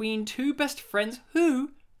battle between 2 best friends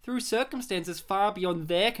who, through circumstances far beyond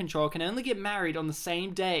their control, can only get married on the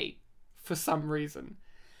same day. For some reason.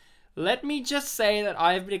 Let me just say that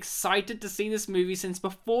I have been excited to see this movie since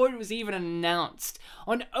before it was even announced.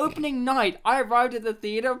 On opening night, I arrived at the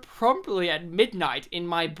theater promptly at midnight in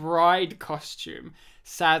my bride costume.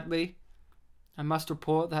 Sadly, I must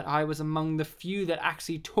report that I was among the few that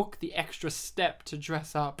actually took the extra step to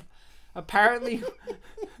dress up. Apparently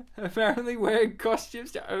wearing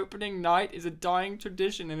costumes to opening night is a dying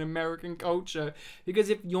tradition in American culture, because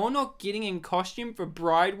if you're not getting in costume for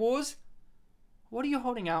Bride Wars, what are you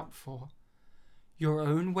holding out for? Your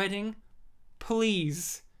own wedding?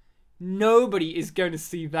 Please. Nobody is going to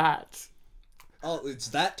see that. Oh, it's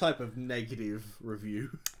that type of negative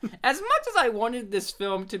review. As much as I wanted this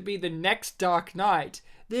film to be the next Dark Knight,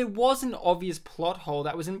 there was an obvious plot hole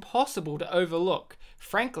that was impossible to overlook.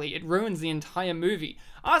 Frankly, it ruins the entire movie.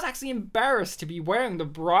 I was actually embarrassed to be wearing the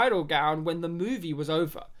bridal gown when the movie was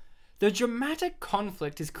over. The dramatic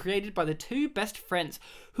conflict is created by the 2 best friends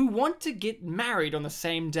who want to get married on the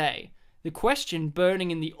same day. The question burning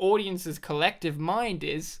in the audience's collective mind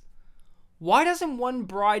is, why doesn't one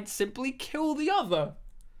bride simply kill the other?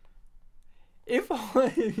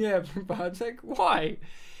 Yeah, Bartek, why?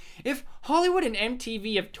 If Hollywood and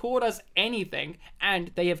MTV have taught us anything, and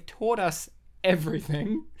they have taught us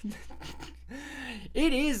everything,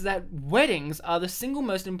 It is that weddings are the single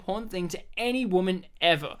most important thing to any woman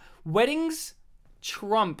ever. Weddings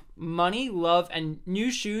trump money, love, and new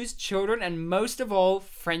shoes, children, and most of all,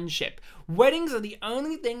 friendship. Weddings are the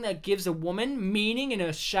only thing that gives a woman meaning in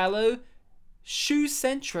a shallow,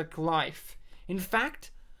 shoe-centric life. In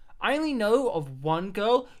fact, I only know of one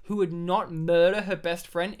girl who would not murder her best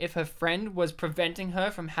friend if her friend was preventing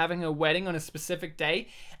her from having a wedding on a specific day,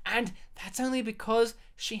 and that's only because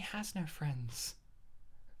she has no friends.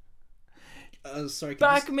 Sorry.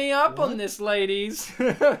 Back me up What? on this, ladies.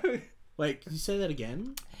 Wait, can you say that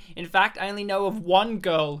again? In fact, I only know of one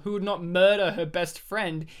girl who would not murder her best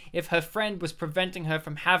friend if her friend was preventing her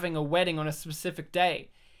from having a wedding on a specific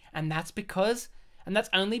day. And that's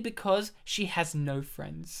only because she has no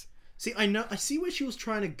friends. See, I see where she was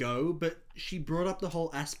trying to go, but she brought up the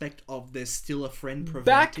whole aspect of there's still a friend preventing.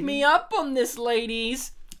 Back me up on this,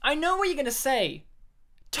 ladies. I know what you're going to say.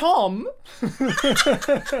 Tom?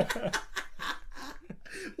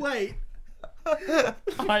 Wait,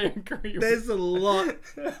 I agree with there's a lot.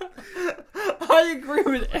 I agree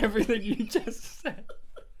with everything you just said.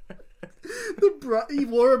 He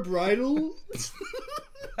wore a bridle.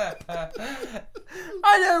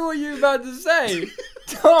 I know what you're about to say.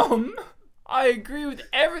 Tom, I agree with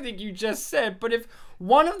everything you just said, but if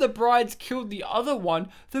one of the brides killed the other one,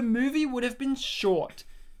 the movie would have been short.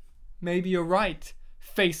 Maybe you're right,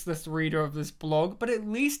 faceless reader of this blog, but at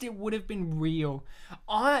least it would have been real.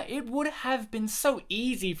 It would have been so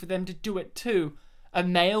easy for them to do it too. A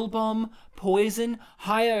mail bomb, poison,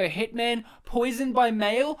 hire a hitman, poison by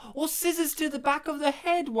mail, or scissors to the back of the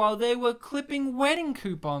head while they were clipping wedding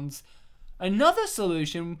coupons. Another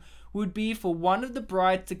solution would be for one of the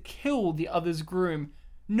brides to kill the other's groom.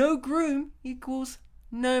 No groom equals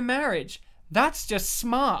no marriage. That's just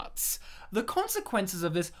smarts. The consequences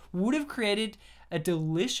of this would have created a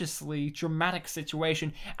deliciously dramatic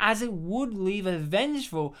situation, as it would leave a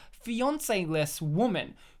vengeful, fiancé-less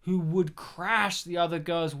woman who would crash the other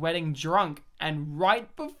girl's wedding drunk and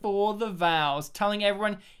right before the vows, telling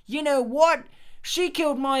everyone, you know what? She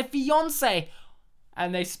killed my fiancé.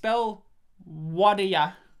 And they spell, what are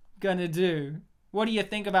ya gonna do? What do you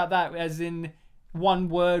think about that, as in one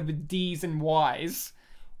word with D's and Y's?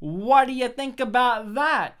 What do you think about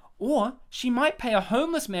that? Or she might pay a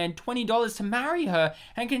homeless man $20 to marry her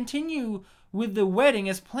and continue with the wedding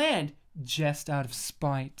as planned, just out of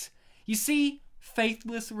spite. You see,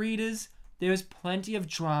 faithless readers, there is plenty of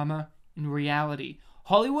drama in reality.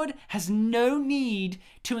 Hollywood has no need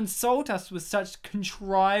to insult us with such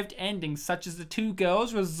contrived endings, such as the two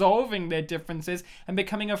girls resolving their differences and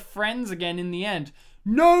becoming friends again in the end.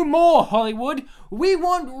 No more, Hollywood! We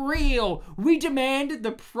want real! We demand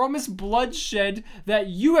the promised bloodshed that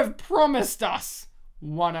you have promised us!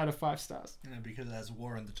 1 out of 5 stars. Yeah, because it has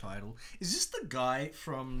war in the title. Is this the guy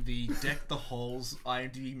from the Deck the Halls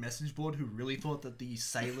IMDb message board who really thought that the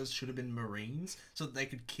sailors should have been Marines so that they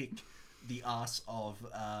could kick the ass of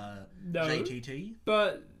No. JTT?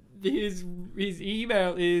 But his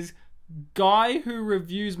email is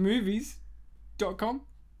guywhoreviewsmovies.com.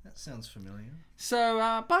 That sounds familiar.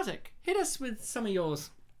 So, Bartek, hit us with some of yours.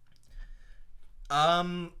 A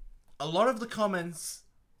lot of the comments,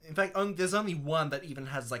 in fact, there's only one that even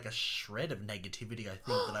has like a shred of negativity, I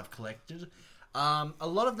think, that I've collected. A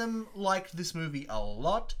lot of them liked this movie a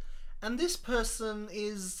lot, and this person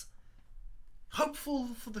is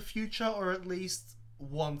hopeful for the future, or at least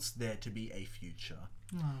wants there to be a future.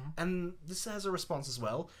 And this has a response as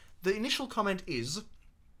well. The initial comment is,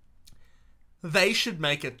 they should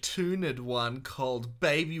make a tuned one called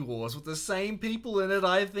Baby Wars with the same people in it.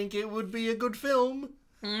 I think it would be a good film.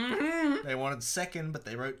 Mm-hmm. They wanted second, but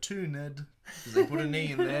they wrote tuned because they put an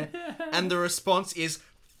E in there. And the response is,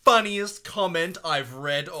 funniest comment I've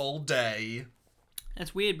read all day.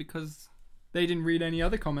 That's weird because they didn't read any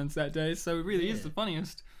other comments that day, so it really is the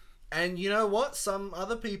funniest. And you know what? Some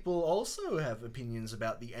other people also have opinions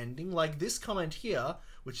about the ending. Like this comment here,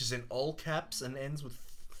 which is in all caps and ends with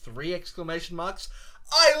 3 exclamation marks.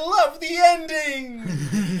 I love the ending!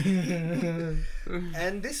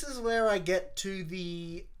 And this is where I get to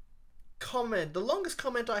the comment, the longest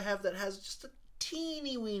comment I have that has just a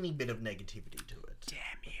teeny weeny bit of negativity to it. Damn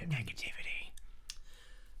you, negativity.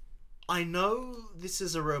 I know this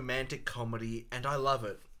is a romantic comedy, and I love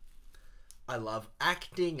it. I love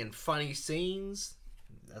acting and funny scenes.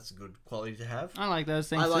 That's a good quality to have. I like those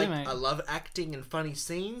things too, mate. I love acting and funny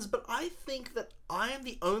scenes, but I think that I am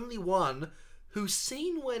the only one who's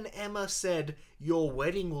seen when Emma said, your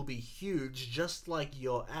wedding will be huge, just like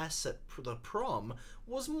your ass at the prom,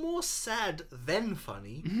 was more sad than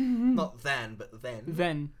funny. Not than, but then.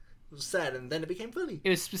 Then. was sad, and then it became funny. It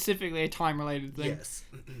was specifically a time-related thing. Yes.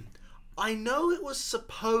 I know it was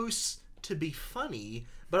supposed to be funny,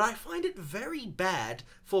 but I find it very bad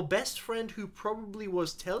for best friend who probably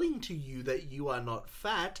was telling to you that you are not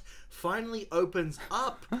fat finally opens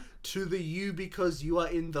up to the you because you are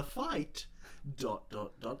in the fight. ...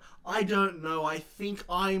 I don't know. I think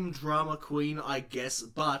I'm drama queen, I guess,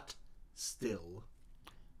 but still.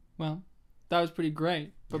 Well, that was pretty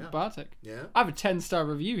great for Yeah. Bartek. Yeah. I have a 10-star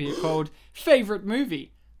review here called Favorite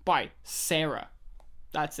Movie by Sarah.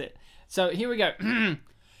 That's it. So here we go.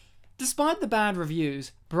 Despite the bad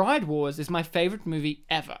reviews, Bride Wars is my favorite movie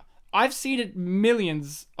ever. I've seen it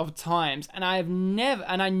millions of times and I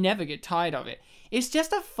never get tired of it. It's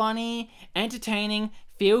just a funny, entertaining,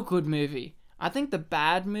 feel-good movie. I think the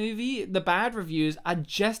bad reviews are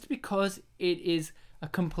just because it is a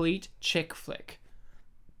complete chick flick.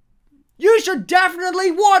 You should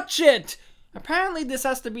definitely watch it! Apparently this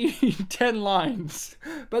has to be 10 lines,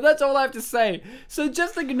 but that's all I have to say. So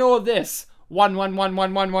just ignore this. 1 1 1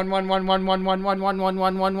 1 1 1 1 1 1 1 1 1 1 1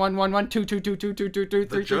 1 1 1 1 1 2 2 2 2 2 2 2 3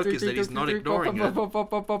 The joke is that he's not ignoring it.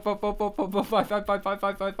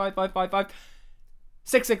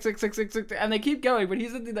 6 6 6 6 6 6, and they keep going, but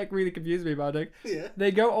here's something that really confused me about it. Yeah.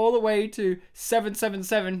 They go all the way to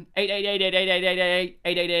 777 888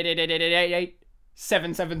 888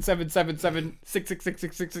 77777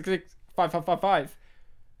 6666666 5555,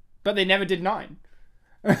 but they never did 9.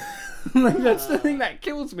 Like, that's the thing that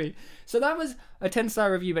kills me. So that was a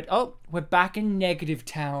 10-star review, but we're back in negative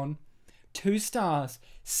town. 2 stars.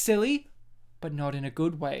 Silly, but not in a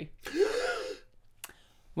good way.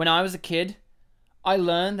 When I was a kid, I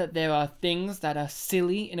learned that there are things that are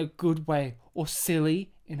silly in a good way or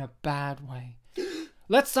silly in a bad way.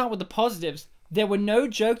 Let's start with the positives. There were no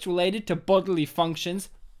jokes related to bodily functions.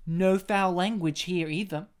 No foul language here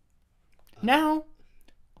either. Now,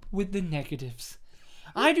 with the negatives.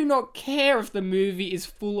 I do not care if the movie is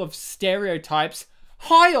full of stereotypes.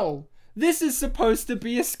 Heil! This is supposed to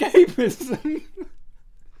be escapism.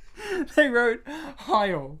 They wrote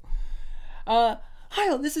Heil.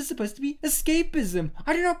 Heil, this is supposed to be escapism.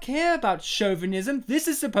 I do not care about chauvinism. This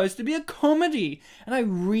is supposed to be a comedy. And I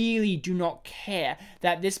really do not care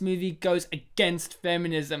that this movie goes against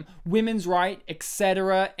feminism, women's rights,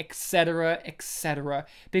 etc., etc., etc.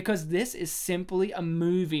 Because this is simply a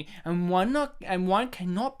movie, and one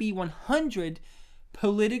cannot be 100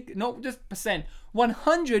 politically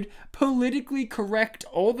correct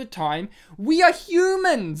all the time. We are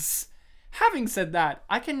humans. Having said that,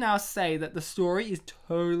 I can now say that the story is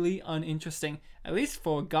totally uninteresting, at least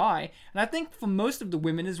for a guy, and I think for most of the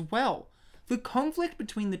women as well. The conflict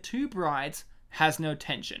between the two brides has no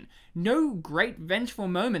tension, no great vengeful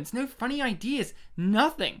moments, no funny ideas,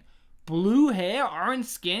 nothing. Blue hair, orange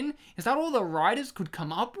skin, is that all the writers could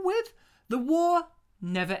come up with? The war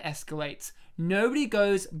never escalates. Nobody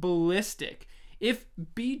goes ballistic. If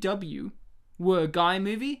BW were a guy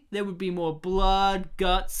movie, there would be more blood,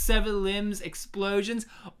 guts, severed limbs, explosions.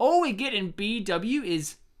 All we get in BW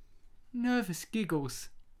is nervous giggles.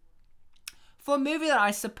 For a movie that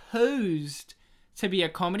I supposed to be a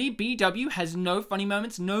comedy, BW has no funny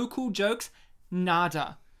moments, no cool jokes,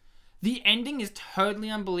 nada. The ending is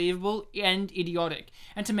totally unbelievable and idiotic.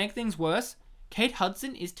 And to make things worse, Kate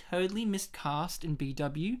Hudson is totally miscast in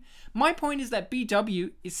BW. My point is that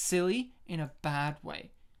BW is silly in a bad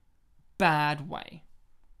way. Bad way.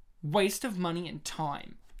 Waste of money and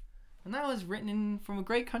time. And that was written from a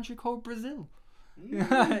great country called Brazil. He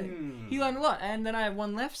learned a lot. And then I have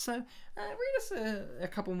one left, so read us a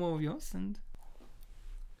couple more of yours and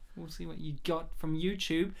we'll see what you got from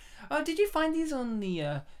YouTube. Did you find these on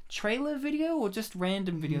the trailer video or just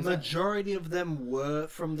random videos? Majority of them were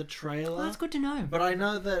from the trailer. Oh, that's good to know. But I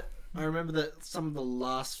remember that some of the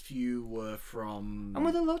last few were from... And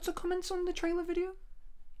were there lots of comments on the trailer video?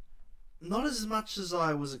 Not as much as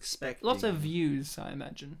I was expecting. Lots of views, I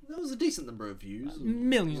imagine. There was a decent number of views.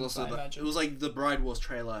 Millions, I imagine. It was like the Bride Wars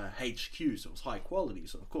trailer HQ, so it was high quality.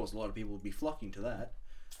 So, of course, a lot of people would be flocking to that.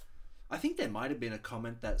 I think there might have been a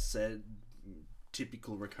comment that said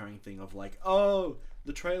typical recurring thing of like, oh,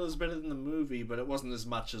 the trailer's better than the movie, but it wasn't as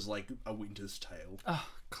much as like A Winter's Tale. Oh,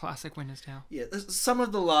 classic Winter's Tale. Yeah, some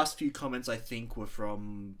of the last few comments I think were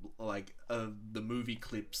from like the movie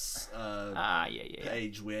clips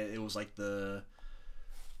page where it was like the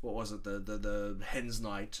Hen's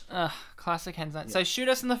Night. Classic Hen's Night. Yeah. So shoot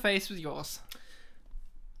us in the face with yours.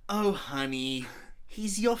 Oh, honey.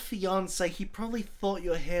 He's your fiancé. He probably thought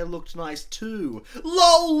your hair looked nice too.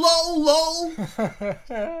 LOL, LOL, LOL!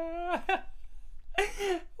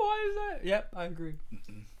 Why is that? Yep, I agree.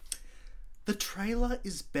 The trailer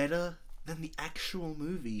is better than the actual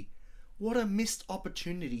movie. What a missed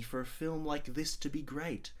opportunity for a film like this to be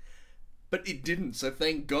great. But it didn't, so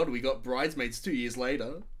thank God we got Bridesmaids 2 years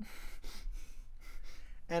later.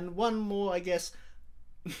 And one more, I guess.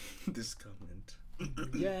 This comment.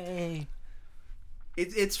 Yay.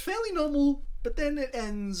 It's fairly normal, but then it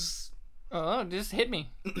ends. Oh, just hit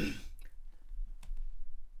me.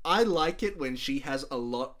 I like it when she has a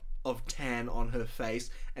lot of tan on her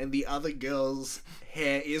face and the other girl's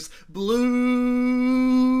hair is blue.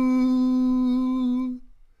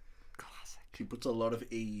 Classic. She puts a lot of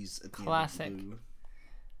ease at the Classic. end of blue.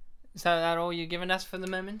 Is that all you're giving us for the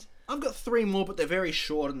moment? I've got 3 more, but they're very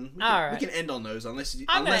short, and we can end on those unless this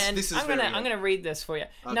is I'm gonna read this for you.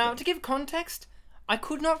 Okay. Now, to give context, I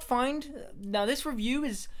could not find. Now, this review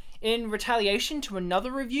is in retaliation to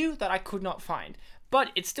another review that I could not find,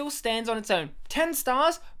 but it still stands on its own. 10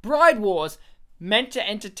 stars. Bride Wars, meant to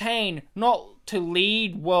entertain, not to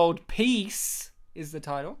lead world peace, is the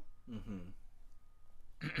title. Mm-hmm.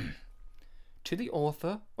 To the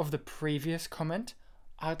author of the previous comment,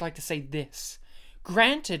 I'd like to say this.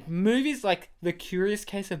 Granted, movies like The Curious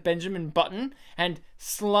Case of Benjamin Button and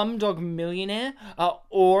Slumdog Millionaire are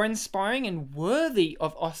awe-inspiring and worthy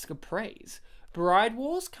of Oscar praise. Bride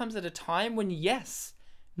Wars comes at a time when, yes,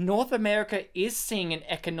 North America is seeing an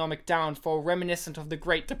economic downfall reminiscent of the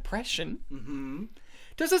Great Depression. Mm-hmm.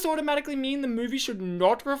 Does this automatically mean the movie should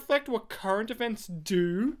not reflect what current events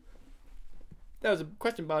do? That was a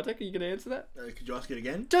question, Bartek. Are you going to answer that? Could you ask it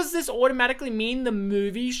again? Does this automatically mean the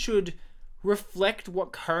movie should reflect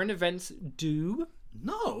what current events do?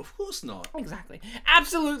 No, of course not. Exactly.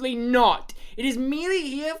 Absolutely not. It is merely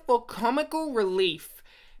here for comical relief.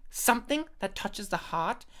 Something that touches the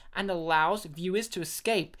heart and allows viewers to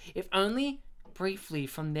escape, if only briefly,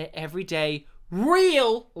 from their everyday,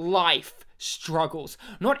 real life struggles.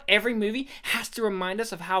 Not every movie has to remind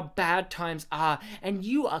us of how bad times are, and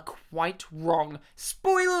you are quite wrong.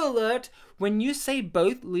 Spoiler alert when you say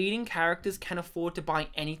both leading characters can afford to buy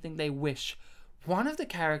anything they wish. One of the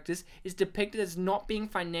characters is depicted as not being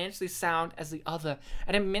financially sound as the other,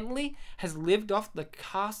 and admittedly has lived off the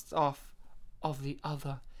casts off of the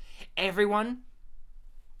other. Everyone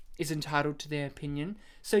is entitled to their opinion,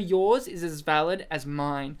 so yours is as valid as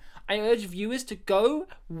mine. I urge viewers to go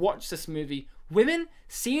watch this movie. Women,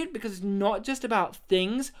 see it because it's not just about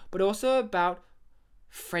things, but also about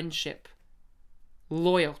friendship,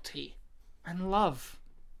 loyalty, and love.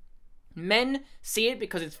 Men, see it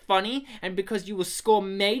because it's funny and because you will score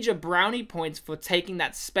major brownie points for taking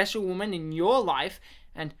that special woman in your life.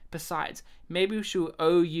 And besides, maybe she'll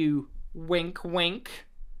owe you wink wink.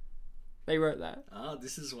 They wrote that. Ah,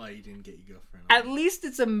 this is why you didn't get your girlfriend. At least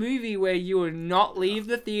it's a movie where you will not leave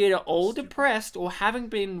the theater all depressed or having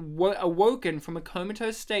been awoken from a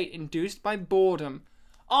comatose state induced by boredom.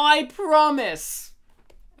 I promise!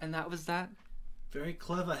 And that was that. Very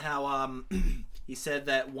clever how he said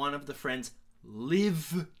that one of the friends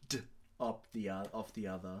lived off the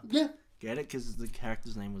other. Yeah. Get it? Because the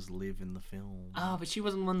character's name was Liv in the film. Ah, but she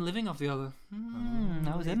wasn't one living off the other.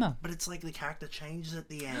 That was Emma. But it's like the character changes at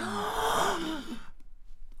the end.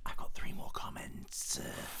 I've got 3 more comments.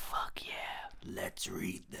 Fuck yeah. Let's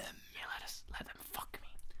read them. Yeah, let them fuck me.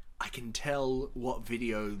 I can tell what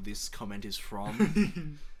video this comment is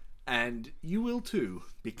from. And you will too,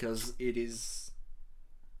 because it is...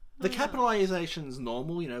 The capitalization's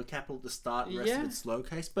normal, capital at the start, the rest of it's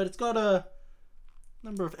lowercase, but it's got a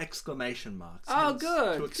number of exclamation marks. Oh, Hence,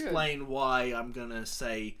 good. To explain why I'm gonna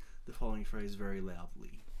say the following phrase very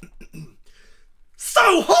loudly.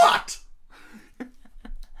 So hot!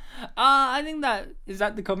 I think is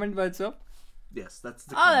that the comment by itself? Yes, that's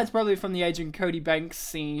the Oh, comment. that's probably from the Agent Cody Banks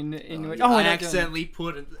scene in which... Yeah, I no, accidentally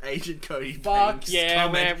put an Agent Cody Fuck Banks yeah,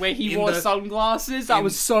 comment where he in wore the- sunglasses. That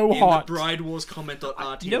was so in hot. the Bride Wars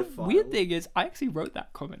comment.rt You know, file. weird thing is, I actually wrote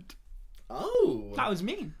that comment. Oh. That was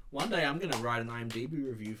me. One day I'm going to write an IMDb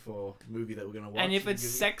review for a movie that we're going to watch. And if it's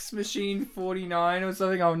Sex Machine 49 or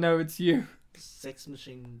something, I'll know it's you. Sex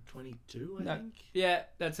Machine 22, I No. think. Yeah,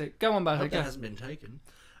 that's it. Go on, I Bartek. hope that Go. hasn't been taken.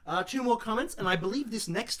 2 more comments, and I believe this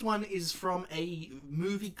next one is from a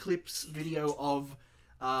movie clips video of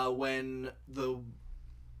when the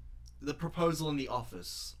proposal in the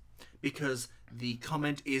office, because the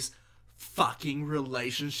comment is fucking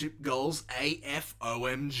relationship goals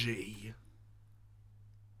AFOMG.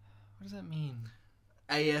 What does that mean?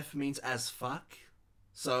 AF means as fuck,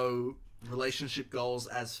 so relationship goals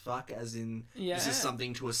as fuck, as in this is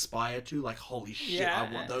something to aspire to, like holy shit,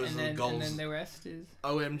 I want those are the goals. And then the rest is...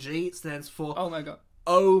 OMG, it stands for Oh my god.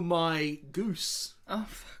 Oh my goose, Oh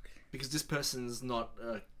fuck. because this person's not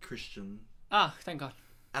a Christian. Ah, thank god.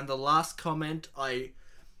 And the last comment, I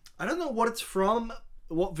don't know what it's from,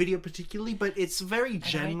 what video particularly, but it's a very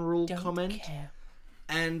general I don't comment. care.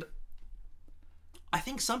 And I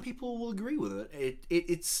think some people will agree with it.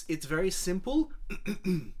 It's very simple.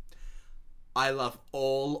 I love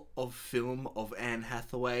all of film of Anne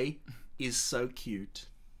Hathaway. Is so cute.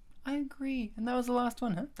 I agree. And that was the last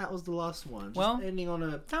one, huh? That was the last one. Just Well, ending on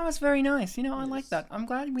a... That was very nice. You know, I like that. I'm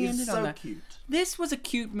glad we ended so on that. cute. This was a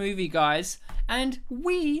cute movie, guys. And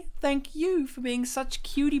we thank you for being such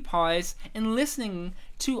cutie pies and listening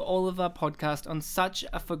to all of our podcasts on such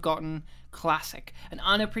a forgotten classic, an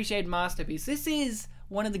unappreciated masterpiece. This is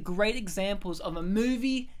one of the great examples of a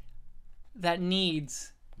movie that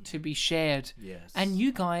needs to be shared. Yes. And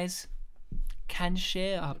you guys can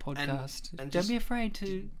share our podcast. And Don't be afraid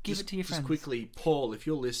to give it to your friends. Just quickly, Paul, if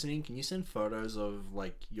you're listening, can you send photos of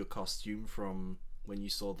like your costume from when you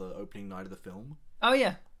saw the opening night of the film? Oh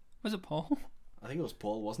yeah. Was it Paul? I think it was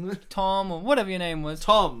Paul, wasn't it? Tom, or whatever your name was.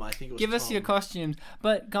 Tom, I think it was Give us Tom. your costumes.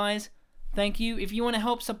 But guys, thank you. If you want to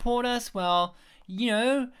help support us, well, you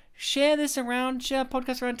know, share this around, share our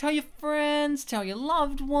podcast around, tell your friends, tell your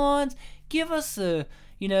loved ones, give us a,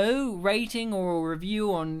 you know, rating or a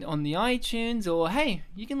review on the iTunes, or hey,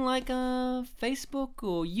 you can like Facebook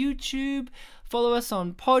or YouTube, follow us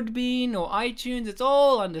on Podbean or iTunes. It's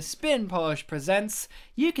all under Spin Polish Presents.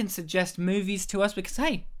 You can suggest movies to us because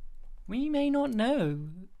hey, we may not know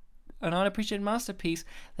an unappreciated masterpiece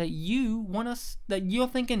that you want us, that you're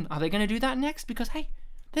thinking, are they going to do that next? Because hey,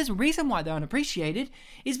 there's a reason why they're unappreciated,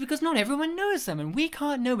 is because not everyone knows them and we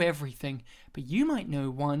can't know everything. But you might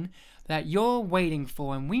know one that you're waiting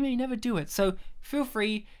for and we may never do it. So feel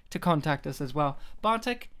free to contact us as well.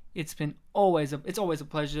 Bartek, it's always a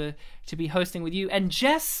pleasure to be hosting with you. And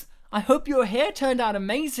Jess, I hope your hair turned out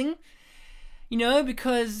amazing. You know,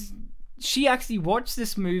 because she actually watched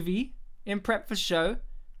this movie in prep for show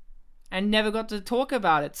and never got to talk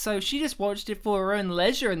about it. So she just watched it for her own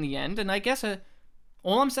leisure in the end. And I guess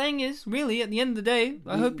all I'm saying is, really, at the end of the day,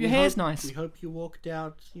 I hope your hair's nice. We hope you walked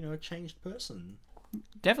out, you know, a changed person.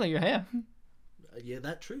 Definitely your hair. Yeah,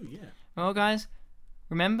 that's true, yeah. Well, guys,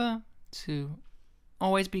 remember to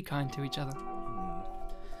always be kind to each other.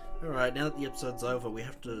 Alright, now that the episode's over, we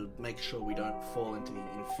have to make sure we don't fall into the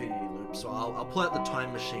infinity loop. So I'll pull out the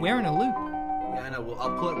time machine. We're in a loop. Yeah, I know.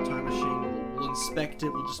 I'll pull out the time machine. We'll inspect it.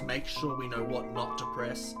 We'll just make sure we know what not to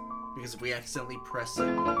press. Because if we accidentally press it,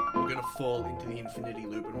 we're gonna fall into the infinity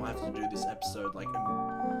loop, and we'll have to do this episode like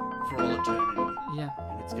for all eternity. Yeah.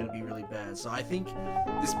 And it's gonna be really bad. So I think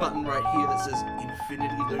this button right here that says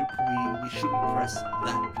infinity loop, we shouldn't press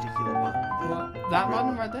that particular button. What? That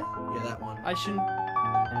button right there? Yeah, that one. I shouldn't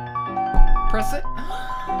press it?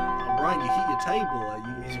 Oh, Brian, you hit your table.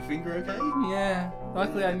 Is your finger okay? Yeah.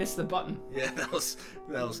 Luckily, I missed the button. Yeah, that was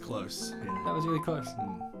close. Yeah. That was really close.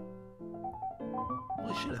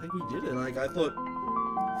 Holy shit, I think we did it. Like, I thought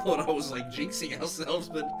I was like jinxing ourselves,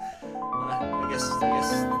 but I guess not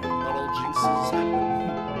all jinxes happen.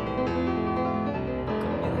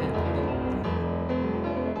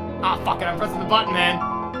 Ah, fuck it, I'm pressing the button, man.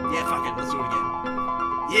 Yeah, fuck it, let's do it again.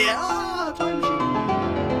 Yeah, time machine.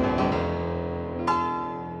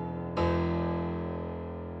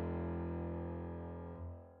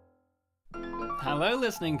 Hello,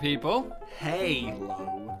 listening people. Hey,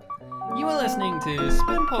 Lo. You are listening to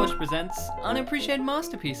Spin Polish Presents Unappreciated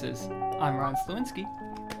Masterpieces. I'm Ryan Slawinski.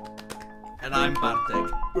 And I'm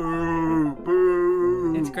Bartek. Boo,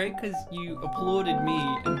 boo. It's great because you applauded me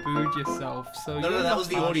and booed yourself. So No, that was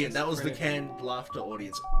the audience. That was the canned laughter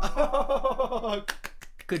audience.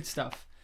 Good stuff.